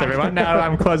 that's everyone. Now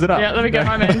I'm closing up. Yeah, there we go.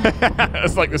 I'm in.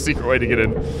 That's like the secret way to get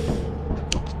in.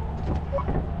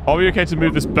 Are we okay to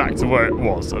move this back to where it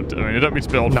was? I mean, I don't mean to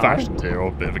be old-fashioned here or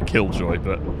a bit of a killjoy,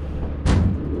 but...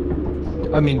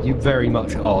 I mean, you very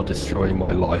much are destroying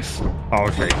my life. Oh,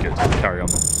 okay, good. Carry on.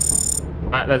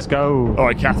 Right, let's go. All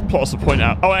right, Kath, plot us a point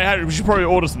out. Oh, wait, we should probably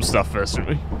order some stuff first,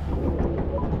 shouldn't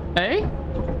we? Eh?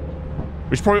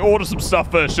 We should probably order some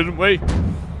stuff first, shouldn't we?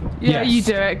 Yeah, Yes. you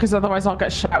do it, because otherwise I'll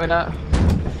get shouted at.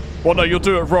 Well, no, you'll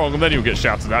do it wrong, and then you'll get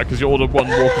shouted at, because you'll order one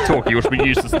walkie-talkie, which will be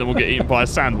useless, and then we'll get eaten by a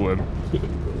sandworm.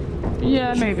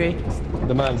 Yeah, maybe.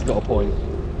 The man's got a point.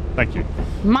 Thank you.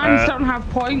 Mans don't have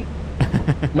point.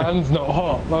 Man's not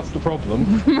hot, that's the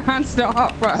problem. Mans not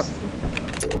hot,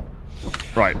 bruv.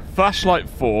 Right, flashlight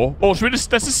 4. Or should we let's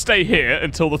just stay here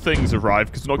until the things arrive,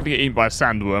 because we're not going to get eaten by a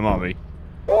sandworm, are we?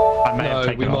 I may have No,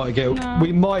 taken we off.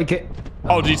 might get...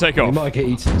 Oh, did you take off? We might get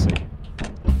eaten.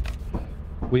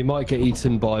 We might get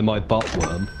eaten by my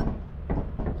buttworm.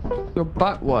 Your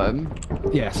buttworm.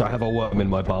 Yes, I have a worm in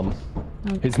my bum.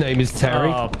 His name is Terry.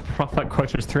 Oh, profit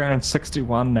quota is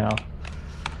 361 now.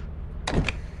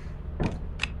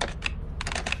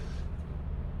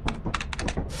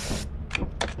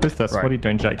 Who's this? Right. What are you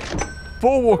doing, Jake?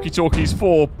 4 walkie-talkies,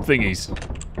 4 thingies.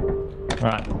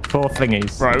 Right, 4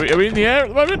 thingies. Right, are we in the air at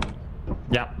the moment?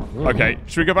 Yeah. Okay,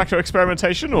 should we go back to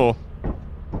experimentation, or...?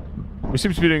 We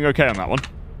seem to be doing okay on that one.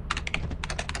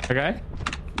 Okay.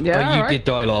 Yeah, you alright. did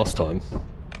die last time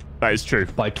That is true.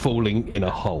 by falling in a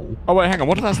hole. Oh, wait, hang on.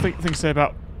 What did that thing say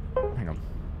about... Hang on.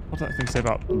 What did that thing say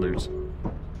about loot?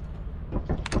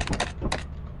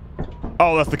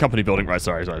 Oh, that's the company building. Right,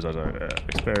 sorry.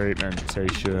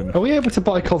 Experimentation. Are we able to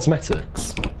buy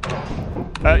cosmetics?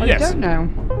 I Yes. don't know.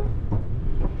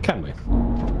 Can we?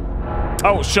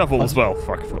 Oh, shovel as well.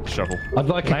 Fuck, I forgot the shovel. I'd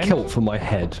like a Mine? kilt for my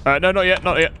head. No, not yet,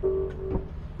 not yet.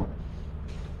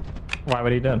 Why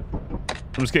would he done?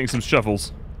 I'm just getting some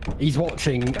shovels. He's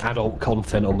watching adult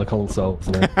content on the console,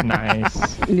 isn't he?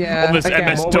 Nice. Yeah. On this again.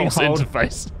 MS-DOS What we hold-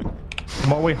 interface. The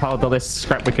more we hold, the less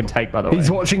scrap we can take, by the way. He's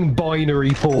watching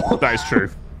binary porn. That is true.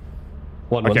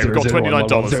 One, Okay, we've got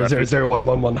 $29 left.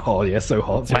 0.00111. Oh, yeah, so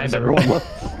hot. Land it.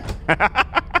 0.011.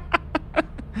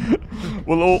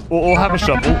 We'll all have a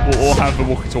shovel, we'll all have a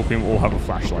walkie-talkie, and we'll all have a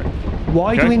flashlight.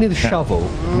 Why Okay. do we need a shovel?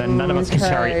 Then none of us can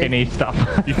carry Okay. any stuff.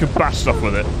 You can bash stuff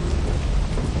with it.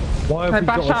 Why have Hey, we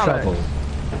got bash a Alex. shovel?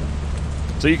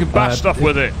 So you can bash stuff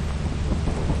with it.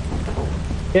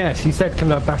 Yeah, she said,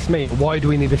 can I bash me? Why do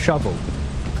we need a shovel?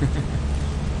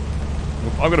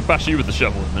 I'm going to bash you with the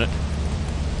shovel in a minute.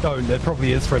 Don't, there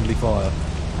probably is friendly fire.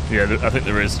 Yeah, I think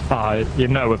there is. You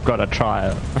know we've got to try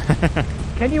it.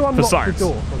 Can you unlock the science.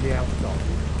 door from the outside?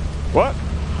 What?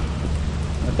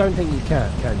 I don't think you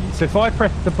can you? So if I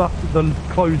press the button, the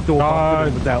closed door button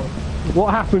and it was out,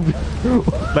 what happens?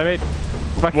 Let me...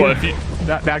 Well, if you...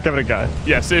 Now give it a go.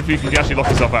 Yeah, see if you can actually lock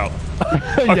yourself out.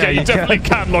 Okay, Yeah, you definitely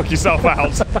can lock yourself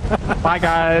out. Bye,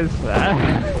 guys.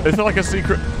 Is there like a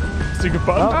secret button?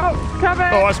 Oh, come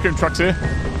in. Oh, ice cream truck's here.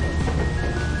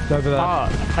 Over there. Oh,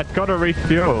 I've got to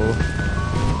refuel.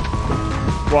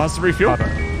 Well, has to refuel.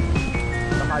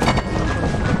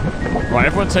 Right,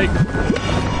 everyone take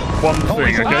one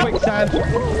thing, It's on okay? quicksand.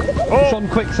 It's Oh, on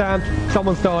quicksand.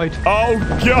 Someone's died. oh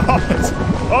God!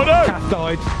 Oh no! Cat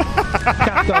died.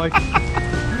 Cat died.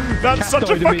 That's Cat such a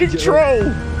died fucking immediately. troll!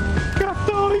 Cat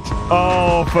died.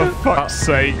 Oh, for fuck's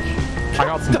sake! I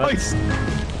got some Died. bits.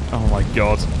 Oh my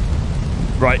God!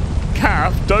 Right,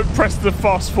 Cav, don't press the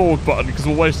fast forward button because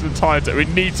we'll waste the entire day. We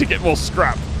need to get more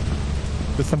scrap.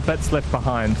 There's some bits left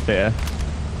behind there.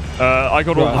 I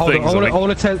got all Right, the hold things. on. I I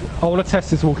want to test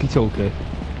this walkie-talkie. think.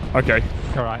 Okay.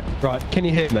 All right. Right, can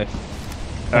you hear me?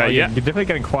 Yeah, You're definitely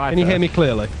getting quiet. Can you hear me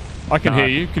clearly? I can hear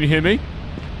you. Can you hear me?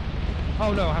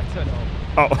 Oh no, I have to turn it on.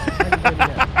 Oh.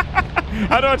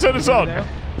 How do I turn this on? now?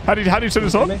 How do you turn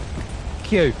this on?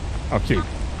 Q. Oh, cute.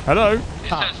 Hello.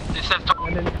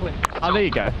 And then click. Oh, there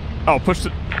you go. Oh, push the.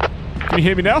 Can you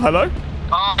hear me now? Hello.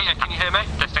 Oh, yeah, can you hear me?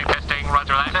 Testing,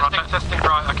 roger that. Testing,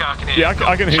 right, okay, I can hear you. Yeah,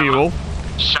 I can hear you all.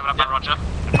 Shove it up my Roger.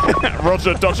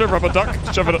 Roger, Dodger, rubber duck.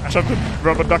 Shove the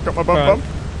rubber duck up my bum.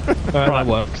 Right, that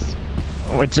works.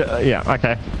 Which, yeah,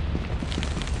 okay.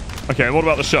 Okay, what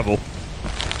about the shovel?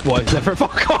 What, is that for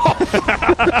fuck off?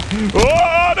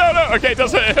 Oh, no. Okay, it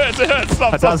does hurt. It hurts.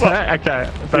 Stop. Okay,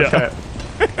 that's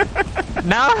it.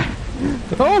 No!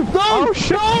 Oh, no!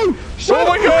 Shit! Oh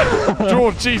my god!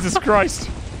 Oh, Jesus Christ.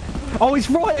 Oh, he's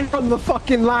right in front of the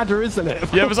fucking ladder, isn't it?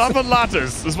 Yeah, there's other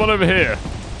ladders. There's one over here.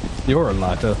 You're a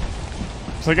ladder.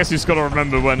 So I guess you just got to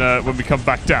remember when we come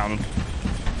back down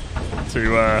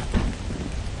to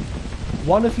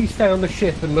One of you stay on the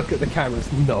ship and look at the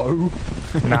cameras. No.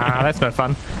 Nah, that's no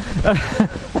fun.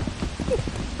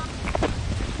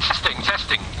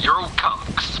 Testing. You're all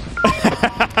cunks.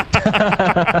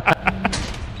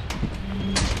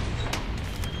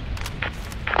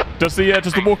 Does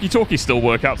the walkie-talkie still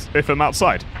work out if I'm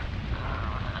outside?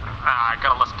 I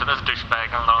gotta listen to this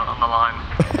douchebag on the line.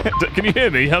 Can you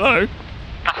hear me? Hello?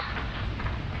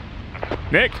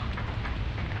 Nick?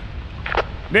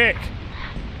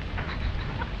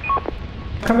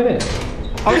 Coming in.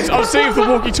 I was seeing if the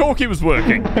walkie-talkie was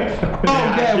working.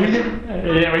 Yeah,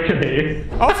 we can hear you.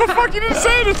 Oh, for fucking didn't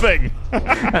say anything!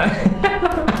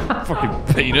 Fucking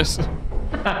penis.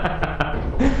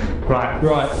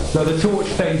 Right. So the torch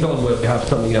stays on where we have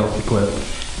something else equipped.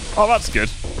 Oh, that's good.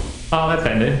 Oh, that's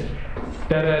ended.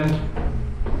 Dead end.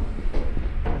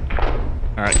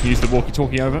 Alright, can you use the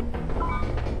walkie-talkie over?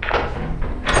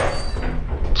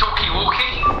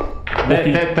 Talkie-walkie?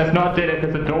 There's not a dead end,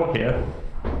 there's a door here.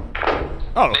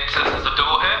 Oh. Nick says there's a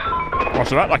door here. What's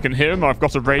that? I can hear him. I've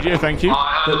got a radio, thank you.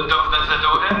 I heard there's a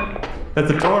door here.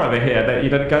 There's a door over here that you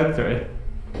didn't go through.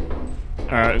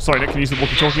 Sorry, Nick, can you use the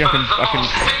walkie-talkie? I can...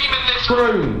 Steam in this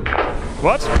Room.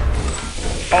 What?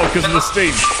 Oh, because of the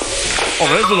steam. Oh,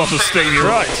 there's a lot of steam, you're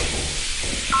right. Is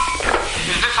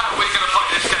this how we're gonna play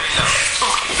this game now?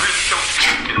 Talking through the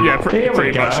talkie-walkie. Yeah, Here we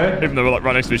pretty much. go. Even though we're like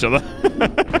right next to each other.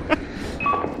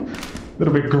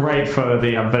 It'll be great for the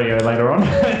video later on.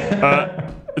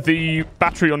 The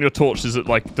battery on your torch is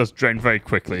does drain very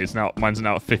quickly. Mine's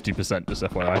now at 50%, just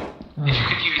FYI. If you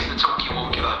could use the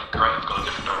talkie-walkie, that'd be great. I've got a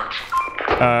different direction.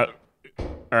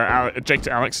 Jake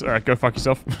to Alex, go fuck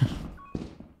yourself.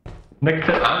 Nick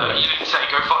to You didn't say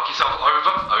go fuck yourself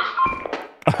over.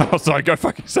 Oh, sorry, go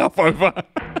fuck yourself over. Wait,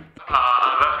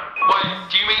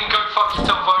 do you mean go fuck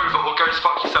yourself over or go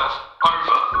fuck yourself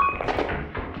over?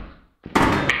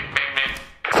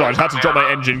 Sorry, I just had to drop my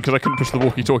engine because I couldn't push the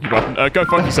walkie-talkie button. Go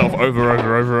fuck yourself over. So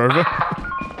you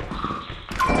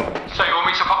want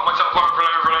me to fuck myself over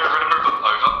and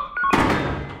over?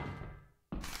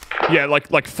 Yeah,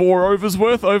 like 4 overs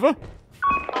worth over.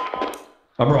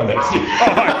 I'm right next to you.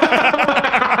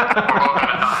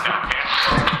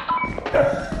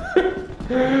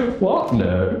 What?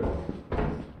 No.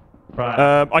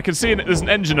 Right. I can see there's an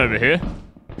engine over here.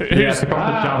 Yeah, it's across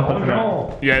the jump, isn't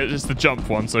it? Yeah, it's the jump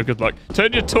one, so good luck.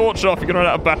 Turn your torch off, you're gonna run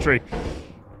out of battery.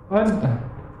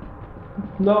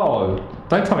 No.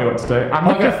 Don't tell me what to do.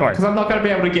 Because I'm not going to be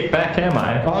able to get back, am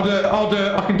I? I'll do it.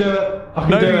 I can do it.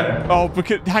 Oh,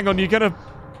 hang on, you're gonna...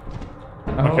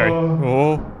 Okay.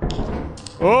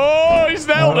 Oh, he's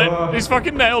nailed it. He's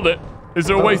fucking nailed it. Is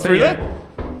there a way through there?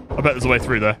 I bet there's a way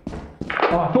through there.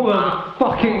 Oh, I thought there was a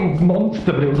fucking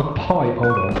monster, but it was a pipe.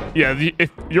 Hold on. Yeah,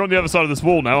 if you're on the other side of this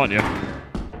wall now, aren't you?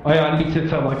 Oh yeah, I need to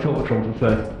turn my torch on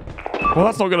first. Well,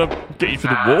 that's not gonna get you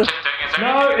through the wall.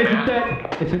 No,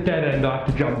 it's a dead end. I have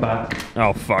to jump back.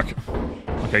 Oh, fuck.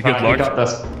 Okay, good luck. You got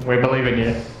this. We believe in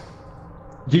you.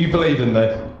 Do you believe in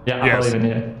me? Yeah, I believe in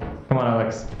you. Come on,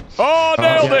 Alex. Oh,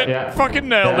 nailed it! Yeah. Fucking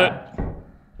nailed it.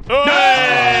 Oh,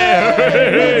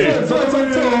 hey! Let's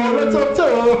on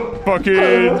tour! Fucking...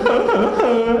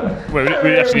 Wait, we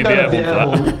actually need the air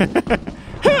horn for that.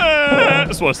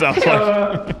 That's what it sounds like.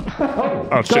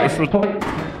 Oh, shit.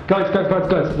 Guys,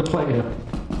 there's a plate here.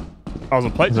 Oh, there's a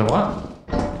plate? Is there what?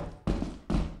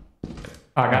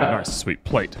 I got it. Nice, sweet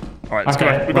plate. Alright, let's go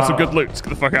back. We've got some good loot. Let's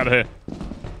get the fuck out of here.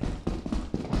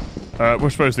 We're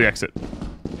supposed to exit.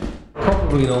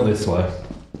 Probably not this way.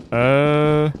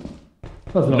 No.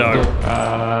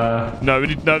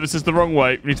 No, this is the wrong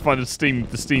way. We need to find the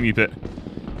steamy bit.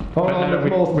 Oh,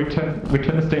 no, we turn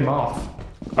the steam off.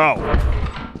 Oh.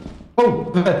 Oh,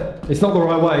 there. It's not the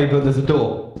right way, but there's a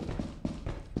door.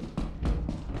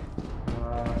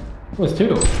 Oh, it's 2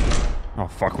 doors. Oh,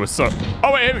 fuck, we're so...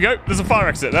 Oh, wait, here we go. There's a fire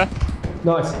exit there.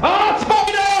 Nice. Ah,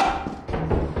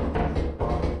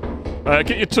 spider!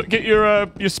 Get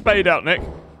your spade out, Nick.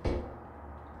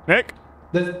 Nick?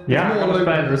 There's more loot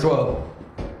there as well.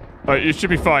 Oh, it should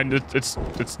be fine. It's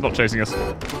not chasing us.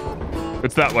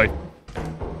 It's that way.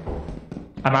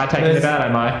 Am I taking it out,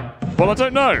 am I? Well, I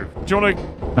don't know. Do you want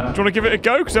to give it a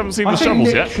go? Because I haven't seen the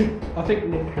shovels yet. I think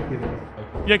Nick should give it a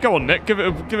go. Yeah, go on, Nick. Give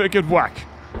it a good whack.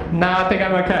 Nah, I think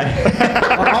I'm okay.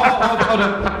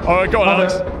 All right, go on,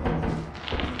 Alex.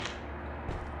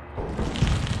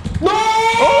 No!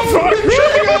 Oh, fuck!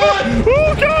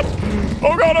 Oh, God!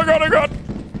 Oh, God, oh, God, oh, God!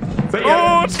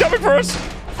 Oh, it's coming for us!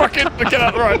 Fucking get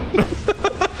out the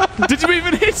right. Did you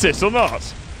even hit it or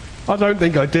not? I don't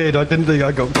think I did. I didn't think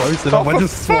I got close enough. I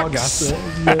just swung at it.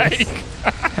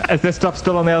 Yes. Is there stuff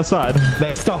still on the other side?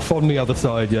 There's stuff on the other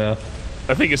side, yeah.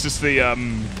 I think it's just the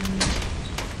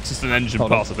it's just an engine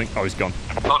part. I think. Oh, he's gone.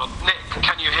 Hold on. Nick,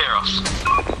 can you hear us?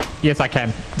 Yes, I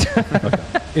can. Okay.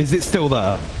 Is it still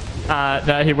there?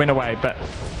 No, he went away, but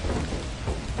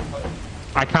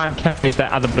I can't carry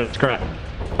that other bit of scrap.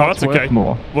 Oh, that's okay.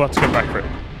 More. We'll have to come back for it.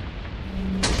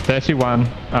 31.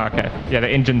 Oh, okay. Yeah, the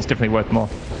engine's definitely worth more.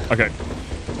 Okay.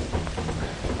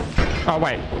 Oh,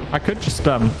 wait. I could just,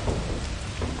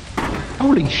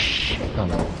 Holy shit. Oh,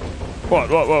 no.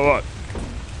 What?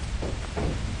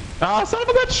 Ah, son of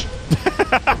a bitch!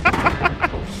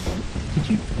 Did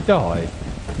you die?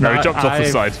 No, he jumped off the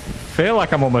side. Feel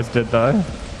like I'm almost dead, though.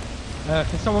 Can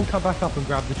someone come back up and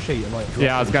grab the sheet and like drop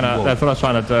Yeah, I was gonna. That's what I was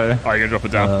trying to do. Oh, you're gonna drop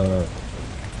it down.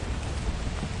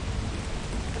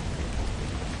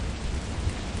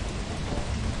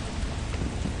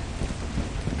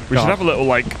 We should have a little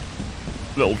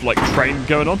train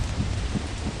going on.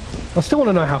 I still want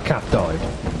to know how Kath died.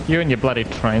 You and your bloody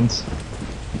trains.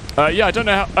 Yeah, I don't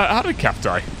know how did Kath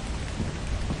die?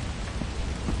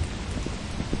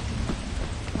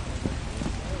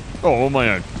 Oh, on my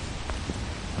own.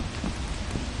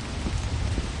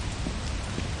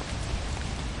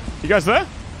 You guys there?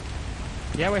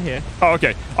 Yeah, we're here. Oh,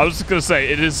 okay. I was just gonna say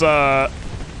it is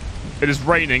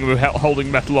raining. We're holding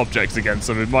metal objects again,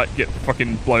 so we might get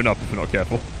fucking blown up if we're not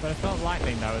careful. But it's not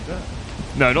lightning, though, is it?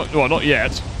 No, not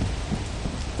yet.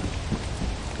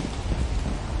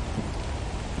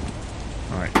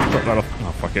 All right, drop that off.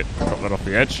 Oh, fuck it. Drop that off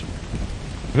the edge.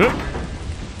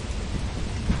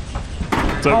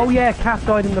 So, Oh yeah, Kath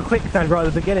died in the quicksand right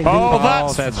at the beginning. oh,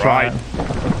 didn't that's right.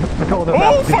 right.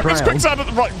 Oh, fuck, this quicksand at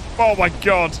the right. Oh, my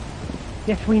God.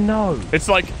 Yes, we know. It's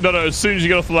like, no, as soon as you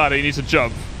get off the ladder, you need to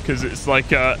jump, because it's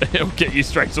like, it'll get you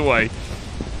straight away.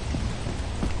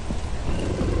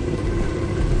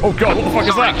 Oh, God, what the fuck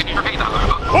is that? Can you repeat that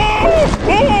over?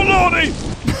 Oh, lordy!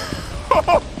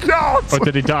 Oh, God! Or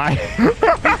did he die?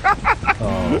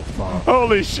 Oh, fuck.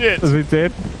 Holy shit. Is he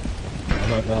dead? I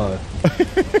don't know.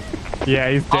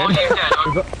 Yeah, he's dead. Are you dead?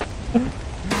 Over.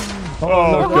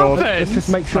 Oh, God. Let's just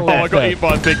make sure. Oh, I got eaten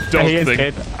by a big dog He is thing.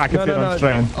 dead. I can see it on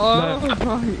stream.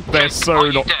 They're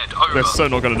so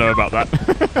not going to know about that.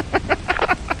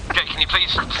 Okay, can you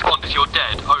please respond if you're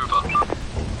dead? Over.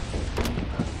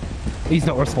 He's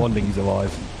not responding, he's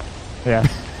alive. Yeah.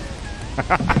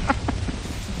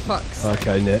 Fucks.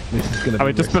 Okay, Nick, this is going to be Are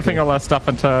we just putting all our stuff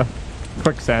into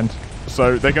quicksand?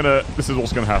 So this is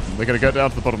what's going to happen. They're going to go down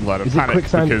to the bottom of the ladder and Is it panic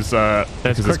quicksand? because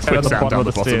there's quicksand down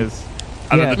the bottom. stairs.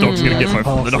 And then the dog's going to get yeah.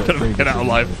 both. They're not going to get out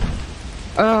alive.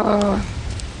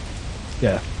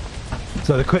 Yeah.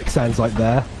 So the quicksand's like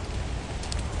there.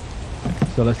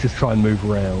 So let's just try and move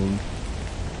around.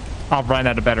 I've run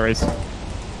out of batteries.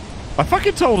 I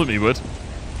fucking told him he would.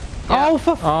 Oh,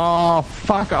 for Oh,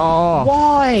 fuck off.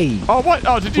 why? Oh, what?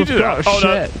 Oh, did you do that? got Oh,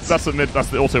 no. shit. That's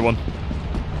the auto one.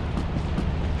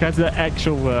 That's the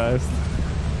actual worst.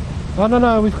 Oh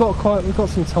no, we've got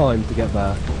some time to get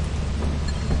back.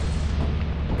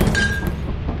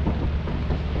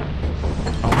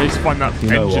 I need to find that You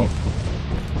know engine.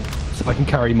 what? So I can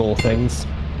carry more things.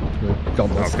 Oh,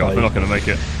 God, we're not going to make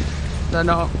it. They're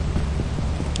not.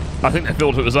 I think they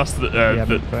thought it was us that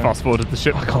fast forwarded the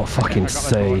ship. I can't fucking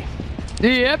see.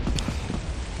 Yep.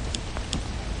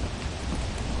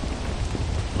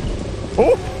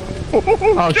 Oh,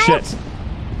 Oh, God. shit.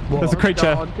 There's a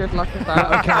creature. God, good luck with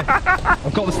that. Okay,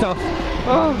 I've got the stuff.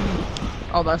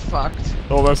 Oh, they're fucked.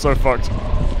 Oh, they're so fucked.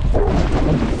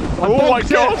 Oh, my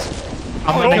God.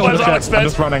 I'm Oh, running where's to the Alex ship. I'm dead?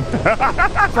 just running.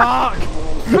 Fuck!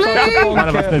 One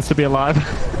of us needs to be alive.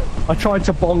 I tried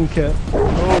to bonk it.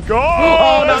 Oh, God.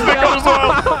 Oh, there's Nick as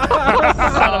well.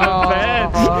 Son of a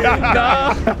bitch.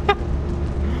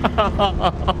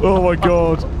 Oh, my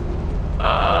God.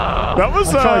 That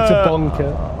was I tried to bonk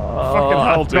it. fucking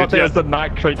hell, dude. There's the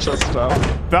night creature stuff.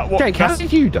 Jake, how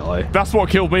did you die? That's what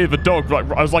killed me, the dog. Like,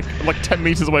 I was like 10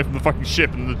 meters away from the fucking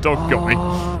ship and the dog got me.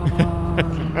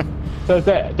 So is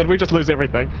that, did we just lose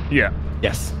everything? Yeah.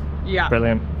 Yes. Yeah.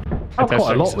 Brilliant. Oh,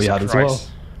 quite a lot we had as well. Christ.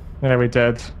 Yeah, we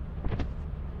did.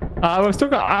 We've still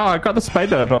got. Oh, I got the spade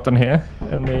that I dropped in here.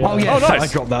 In the, Oh, yes, Oh, nice. I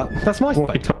dropped that. That's my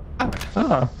spade.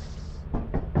 Ah.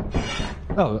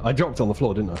 Oh, I dropped it on the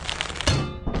floor, didn't I?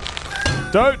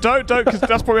 Don't, because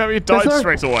that's probably how you died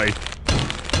straight away.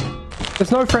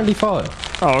 There's no friendly fire.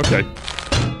 Oh, okay.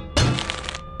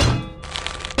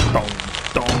 Dong,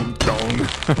 dong, dong.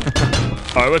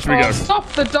 Alright, where should we go? Stop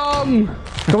the dong!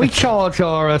 Can we charge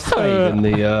our spade in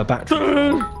the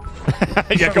battery?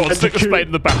 Yeah, go on, stick the spade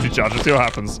in the battery charger, see what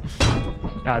happens.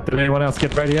 Did anyone else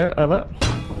get radio? Over?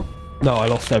 No, I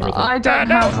lost everything. I don't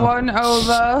have one.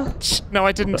 Over. No,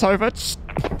 I didn't. Over.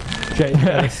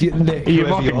 Nick, Are you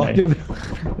mocking me?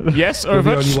 Yes, You're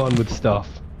over. the only one with stuff.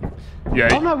 Yeah.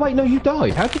 Oh no, wait, no, you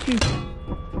died. How did you?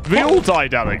 We all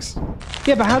died, Alex.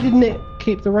 Yeah, but how did Nick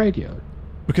keep the radio?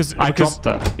 Because I dropped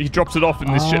it. He dropped it off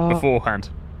in this shit beforehand.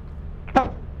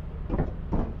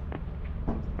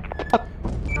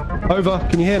 Over.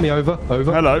 Can you hear me? Over.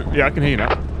 Over. Hello. Yeah, I can hear you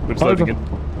now. We're just loading in.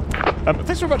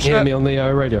 Thanks very much. Can you hear me on the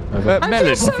radio? Over. Melon. I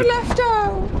feel so left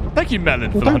out. Thank you,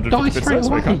 Melon, for the don't 150 die bits. straight That's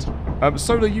very away. kind.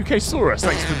 Solar UK Saurus,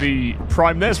 thanks for the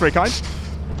Prime there. That's very kind.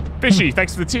 Fishy,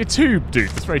 thanks for the tier 2, dude.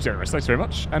 That's very generous. Thanks very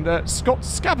much. And Scott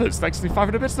Scabbards, thanks for the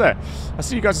 500 bits there. I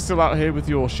see you guys are still out here with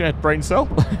your shared brain cell.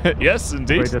 Yes,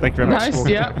 indeed. Thank you very much. Nice,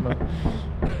 yeah.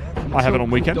 I have it on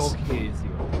weekends.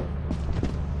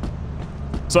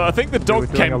 So I think the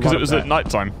dog came because it was at night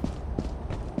time.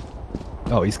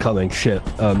 Oh, he's coming. Shit.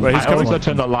 Wait, he's I coming. also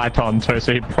turned the light on too,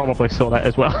 so he probably saw that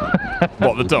as well.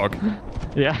 What, the dog?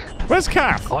 Yeah. Where's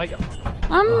Kath? I'm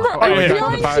yeah.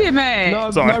 behind you, mate.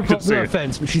 No, Sorry, I no, couldn't see no it.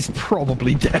 offense, but she's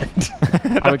probably dead.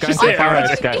 Are we going to the fire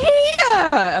escape?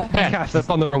 Here. Cass, that's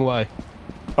on the wrong way.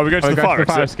 Oh, we go to the fire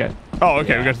exit. escape. Oh,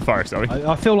 okay, we go to the fire exit, are we?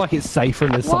 I feel like it's safer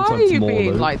and there's Why are sometimes you more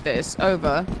being loot. like this?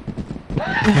 Over.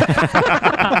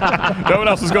 No one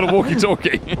else has got a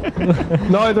walkie-talkie.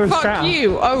 Neither is Fuck Cass.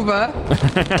 you. Over.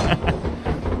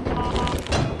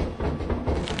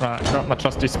 Right, got my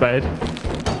trusty spade.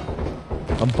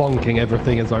 I'm bonking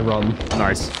everything as I run.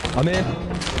 Nice. I'm in.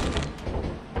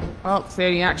 Well, it's the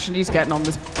only action he's getting on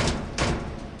this.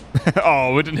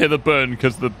 Oh, we didn't hear the burn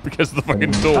because of the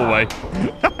fucking doorway.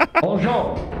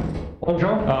 Bonjour.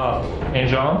 Bonjour.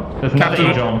 Enjean. There's another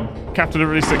Enjean. Captain a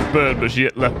really sick burn, but she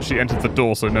entered the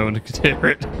door so no one could hear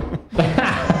it.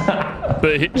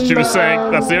 But she was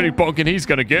saying that's the only bonking he's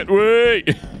gonna get.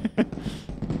 Wait.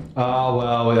 Oh,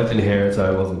 well, I didn't hear it,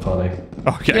 so it wasn't funny.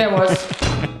 Okay. Yeah, it was.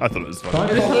 I thought it was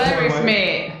funny. It was hilarious,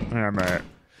 mate. Yeah, mate.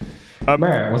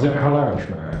 Mate, was it hilarious,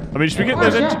 mate? I mean, should we get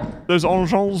those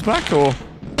engines back or?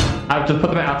 I've just put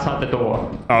them outside the door.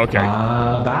 Oh, okay.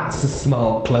 That's a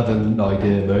smart, clever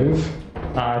idea move.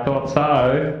 I thought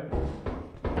so.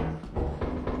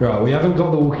 Right, we haven't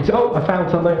got the walkie. Oh, I found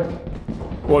something.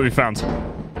 What have we found?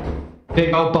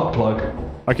 Big old butt plug.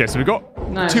 Okay, so we've got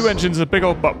Nice. 2 engines and a big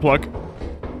old butt plug.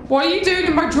 What are you doing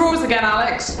in my drawers again,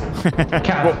 Alex?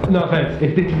 Cat, no offense,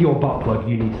 if this is your butt plug,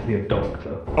 you need to see a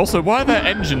doctor. Also, why are there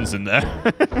engines in there?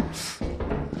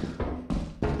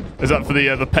 Is that for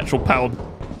the petrol-powered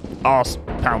arse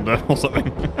pounder or something?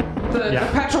 The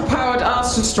petrol-powered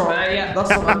arse destroyer. Yeah, that's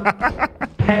the one.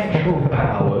 Petrol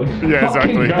powered. Yeah,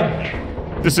 exactly.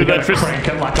 This electricity. Crank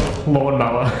it like a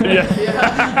lawnmower. Yeah.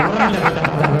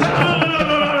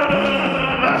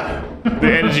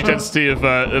 The energy density of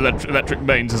electric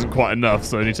mains isn't quite enough,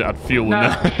 so I need to add fuel in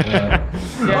there.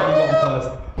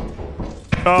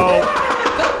 Oh.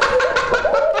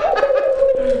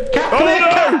 Oh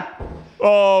no!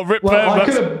 Oh, rip Well,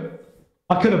 them.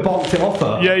 I could have bonked it off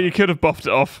her. Yeah, you could have buffed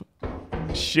it off.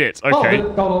 Shit, okay.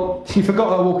 Oh, hold on. She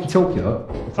forgot her walkie-talkie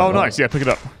though. Oh, nice. Yeah, pick it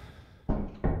up.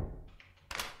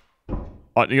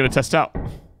 Alright, you're going to test out.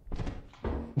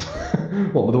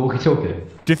 What, with the walkie-talkie?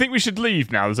 Do you think we should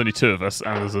leave now? There's only 2 of us,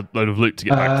 and there's a load of loot to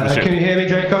get back to the ship. Can you hear me,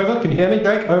 Jake? Over? Can you hear me,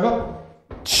 Jake? Over?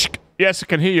 Yes, I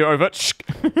can hear you. Over.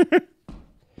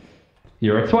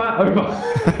 You're a twat. Over.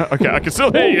 Okay, I can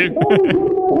still hear you.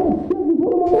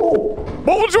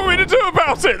 What would you want me to do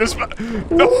about it?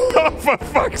 Oh, for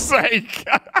fuck's sake.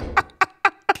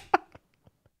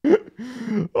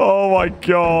 Oh my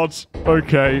god.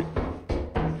 Okay.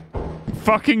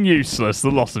 Fucking useless,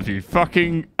 the lot of you.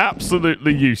 Fucking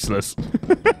absolutely useless.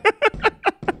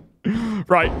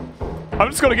 Right. I'm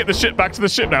just got to get the shit back to the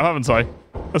ship now, haven't I?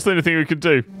 That's the only thing we can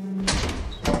do.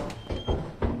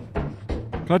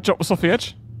 Can I drop this off the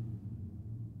edge?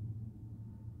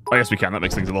 I guess we can. That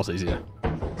makes things a lot easier.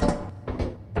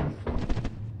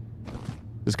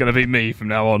 It's going to be me from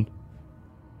now on.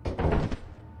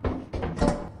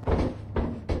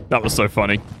 That was so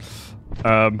funny.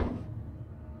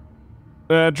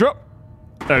 Drop.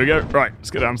 There we go. Right,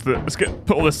 let's get down to the...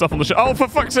 put all this stuff on the ship. Oh, for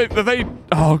fuck's sake, are they...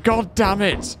 Oh, god damn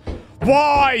it.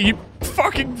 Why? You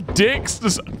fucking dicks.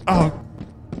 Oh.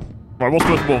 Right, what's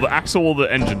first of all, the axle or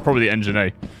the engine? Probably the engine,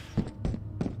 eh?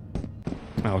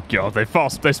 Oh god, they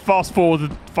fast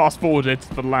forwarded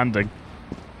the landing.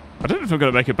 I don't know if I'm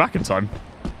going to make it back in time.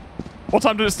 What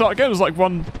time did it start again? It was like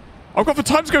 1... Oh god, the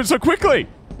time's going so quickly!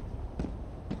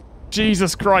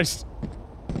 Jesus Christ.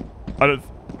 I don't...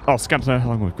 Oh, scan to know how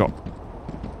long we've got.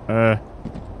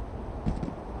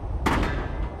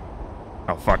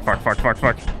 Oh, fuck. I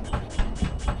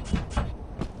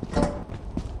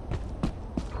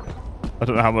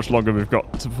don't know how much longer we've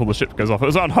got before the ship goes off. It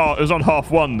was on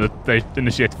half one that they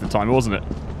initiated the timer, wasn't it?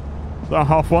 Was that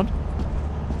half one?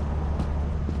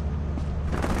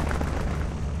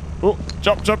 Oh,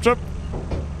 jump. Get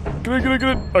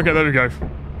in. Okay, there we go.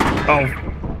 Oh.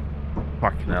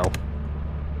 Fucking hell.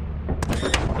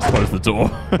 Let's close the door.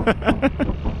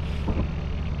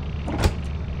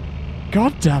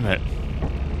 God damn it.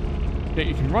 Yeah,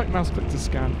 you can right mouse click to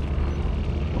scan.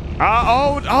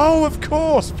 Oh, of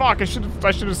course. Fuck, I should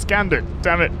have scanned it.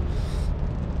 Damn it.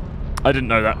 I didn't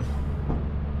know that.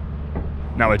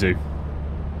 Now I do.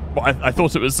 Well, I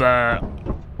thought it was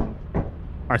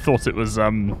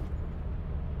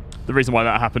the reason why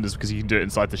that happened is because you can do it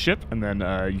inside the ship, and then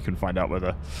you can find out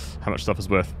how much stuff is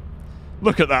worth.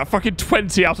 Look at that, fucking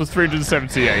 20 out of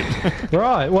 378.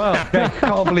 Right, well, I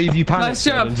can't believe you panicked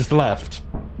and just left.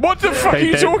 What the fuck are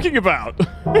you talking about?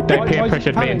 They peer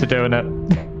pressured me into doing it.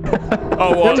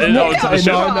 Oh, what? No,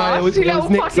 it was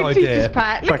Nick's idea.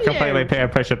 They completely peer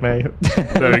pressured me.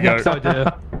 There we go. Nick's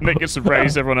idea. Nick gets a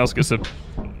raise, everyone else gets a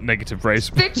negative raise.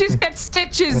 Stitches get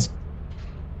stitches.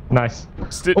 Nice.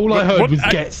 All I heard was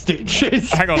get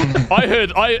stitches. Hang on, I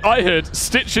heard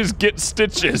stitches get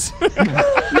stitches. No,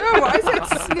 I said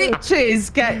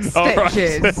snitches get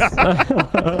stitches.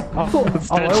 I thought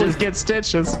stitches get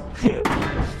stitches.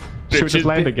 Should we just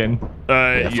land again?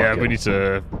 Yeah, we need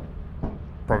to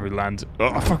probably land.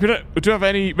 Oh fuck, we don't have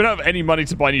any money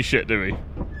to buy any shit, do we?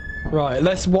 Right,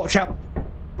 let's watch out.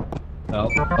 Oh,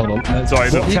 hold on. Sorry,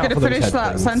 Are you going to finish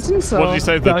that sentence? Or? What did you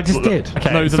say? No, I just did.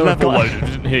 Okay, no, the level loaded. We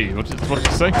didn't hear you. What did you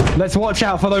say? Let's watch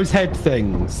out for those head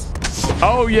things.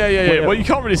 Oh, yeah. Well, you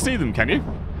can't really see them, can you?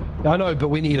 I know, but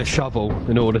we need a shovel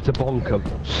in order to bonk them.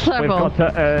 We've got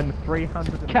to earn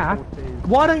 300. Cat,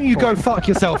 why don't you go fuck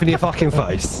yourself in your fucking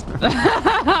face?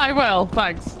 I will,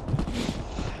 thanks.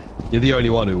 You're the only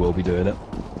one who will be doing it.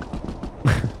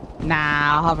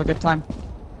 Nah, I'll have a good time.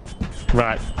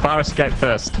 Right, fire escape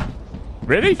first.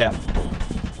 Really? Yeah.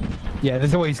 Yeah,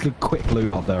 there's always good quick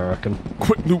loot up there, I reckon.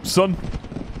 Quick loot, son.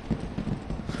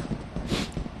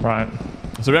 Right.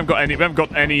 So we haven't got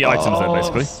any items there,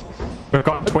 basically. We've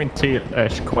got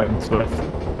 20-ish coins worth.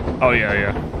 Oh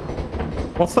yeah.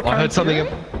 What's the? I heard something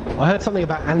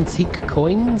about antique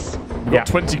coins. We've got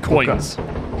 20 coins.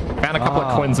 Found a couple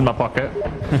of coins in my pocket.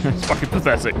 It's fucking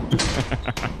pathetic.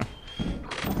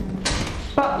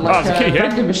 But like there's a key here.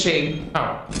 vending machine.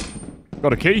 Oh.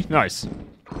 Got a key? Nice.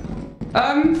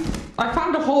 I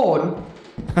found a horn.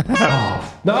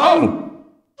 No!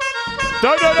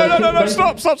 No,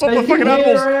 stop the fucking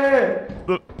animals.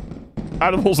 The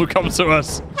animals will come to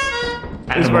us.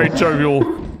 It's a very jovial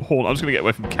horn. I'm just gonna get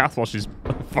away from Kath while she's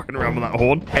fucking around with that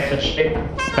horn. It's a shit.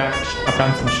 I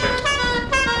found some shit.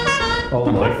 Oh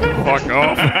my god. Fuck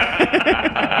off.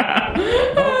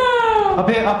 Up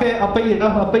here.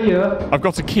 I've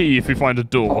got a key if we find a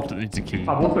door that needs a key.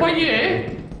 What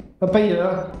you? Up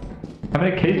here. How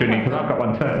many keys do we need? Because I've got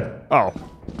one too. Oh.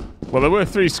 Well, there were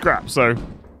 3 scraps, so...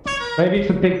 Maybe it's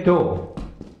a big door.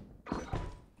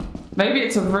 Maybe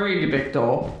it's a really big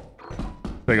door.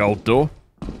 Big old door.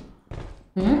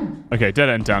 Okay, dead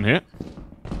end down here.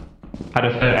 I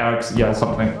just heard Alex yell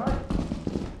something.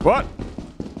 What?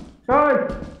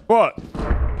 Guys, What?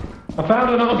 I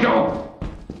found an old job.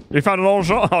 You found an orange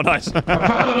shot? Oh, nice. I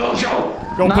found an old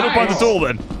job. Go on, put it by the door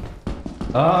then.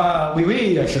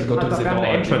 Oui, I should go to the That's the door.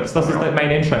 entrance. This is the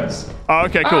main entrance. Oh,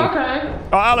 okay, cool. Okay.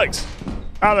 Oh, Alex.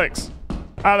 Don't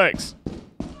Alex.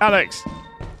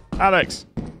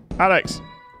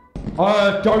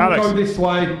 go this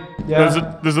way.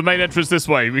 Yeah. There's a main entrance this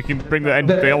way. We can bring the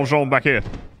Eljon back here.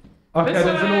 Okay,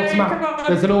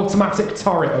 there's an automatic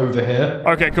turret over here.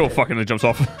 Okay, cool. Fucking it jumps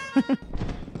off.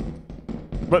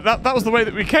 But that was the way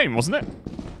that we came, wasn't it?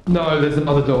 No, there's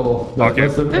another door. No, Okay.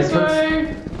 there's an This entrance.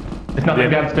 way. There's nothing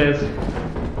downstairs.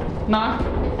 No.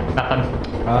 Nothing.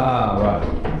 Right.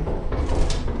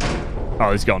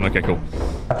 Oh, he's gone. Okay, cool.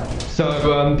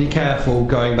 So be careful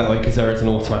going that way because there is an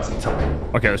automatic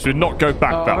turret. Okay, so we not go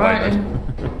back that way then.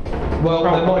 Well,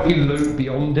 there might be loot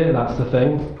beyond it. That's the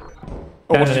thing.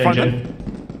 Oh, what did you find then?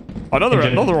 Another We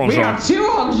Eljon. have 2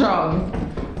 Eljon.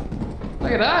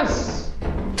 Look at us.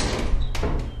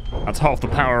 That's half the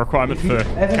power requirement for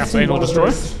Caffeine or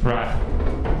Destroy. Right.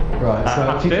 Right.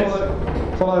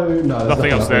 So follow. No, there's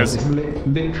Nothing upstairs. It's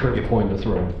literally a pointless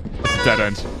room. Dead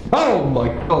end. Oh my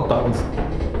god, that was.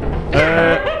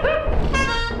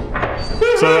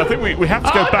 So I think we have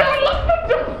to go back.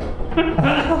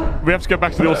 We have to go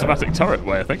back to the automatic turret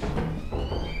way, I think.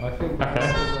 I think.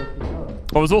 Okay.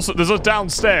 Oh, there's a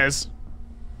downstairs.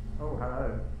 Oh,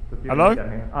 hello. Hello? Oh, no,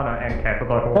 NCAP.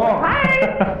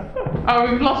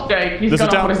 Oh, we've lost Jake. He's There's a gone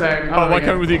off down. on his own. Oh, am I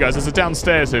coming with you guys? There's a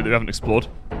downstairs here that we haven't explored.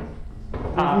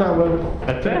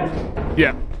 That's it.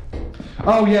 Yeah.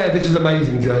 Oh yeah, this is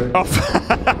amazing, Joe. Oh,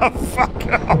 fuck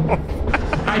off.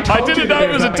 I didn't know it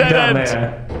was a dead end.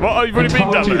 What? Oh, you've already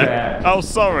been down there? Oh,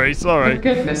 sorry. For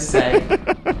goodness sake.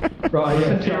 Right,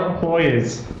 yeah. Your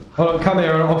employees. Hold on, come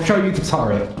here and I'll show you the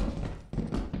turret.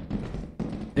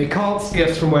 It can't see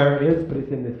us from where it is, but it's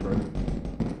in this room.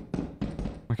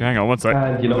 Okay, hang on one sec.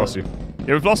 And We've lost you.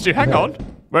 Yeah, we've lost you. Hang on.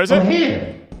 Where is Oh, it?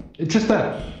 here. It's just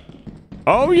there.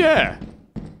 Oh, yeah.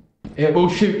 It will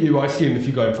shoot you, I assume, if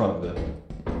you go in front of it.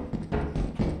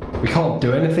 We can't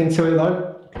do anything to it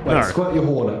though. Wait, No. squirt your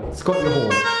hornet. Squirt your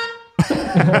hornet.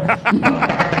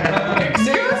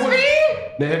 Excuse me?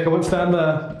 Nick, I won't stand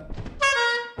there.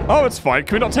 Oh, it's fine.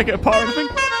 Can we not take it apart or anything?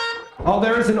 Oh,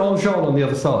 there is an engine on the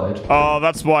other side. Oh,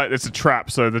 that's why it's a trap.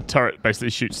 So the turret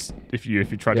basically shoots if you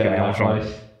try to get the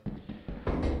engine.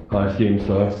 I assume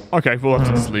so. Okay, we'll have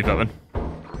to just leave that then.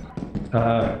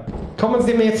 Kommen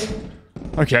Sie mit.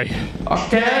 Okay.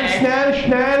 Schnell.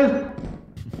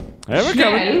 There we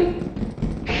go.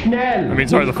 Schnell. I mean,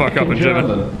 hurry the fuck up in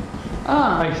German.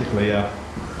 Ah. Basically, yeah.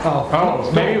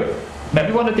 Oh,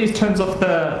 maybe one of these turns off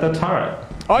the turret.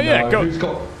 Oh yeah, go. Who's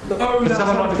got? Oh, that's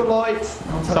someone on want for lights.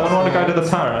 Someone want to go to the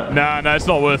turret? Nah, it's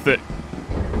not worth it.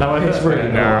 No, It's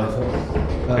really Nah.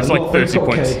 not. It's like 30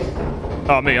 points.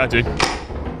 Oh, me, I do.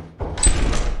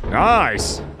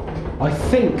 Nice. I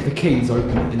think the keys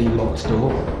open any locked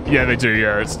door. Yeah, they do.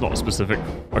 Yeah, it's not specific.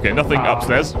 Okay, nothing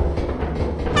upstairs.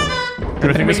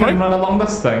 Anything We this way? can run along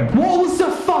this thing. What was the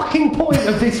fucking point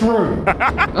of this room?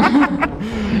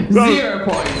 0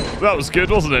 points. That was good,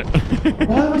 wasn't it?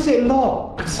 Why was it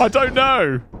locked? I don't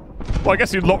know. Well, I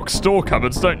guess you lock store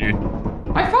cupboards, don't you?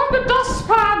 I found a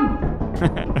dustpan.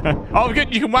 Oh,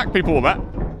 good. You can whack people with that.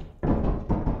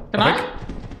 Can I?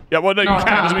 Yeah, well, no, No, you I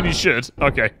can. Doesn't can't. mean you should.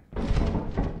 Okay.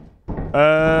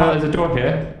 Oh, there's a door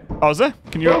here. Oh, is there?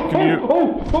 Can you? Can you?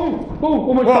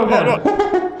 Almost What, fell down.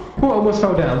 what? Almost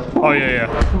fell down. Oh yeah.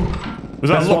 Was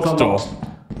that a locked door?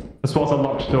 This was a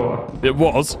locked door. It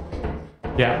was.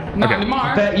 Yeah. Not Okay.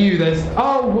 anymore. Bet you there's.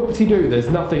 Oh, whoop-de-doo, there's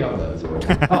nothing up there. Is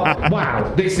there? Oh,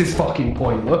 wow. This is fucking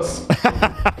pointless.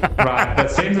 Right. That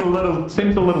seems a little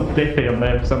dippy on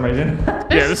there for some reason.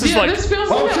 Yeah, this is like. This feels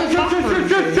Oh, like a bathroom.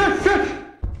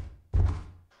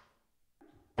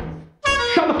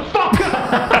 Shut the fuck up!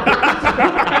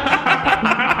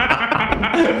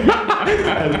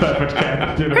 That's perfect,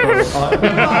 Ken. Beautiful.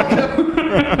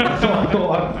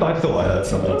 I thought I heard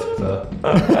something.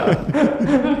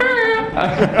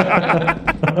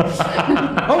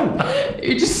 Oh!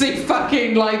 You just see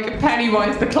fucking like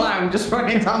Pennywise the clown just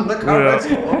running down the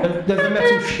corridor. There's a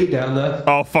metal sheet down there.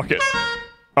 Oh fuck it.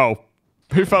 Oh,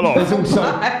 who fell There's off? also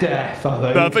death, I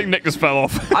think. No, I think Nick just fell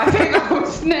off. I think that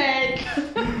was Nick.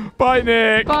 Bye,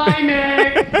 Nick. Bye,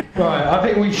 Nick. Right, I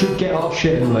think we should get our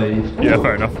shit and leave. Yeah,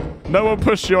 fair enough. No one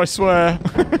pushed you, I swear.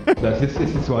 No, this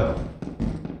is why.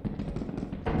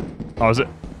 Oh, is it?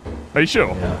 Are you sure?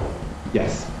 Yeah.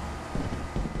 Yes.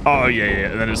 Oh yeah.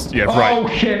 And then it's right. Oh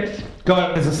shit!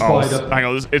 God, there's a Oh, spider. hang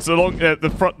on. It's along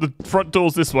the front. The front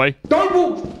door's this way. Don't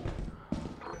walk!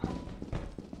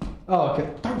 Oh, okay.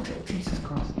 Don't, Jesus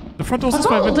Christ. The front door's this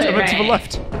way. I went to the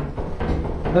left.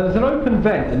 There's an open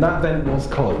vent, and that vent was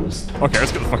closed. Okay,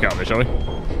 let's get the fuck out of here, shall we?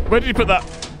 Where did you put that?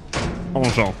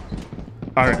 Engine.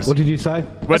 Oh, here it is. What did you say?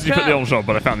 Where did you put the engine?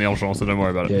 But I found the engine, so don't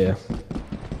worry about it. Yeah.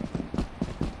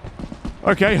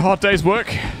 Okay, hard day's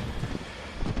work.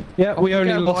 Yeah, we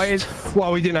only go, lost. boys.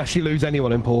 Well, we didn't actually lose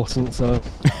anyone important, so.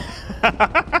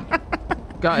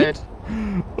 Got it.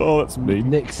 Oh, that's mean.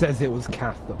 Nick says it was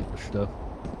Kath that pushed her.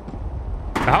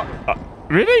 How?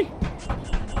 Really?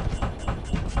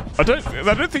 I don't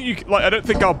think you like. I don't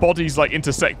think our bodies like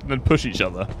intersect and then push each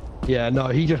other. Yeah, no,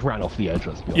 he just ran off the edge.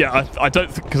 Let's be honest. Yeah, I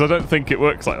don't because I don't think it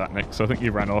works like that, Nick. So I think he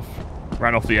ran off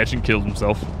the edge and killed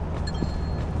himself.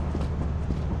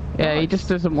 Yeah, he just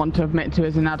doesn't want to admit to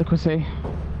his inadequacy.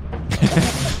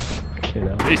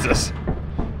 Jesus.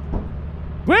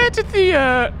 Where did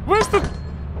the where's the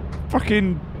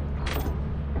fucking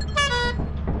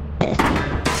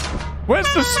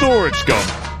where's the storage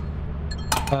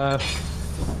gone?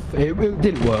 It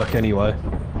didn't work anyway.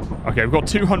 Okay, we've got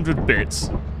 200 bits.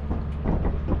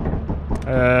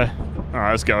 Alright,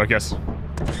 let's go, I guess.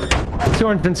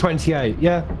 228.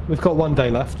 Yeah, we've got 1 day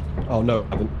left. Oh no, we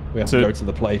haven't. We have to go to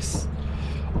the place.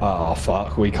 Oh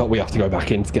fuck, we can't. We have to go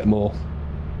back in to get more.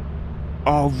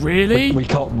 Oh really? We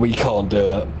can't do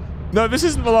it. No, this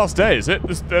isn't the last day, is it?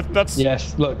 That's.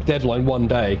 Yes. Look, deadline 1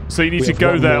 day. So you need to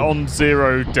go there on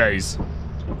 0 days.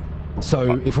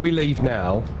 So if we leave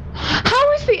now.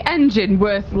 How is the engine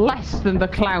worth less than the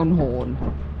clown horn?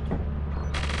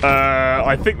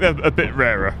 I think they're a bit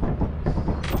rarer.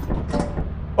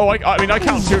 Oh, I mean, I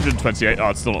count 228. Oh,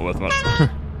 it's still not worth much.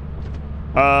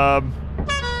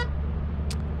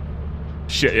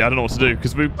 Shit, yeah, I don't know what to do,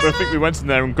 because I think we went in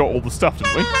there and got all the stuff,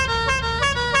 didn't we?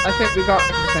 I think we got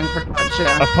everything pretty much,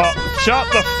 yeah. Shut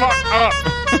the fuck up!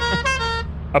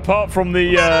 apart from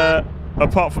the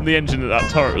engine that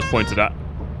turret was pointed at.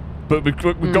 But we've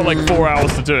got like 4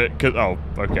 hours to do it, oh,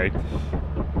 okay.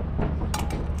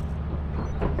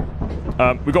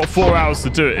 We've got 4 hours to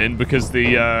do it in because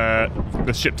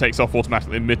the ship takes off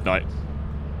automatically at midnight.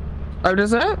 Oh,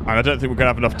 does it? And I don't think we're going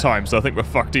to have enough time, so I think we're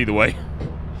fucked either way.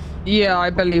 Yeah,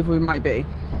 I believe we might be.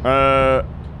 What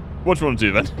do you want to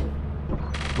do then?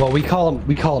 Well, we can't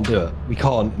do it. We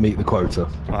can't meet the quota.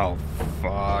 Oh,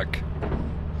 fuck.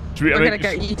 We're going to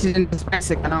get yeeted into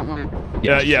space again, aren't we?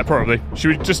 Yeah, probably.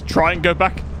 Should we just try and go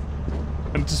back?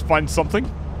 And just find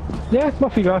something? Yeah,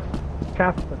 off you go.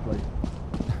 Cath, please.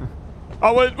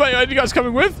 Oh, wait, are you guys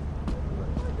coming with?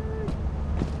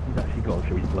 He's actually gone,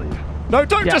 shall we leave? No,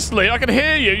 don't just leave. I can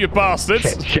hear you, you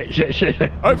bastards.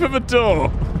 Shit. Open the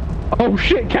door. Oh,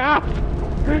 shit, Cath.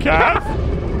 Cath?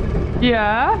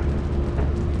 Yeah?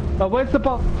 Oh, where's the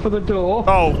button for the door?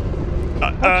 Oh.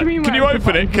 Can you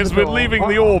open it? Because we're leaving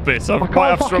the orbit. I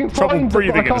might have trouble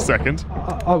breathing in a second.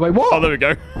 Oh, wait, what? Oh, there we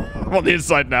go. I'm on the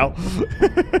inside now.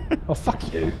 Oh,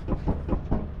 fuck you.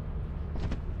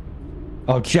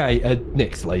 Oh, Jay,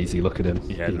 Nick's lazy. Look at him.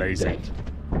 Yeah, lazy.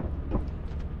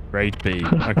 Raid B.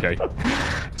 Okay.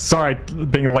 Sorry,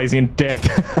 being lazy and dead.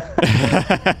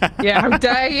 Yeah, how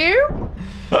dare you?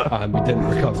 We didn't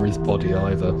recover his body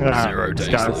either. 0 days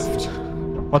left.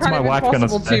 What's my wife gonna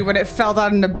say? When it fell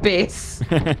down an abyss.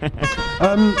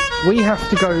 We have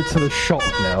to go to the shop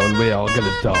now, and we are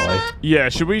gonna die. Yeah,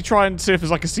 should we try and see if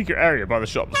there's like a secret area by the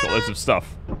shop that's got loads of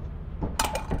stuff?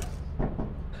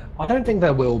 I don't think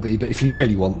there will be, but if you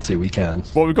really want to, we can.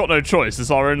 Well, we've got no choice.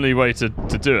 It's our only way to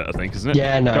do it, I think, isn't it?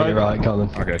 Yeah, no, you're right. Come on.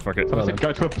 Okay, fuck it.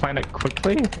 Go to a planet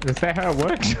quickly? Is that how it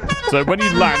works? So when you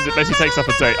land, it basically takes up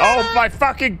a day. Oh my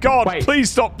fucking god! Wait.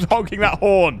 Please stop honking that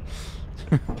horn!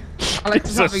 Alex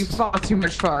is having far too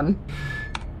much fun.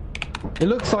 It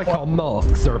looks like our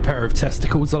masks are a pair of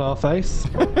testicles on our face.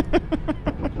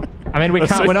 I mean, we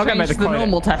can't. We're not going to make the the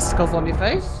normal testicles on your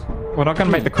face. We're not going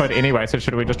to make the quote anyway. So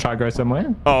should we just try to go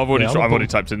somewhere? Oh, I've already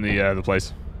typed in the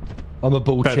place. I'm a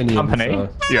Bullchinian. Company? So.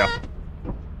 Yeah.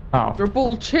 Oh. You're a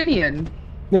Bullchinian.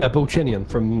 Yeah, Bullchinian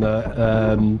from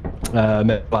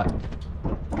Met Black.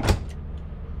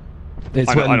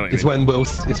 It's when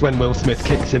Will Smith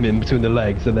kicks him in between the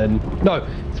legs, and then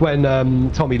it's when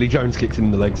Tommy Lee Jones kicks him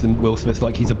in the legs, and Will Smith's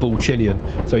like he's a Bullchinian,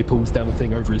 so he pulls down the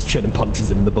thing over his chin and punches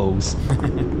him in the balls.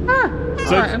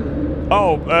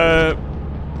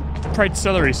 Trade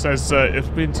Celery says it'll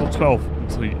be until 12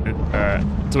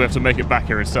 until we have to make it back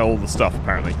here and sell all the stuff.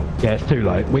 Apparently. Yeah, it's too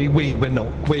late.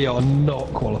 We are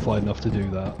not qualified enough to do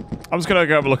that. I'm just gonna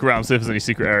go have a look around, see if there's any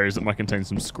secret areas that might contain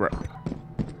some scrap.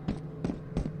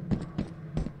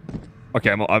 Okay,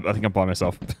 I think I'm by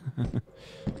myself.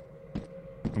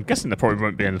 I'm guessing there probably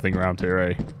won't be anything around here,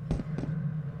 eh?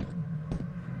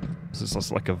 This is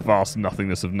just like a vast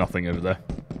nothingness of nothing over there.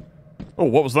 Oh,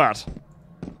 what was that?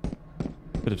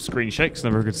 Bit of screen shakes,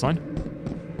 never a good sign.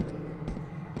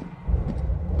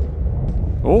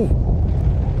 Oh!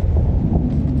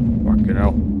 Fucking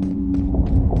hell.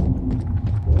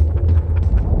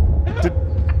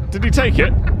 Did he take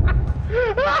it?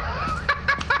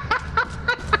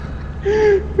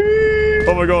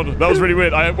 Oh my god, that was really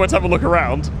weird. I went to have a look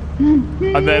around,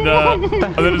 and then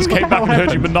it just came back and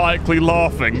heard you maniacally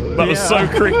laughing. That was so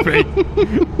creepy.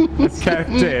 Kath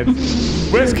dead.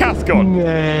 Where's Kath gone?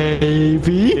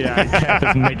 Maybe. Yeah, Kath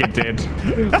is mega dead.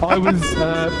 I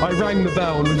rang the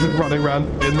bell and was just running around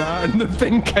in that, and the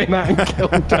thing came out and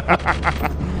killed her.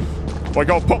 Oh my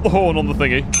god, pop the horn on the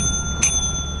thingy.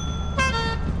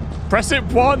 Press it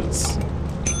once! Oh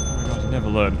my god, you never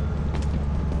learn.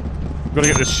 Gotta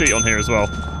get this sheet on here as well.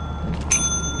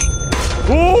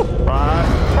 Ooh!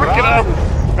 Fucking hell!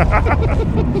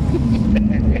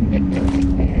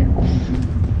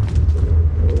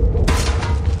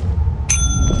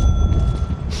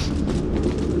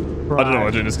 I don't know why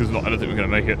I'm doing this because I don't think we're gonna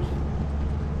make it.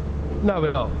 No,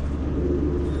 we're not.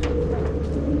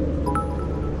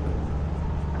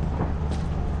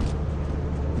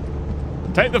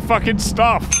 Take the fucking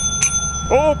stuff.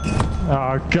 Oh!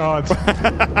 Oh, God.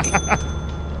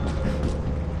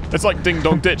 It's like Ding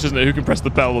Dong Ditch, isn't it? Who can press the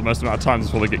bell the most amount of times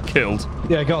before they get killed?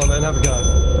 Yeah, go on then, have a go.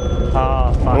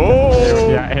 Oh, fuck. Oh!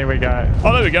 Yeah, here we go.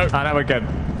 Oh, there we go. Oh, now we're good.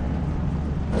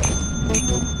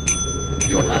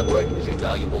 Your hard work is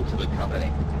invaluable to the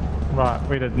company. Right,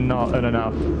 we did not earn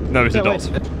enough. No, we did not.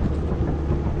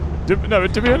 Did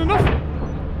we earn enough?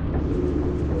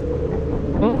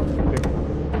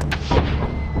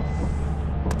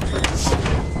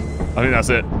 I think that's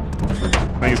it.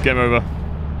 I think it's game over.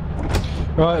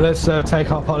 Right, let's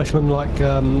take our punishment like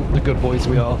the good boys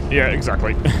we are. Yeah,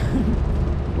 exactly.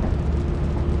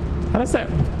 How does that...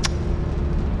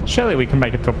 Surely we can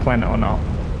make it to a planet or not.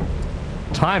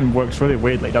 Time works really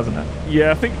weirdly, doesn't it?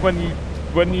 Yeah, I think when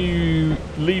you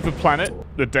leave a planet,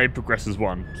 the day progresses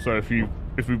one. So if we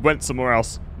went somewhere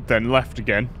else, then left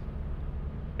again,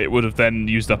 it would have then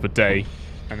used up a day,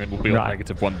 and then we'll be on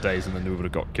 -1 days, and then we would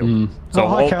have got killed. So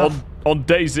on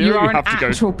day 0, you have to go. You're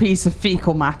an actual piece of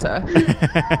fecal matter.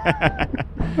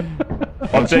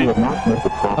 On day... Oh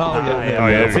yeah.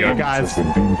 There See we you go. guys.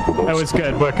 It was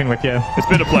good working with you. It's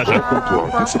been a pleasure.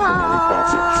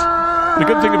 The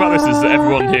good thing about this is that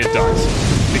everyone here dies,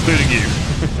 including you.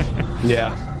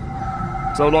 Yeah.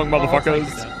 So long, motherfuckers.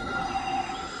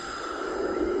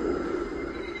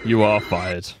 You are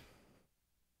fired.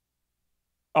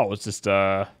 Oh, it's just,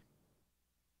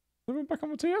 everyone back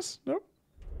on the TS? Nope.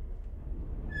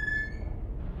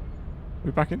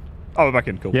 We're back in? Oh, we're back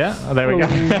in. Cool. Yeah, oh, there we go.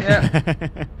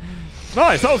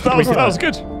 Nice. That was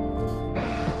good.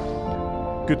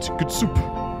 Good soup.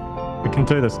 We can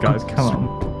do this, guys. Come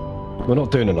on. We're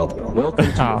not doing another one.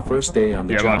 Welcome to your first day on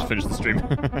the Yeah, we'll have to job. finish the stream.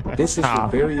 This is your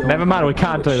very own Never mind, we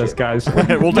can't do this, guys.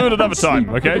 We'll do it another time,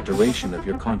 okay? The duration of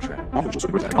your contract. I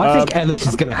think Ellis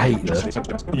is going to hate this.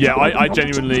 Yeah, I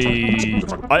genuinely...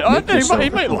 I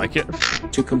he might like it.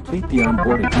 To complete the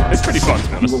onboarding process, It's pretty fun, to be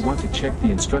you honest. will want to check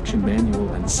the instruction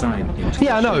manual and sign into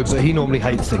Yeah, I know, but he normally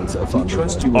hates things that are fun. We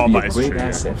trust you will Oh, be that a is great true, yeah.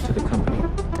 asset to the company.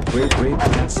 Great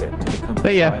asset to the company.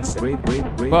 See ya.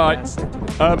 Great Bye. asset to the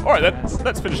company. All right, then.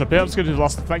 Let's finish up here. I'm just going to do the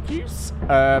last thank yous.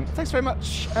 Thanks very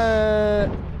much.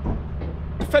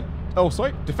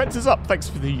 Defense is up. Thanks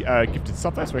for the gifted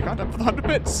sub. That's very kind. And for the 100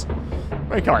 bits.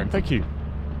 Very kind. Thank you.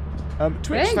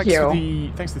 Twitch. Thank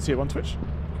Thanks for the tier 1 Twitch.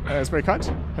 It's very kind.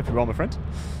 Hope you're well, my friend.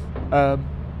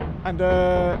 And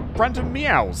Brandon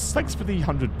Meows. Thanks for the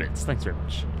 100 bits. Thanks very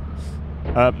much.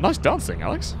 Nice dancing,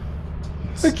 Alex.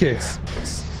 Thank you.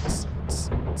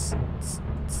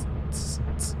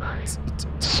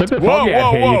 Super Whoa, foggy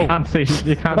out whoa, here. whoa. You can't see.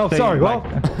 You can't Oh, see. sorry, like,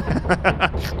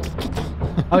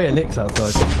 Oh yeah, Nick's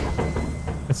outside.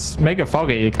 It's mega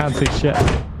foggy. You can't see shit.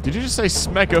 Did you just say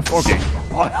smega foggy?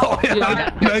 Oh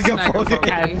yeah, mega foggy.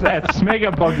 It's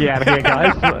mega foggy out here,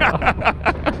 guys.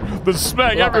 There's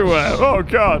smeg everywhere. Oh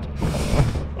god.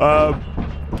 All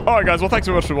right, guys. Well, thanks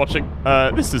very much for watching.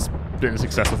 This has been a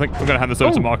success. I think I'm going to hand this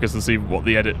over to Marcus and see what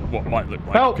might look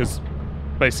like, because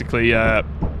basically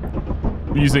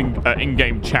using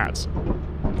in-game chat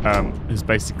has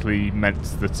basically meant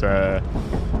that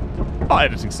our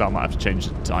editing style might have to change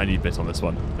a tiny bit on this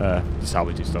one. Just how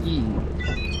we do stuff.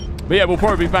 But yeah, we'll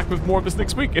probably be back with more of this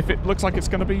next week if it looks like it's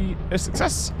going to be a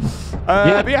success.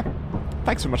 But yeah,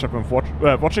 thanks so much everyone for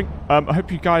watching. I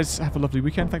hope you guys have a lovely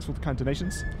weekend. Thanks for all the kind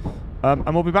donations.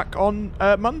 And we'll be back on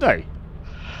Monday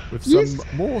with some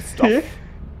more stuff.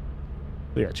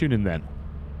 Yeah, tune in then.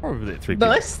 Probably at 3 p.m.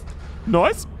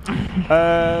 Nice.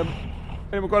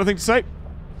 Anyone got anything to say?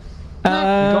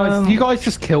 You guys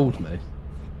just killed me.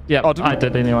 Yeah, Oh, did we? I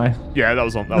did anyway. Yeah, that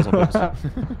was on purpose.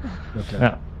 Okay.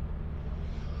 Yeah.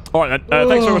 All right then.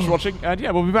 Thanks very much for watching, and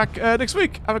yeah, we'll be back next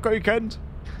week. Have a great weekend.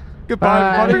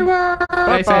 Goodbye, everybody.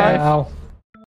 Bye. Bye. Ow.